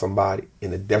sell somebody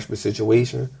in a desperate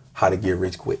situation how to get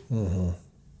rich quick.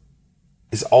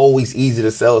 It's always easy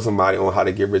to sell somebody on how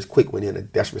to get rich quick when you're in a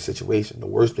desperate situation. The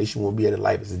worst place you want to be at in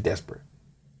life is desperate.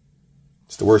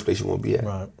 It's the worst place you want to be at.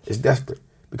 Right. It's desperate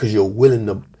because you're willing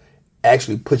to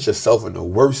actually put yourself in the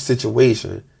worst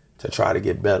situation to try to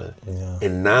get better. Yeah.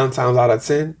 And 9 times out of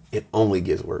 10, it only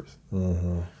gets worse.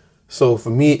 So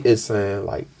for me, it's saying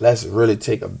like, let's really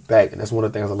take it back. And that's one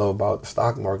of the things I love about the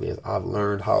stock market is I've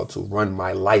learned how to run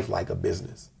my life like a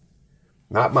business.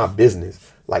 Not my business,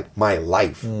 like my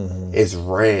life is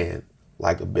ran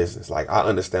like a business. Like I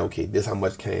understand, okay, this how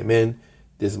much came in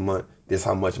this month, this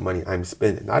how much money I'm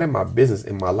spending. Not in my business,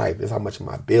 in my life. This is how much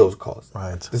my bills cost.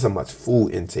 Right. This is how much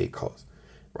food intake costs.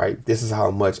 Right. This is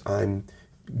how much I'm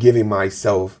giving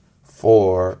myself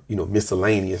for,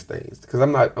 miscellaneous things. Because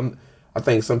I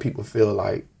think some people feel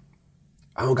like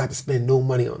I don't got to spend no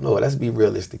money on. No, let's be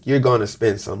realistic. You're going to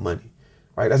spend some money,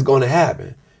 right? That's going to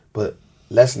happen. But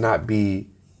let's not be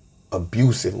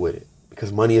abusive with it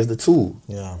because money is the tool.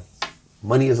 Yeah.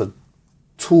 Money is a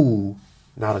tool,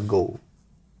 not a goal.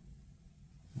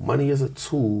 Money is a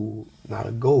tool, not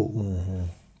a goal.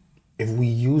 If we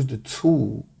use the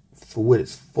tool for what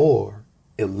it's for,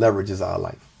 it leverages our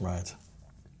life. Right.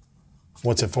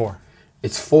 What's it for?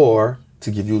 It's for to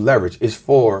give you leverage. It's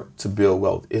for to build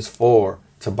wealth. It's for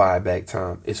to buy back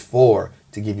time. It's for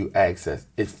to give you access.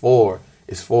 It's for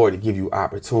to give you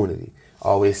opportunity. I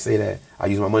always say that I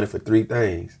use my money for 3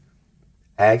 things: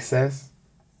 access,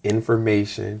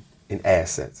 information, and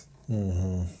assets.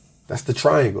 That's the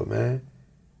triangle, man.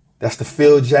 That's the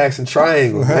Phil Jackson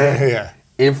triangle, man. Yeah.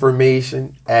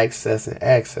 Information, access, and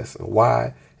access. And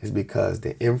why? Is because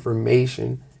the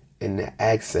information and the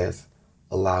access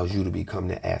allows you to become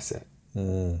the asset.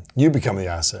 You become the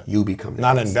asset. You become the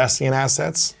Not asset. investing in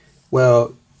assets?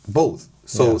 Well, both.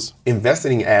 So Yes.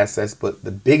 investing in assets, but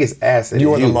the biggest asset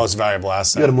You is are you. the most valuable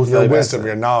asset. You're the most your valuable wisdom, asset.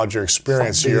 your knowledge, your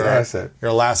experience, Biggest your asset.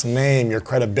 your last name, your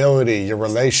credibility, your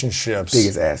relationships.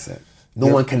 Biggest asset. No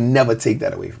one can never take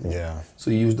that away from you. Yeah. So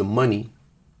you use the money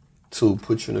to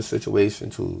put you in a situation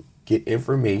to get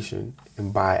information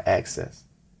and buy access.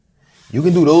 You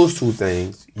can do those 2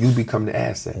 things, you become the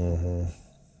asset.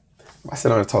 I sit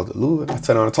down and talk to Lou. I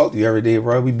sit down and talk to you every day,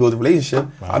 bro. We build a relationship.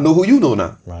 Right. I know who you know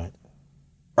now. Right.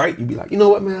 Right? You be like, you know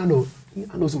what, man?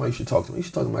 I know somebody you should talk to. You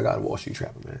should talk to my guy, the Wallstreet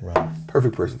Trapper, man. Right.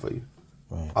 Perfect person for you.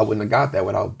 Right. I wouldn't have got that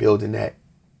without building that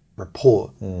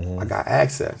rapport. I got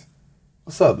access.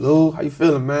 What's up, Lou? How you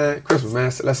feeling, man? Christmas,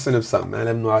 man. Let's send him something,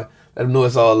 man. Let him know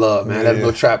it's all love, man. Let him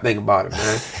know Trap think about it,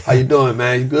 man. How you doing,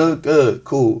 man? You good? Good.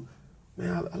 Cool.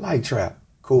 Man, I like Trap.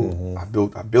 Cool. I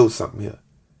built something here.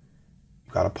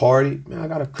 You got a party? Man, I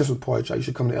got a Christmas party. Trap. You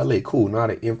should come to LA. Cool. Now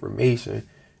the information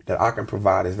that I can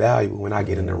provide is valuable when I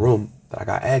get in the room that I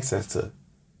got access to.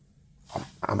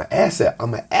 I'm an asset.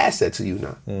 I'm an asset to you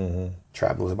now.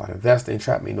 Trap knows about investing.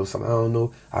 Trap may know something I don't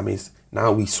know. I mean,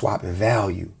 now we swapping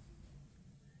value.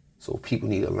 So people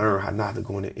need to learn how not to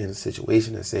go in a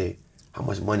situation and say, how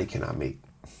much money can I make?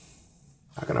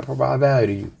 How can I provide value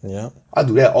to you? Yeah. I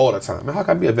do that all the time. Man, how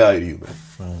can I be of value to you, man?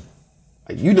 Right.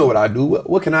 Like, you know what I do.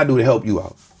 What can I do to help you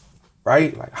out?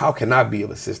 Right? Like, how can I be of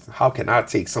assistance? How can I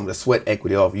take some of the sweat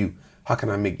equity off you? How can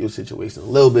I make your situation a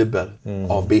little bit better?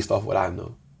 All based off what I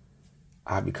know.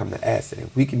 I become the asset.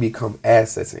 If we can become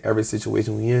assets in every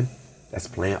situation we in, that's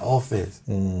playing offense.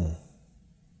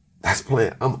 That's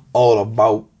playing. I'm all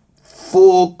about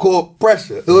full court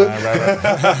pressure.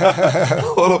 Right.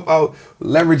 All about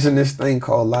leveraging this thing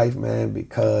called life, man,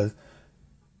 because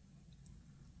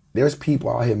there's people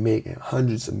out here making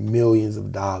hundreds of millions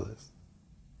of dollars.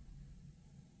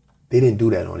 They didn't do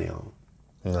that on their own.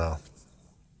 No.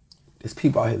 There's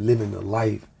people out here living a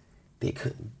life they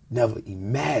could never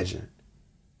imagine.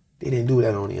 They didn't do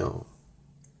that on their own.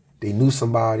 They knew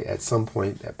somebody at some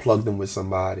point that plugged them with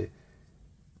somebody,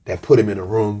 that put them in a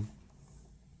room,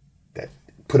 that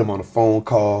put them on a phone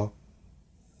call,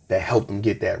 that helped them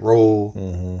get that role,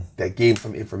 that gave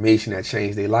them some information that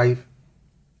changed their life.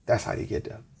 That's how you get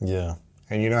there. Yeah.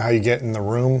 And you know how you get in the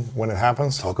room when it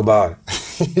happens? Talk about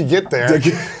it. You get there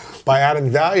by adding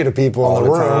value to people All in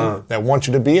the the room time. that want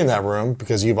you to be in that room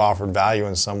because you've offered value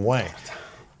in some way.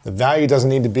 The value doesn't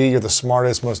need to be you're the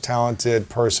smartest, most talented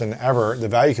person ever. The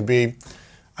value could be,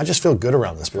 I just feel good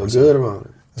around this person. Feel good around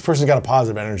it. This person's got a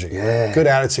positive energy. Yeah. Good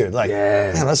attitude. Like,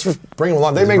 Yeah. man, let's just bring them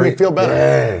along. They make me feel better.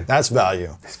 Yeah. That's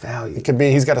value. That's value. It could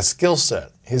be he's got a skill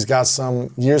set. He's got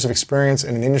some years of experience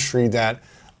in an industry that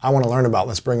I want to learn about.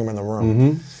 Let's bring him in the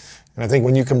room. And I think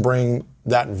when you can bring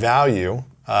that value,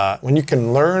 when you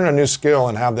can learn a new skill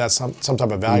and have that some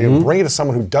type of value, bring it to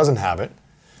someone who doesn't have it,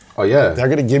 Oh, yeah. they're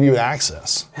going to give you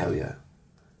access. Hell yeah.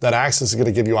 That access is going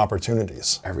to give you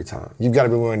opportunities. Every time. You've got to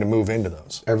be willing to move into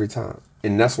those. Every time.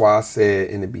 And that's why I said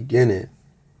in the beginning,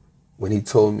 when he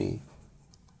told me,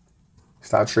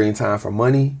 stop trading time for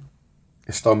money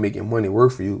and start making money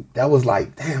work for you, that was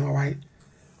like, damn, all right.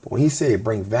 But when he said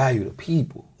bring value to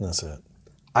people, That's it.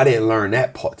 I didn't learn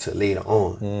that part till later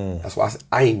on. That's why I said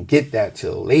I didn't get that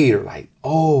till later. Like,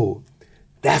 oh,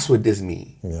 that's what this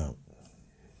means. Yeah.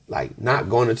 Like, not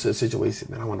going into a situation,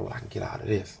 man, I wonder what I can get out of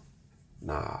this.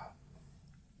 Nah.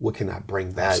 What can I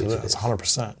bring value to That's this?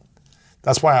 100%.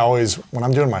 That's why I always, when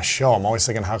I'm doing my show, I'm always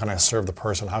thinking, how can I serve the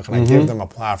person? How can I give them a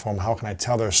platform? How can I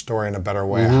tell their story in a better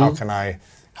way? How can I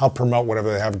help promote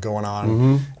whatever they have going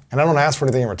on? And I don't ask for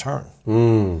anything in return.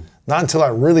 Not until I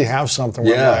really have something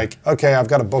where I'm like, okay, I've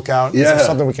got a book out. Is there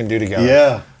something we can do together?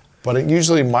 Yeah. But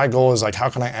usually my goal is like, how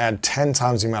can I add 10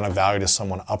 times the amount of value to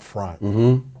someone up front?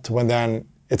 To when then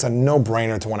it's a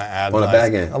no-brainer to want to add On the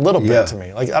back end. a little bit to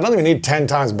me. Like, I don't even need 10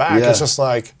 times back. It's just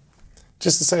like,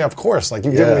 just to say, of course, like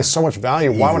you've given me so much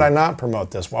value. Why would I not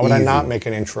promote this? Why would I not make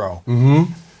an intro?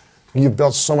 You've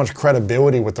built so much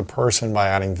credibility with the person by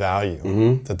adding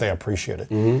value that they appreciate it.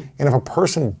 And if a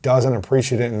person doesn't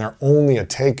appreciate it and they're only a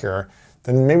taker,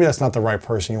 then maybe that's not the right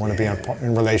person you want to be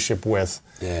in relationship with.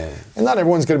 And not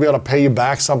everyone's going to be able to pay you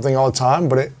back something all the time,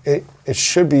 but it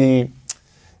should be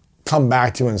come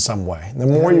back to you in some way. The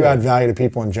more you add value to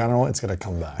people in general, it's going to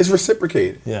come back. It's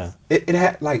reciprocated. Yeah. It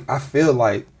had, like, I feel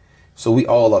like, so we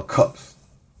all are cups.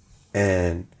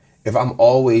 And if I'm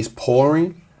always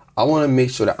pouring, I want to make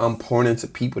sure that I'm pouring into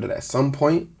people that at some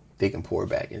point they can pour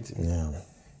back into me. Yeah.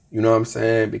 You know what I'm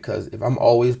saying? Because if I'm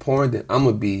always pouring, then I'm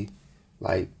going to be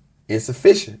like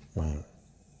insufficient.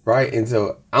 Right? And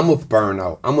so I'm going to burn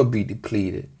out. I'm going to be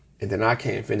depleted. And then I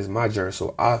can't finish my journey.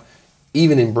 So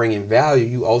even in bringing value,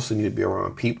 you also need to be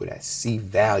around people that see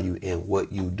value in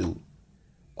what you do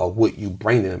or what you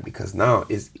bring them. Because now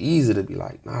it's easy to be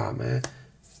like, nah, man,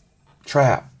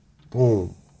 trap,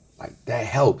 boom. Like, that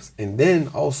helps. And then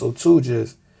also, too,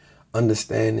 just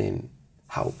understanding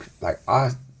how, like,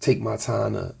 I take my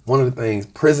time to, one of the things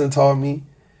prison taught me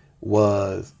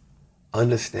was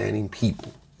understanding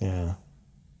people. Yeah.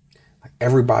 Like,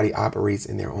 everybody operates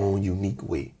in their own unique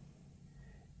way.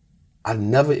 I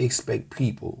never expect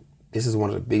people, this is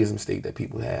one of the biggest mistakes that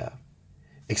people have,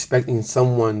 expecting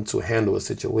someone to handle a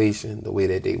situation the way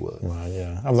that they would. Well,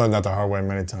 yeah. I've learned that the hard way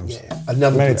many times. Yeah, I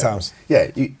never Many do that. times. Yeah,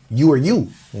 you are you.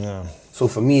 Yeah. So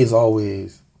for me, it's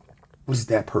always, what is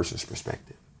that person's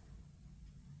perspective?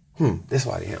 That's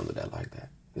why they handle that like that.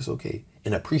 It's okay.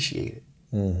 And appreciate it.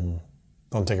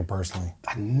 Don't take it personally.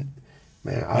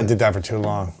 I did that for too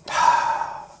long.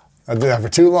 I did that for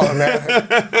too long,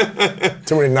 man.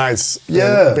 Too many nights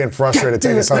being frustrated,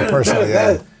 taking something personally.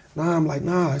 Nah, I'm like,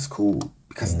 nah, it's cool.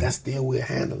 Because that's their way of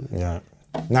handling it. Yeah.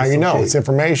 Now you know, it's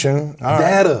information. All right.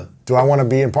 Data. Do I want to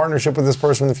be in partnership with this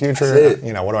person in the future? That's it.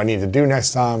 You know, what do I need to do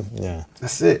next time? Yeah.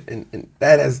 That's it. And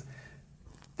that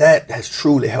has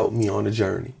truly helped me on the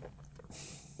journey.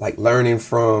 Like learning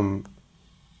from,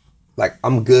 like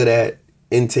I'm good at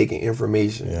intaking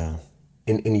information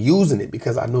and using it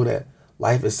because I know that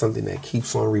life is something that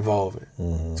keeps on revolving.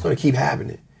 It's going to keep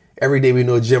happening. Every day we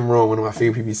know Jim Rohn, one of my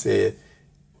favorite people, said,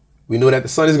 we know that the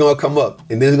sun is going to come up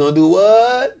and then it's going to do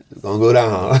what? It's going to go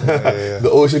down. The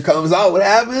ocean comes out, what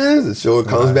happens? The shore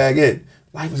comes back in.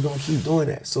 Life is going to keep doing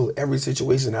that. So every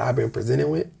situation that I've been presented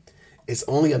with, it's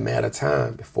only a matter of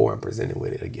time before I'm presented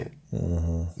with it again.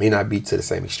 May not be to the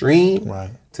same extreme,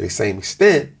 to the same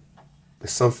extent, but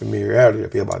some familiarity I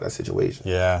feel about that situation.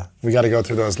 Yeah, we got to go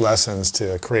through those lessons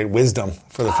to create wisdom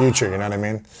for the future, you know what I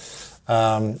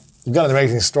mean? You've got an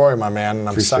amazing story, my man, and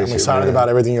I'm excited about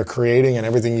everything you're creating and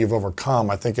everything you've overcome.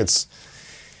 I think it's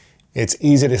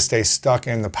easy to stay stuck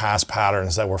in the past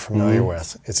patterns that we're familiar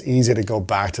with. It's easy to go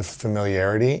back to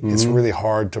familiarity. It's really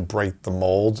hard to break the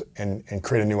mold and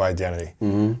create a new identity.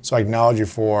 So I acknowledge you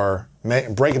for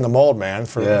breaking the mold, man,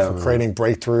 for creating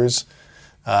breakthroughs.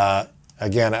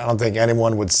 Again, I don't think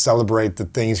anyone would celebrate the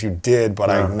things you did, but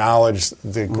I acknowledge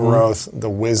the growth, the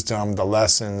wisdom, the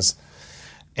lessons,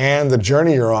 and the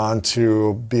journey you're on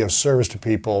to be of service to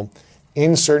people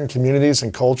in certain communities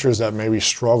and cultures that maybe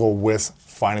struggle with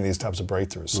finding these types of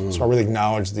breakthroughs. So I really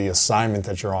acknowledge the assignment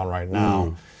that you're on right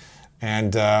now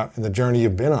and the journey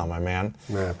you've been on, my man.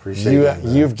 I appreciate that,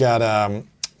 man. You've got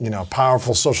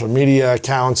powerful social media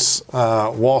accounts,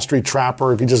 Wallstreet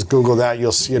Trapper. If you just Google that,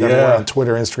 you'll see it everywhere on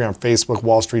Twitter, Instagram, Facebook,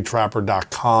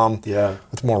 wallstreettrapper.com.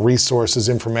 With more resources,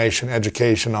 information,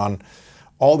 education on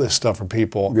all this stuff for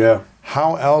people.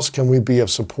 How else can we be of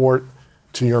support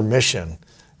to your mission,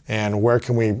 and where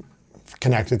can we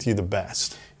connect with you the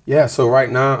best? Yeah, so right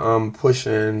now I'm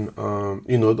pushing, the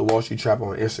Wallstreet Trapper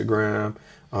on Instagram.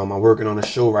 I'm working on a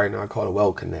show right now called The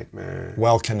Wealth Connect, man.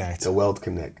 Wealth Connect. The Wealth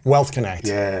Connect. Wealth Connect.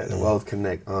 Yeah, The Wealth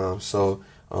Connect. So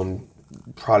I'm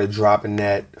probably dropping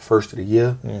that first of the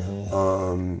year.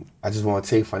 I just want to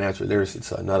take financial literacy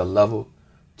to another level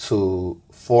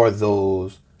for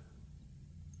those,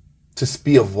 to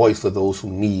be a voice for those who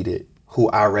need it, who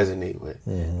I resonate with,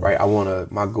 right?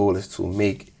 My goal is to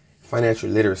make financial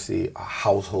literacy a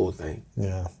household thing.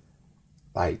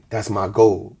 Like, that's my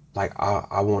goal. Like,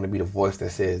 I want to be the voice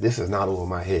that says, this is not over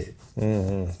my head.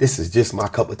 This is just my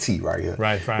cup of tea right here.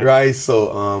 Right?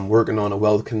 So, working on a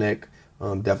Wealth Connect.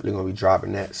 I'm definitely going to be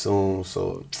dropping that soon.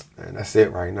 So, man, that's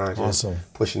it right now. Just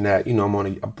pushing that.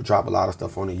 I drop a lot of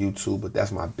stuff on the YouTube, but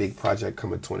that's my big project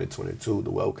coming 2022,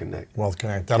 the Wealth Connect. Wealth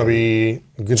Connect. That'll be,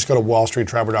 you just go to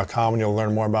wallstreettrapper.com and you'll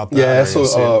learn more about that. Yeah,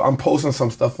 so I'm posting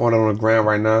some stuff on it on the ground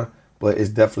right now, but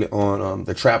it's definitely on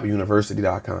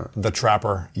thetrapperuniversity.com.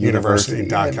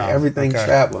 Thetrapperuniversity.com. Yeah, everything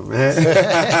Trapper, man.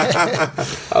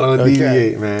 I don't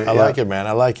deviate, man. I like it, man.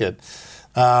 I like it.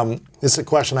 This is a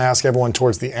question I ask everyone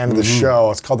towards the end of the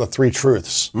show. It's called the 3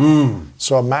 truths.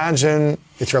 So imagine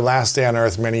it's your last day on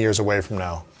earth many years away from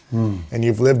now, and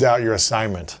you've lived out your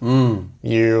assignment.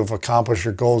 You've accomplished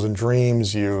your goals and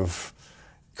dreams. You've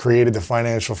created the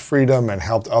financial freedom and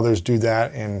helped others do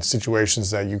that in situations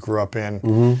that you grew up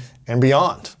in and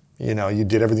beyond. You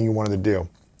did everything you wanted to do.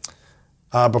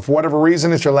 But for whatever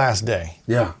reason, it's your last day.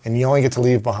 And you only get to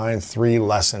leave behind 3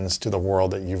 lessons to the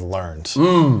world that you've learned.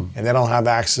 And they don't have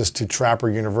access to Trapper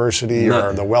University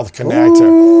or the Wealth Connect.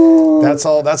 That's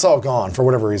all gone for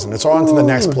whatever reason. It's on to the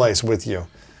next place with you.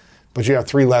 But you have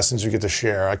 3 lessons you get to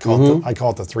share. I call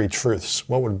it the 3 truths.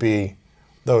 What would be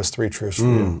those 3 truths for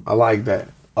you? I like that.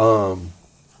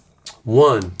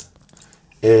 One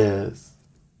is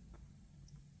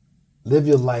live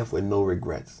your life with no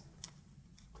regrets.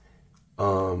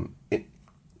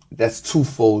 That's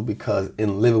twofold, because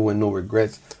in living with no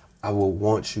regrets, I will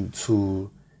want you to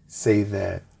say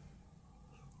that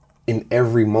in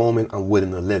every moment I'm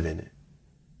willing to live in it.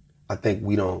 I think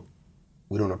we don't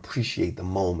appreciate the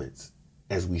moments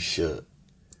as we should,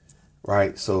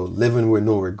 right? So living with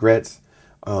no regrets.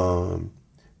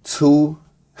 2,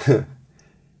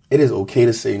 it is okay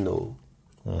to say no.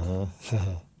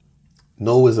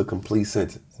 No is a complete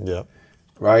sentence.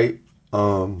 Right?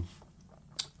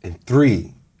 And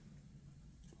 3,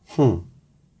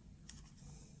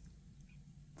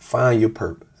 find your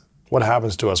purpose. What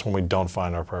happens to us when we don't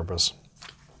find our purpose?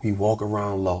 We walk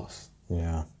around lost.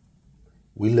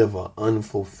 We live an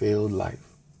unfulfilled life.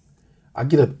 I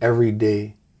get up every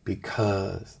day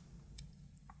because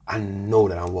I know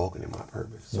that I'm walking in my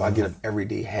purpose. So I get up every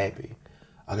day happy.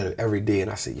 I get up every day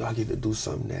and I say, I get to do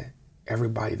something that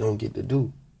everybody don't get to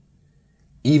do.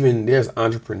 Even there's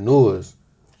entrepreneurs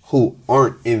who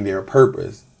aren't in their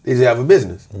purpose. They just have a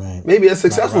business. Right. Maybe a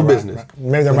successful business. Right.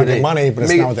 Maybe they're making money, but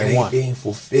it's not what they want. They ain't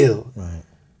fulfilled. Right.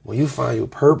 When you find your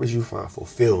purpose, you find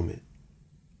fulfillment.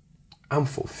 I'm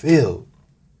fulfilled.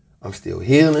 I'm still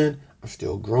healing. I'm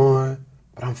still growing,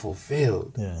 but I'm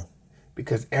fulfilled. Yeah.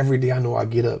 Because every day I know I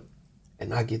get up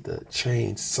and I get to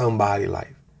change somebody's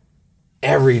life.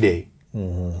 Every day.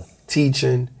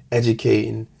 Teaching,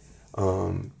 educating,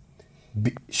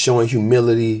 showing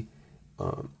humility,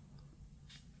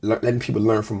 letting people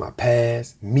learn from my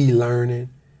past, me learning.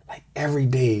 Like every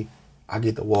day I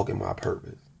get to walk in my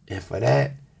purpose. And for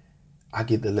that, I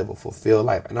get to live a fulfilled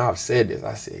life. And I've said this,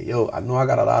 I said, yo, I know I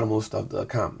got a lot of more stuff to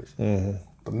accomplish.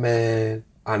 But man,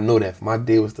 I know that if my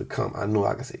day was to come, I know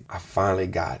I can say, I finally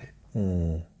got it.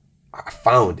 I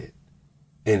found it.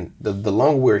 And the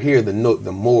longer we're here, the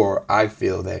more I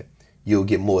feel that you'll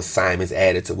get more assignments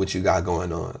added to what you got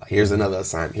going on. Like, here's another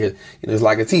assignment. Here, it's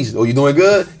like a teacher. Oh, you doing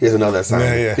good? Here's another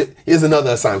assignment. Yeah. Here's another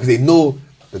assignment. Because they know,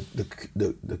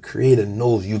 the creator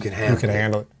knows you can handle it. You can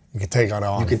handle it. You can take it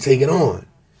on. You can take it on.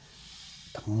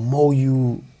 The more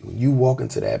when you walk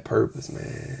into that purpose,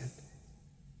 man,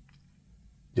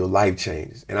 your life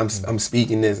changes. And I'm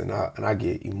speaking this and I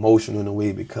get emotional in a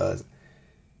way because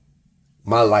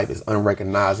my life is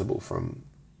unrecognizable from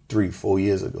 3-4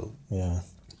 years ago. Yeah.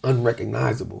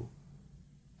 Unrecognizable.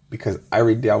 Because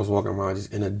every day I was walking around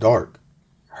just in the dark,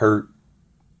 hurt,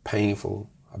 painful,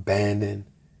 abandoned.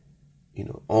 You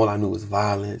know, all I knew was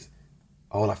violence.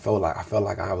 I felt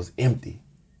like I was empty.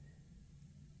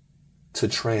 To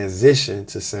transition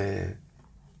to saying,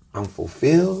 I'm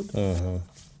fulfilled. Man,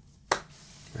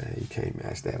 you can't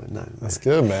match that with nothing. That's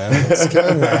good, man. That's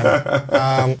good,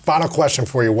 man. Final question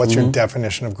for you. What's your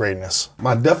definition of greatness?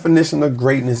 My definition of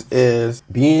greatness is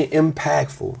being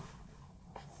impactful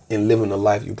and living a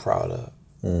life you're proud of.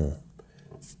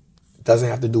 Doesn't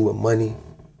have to do with money.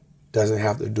 Doesn't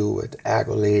have to do with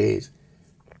accolades.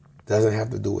 Doesn't have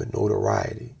to do with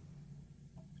notoriety.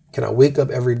 Can I wake up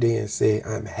every day and say,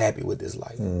 I'm happy with this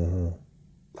life?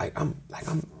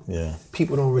 Yeah.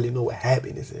 People don't really know what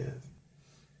happiness is.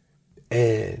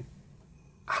 And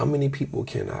how many people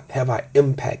have I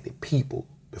impacted people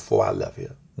before I left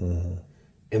here?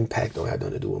 Impact don't have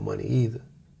nothing to do with money either.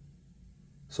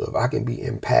 So if I can be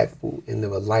impactful and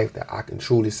live a life that I can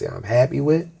truly say I'm happy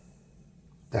with,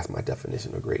 that's my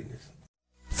definition of greatness.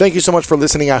 Thank you so much for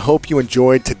listening. I hope you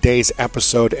enjoyed today's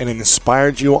episode and it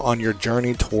inspired you on your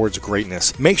journey towards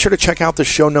greatness. Make sure to check out the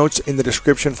show notes in the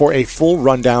description for a full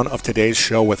rundown of today's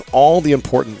show with all the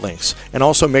important links. And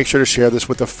also make sure to share this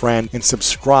with a friend and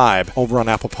subscribe over on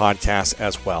Apple Podcasts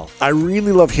as well. I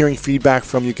really love hearing feedback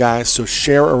from you guys, so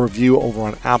share a review over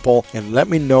on Apple and let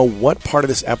me know what part of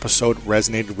this episode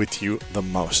resonated with you the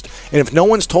most. And if no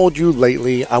one's told you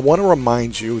lately, I want to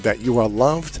remind you that you are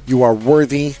loved, you are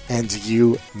worthy, and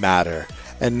you matter.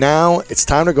 And now it's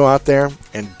time to go out there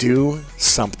and do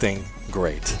something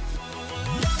great.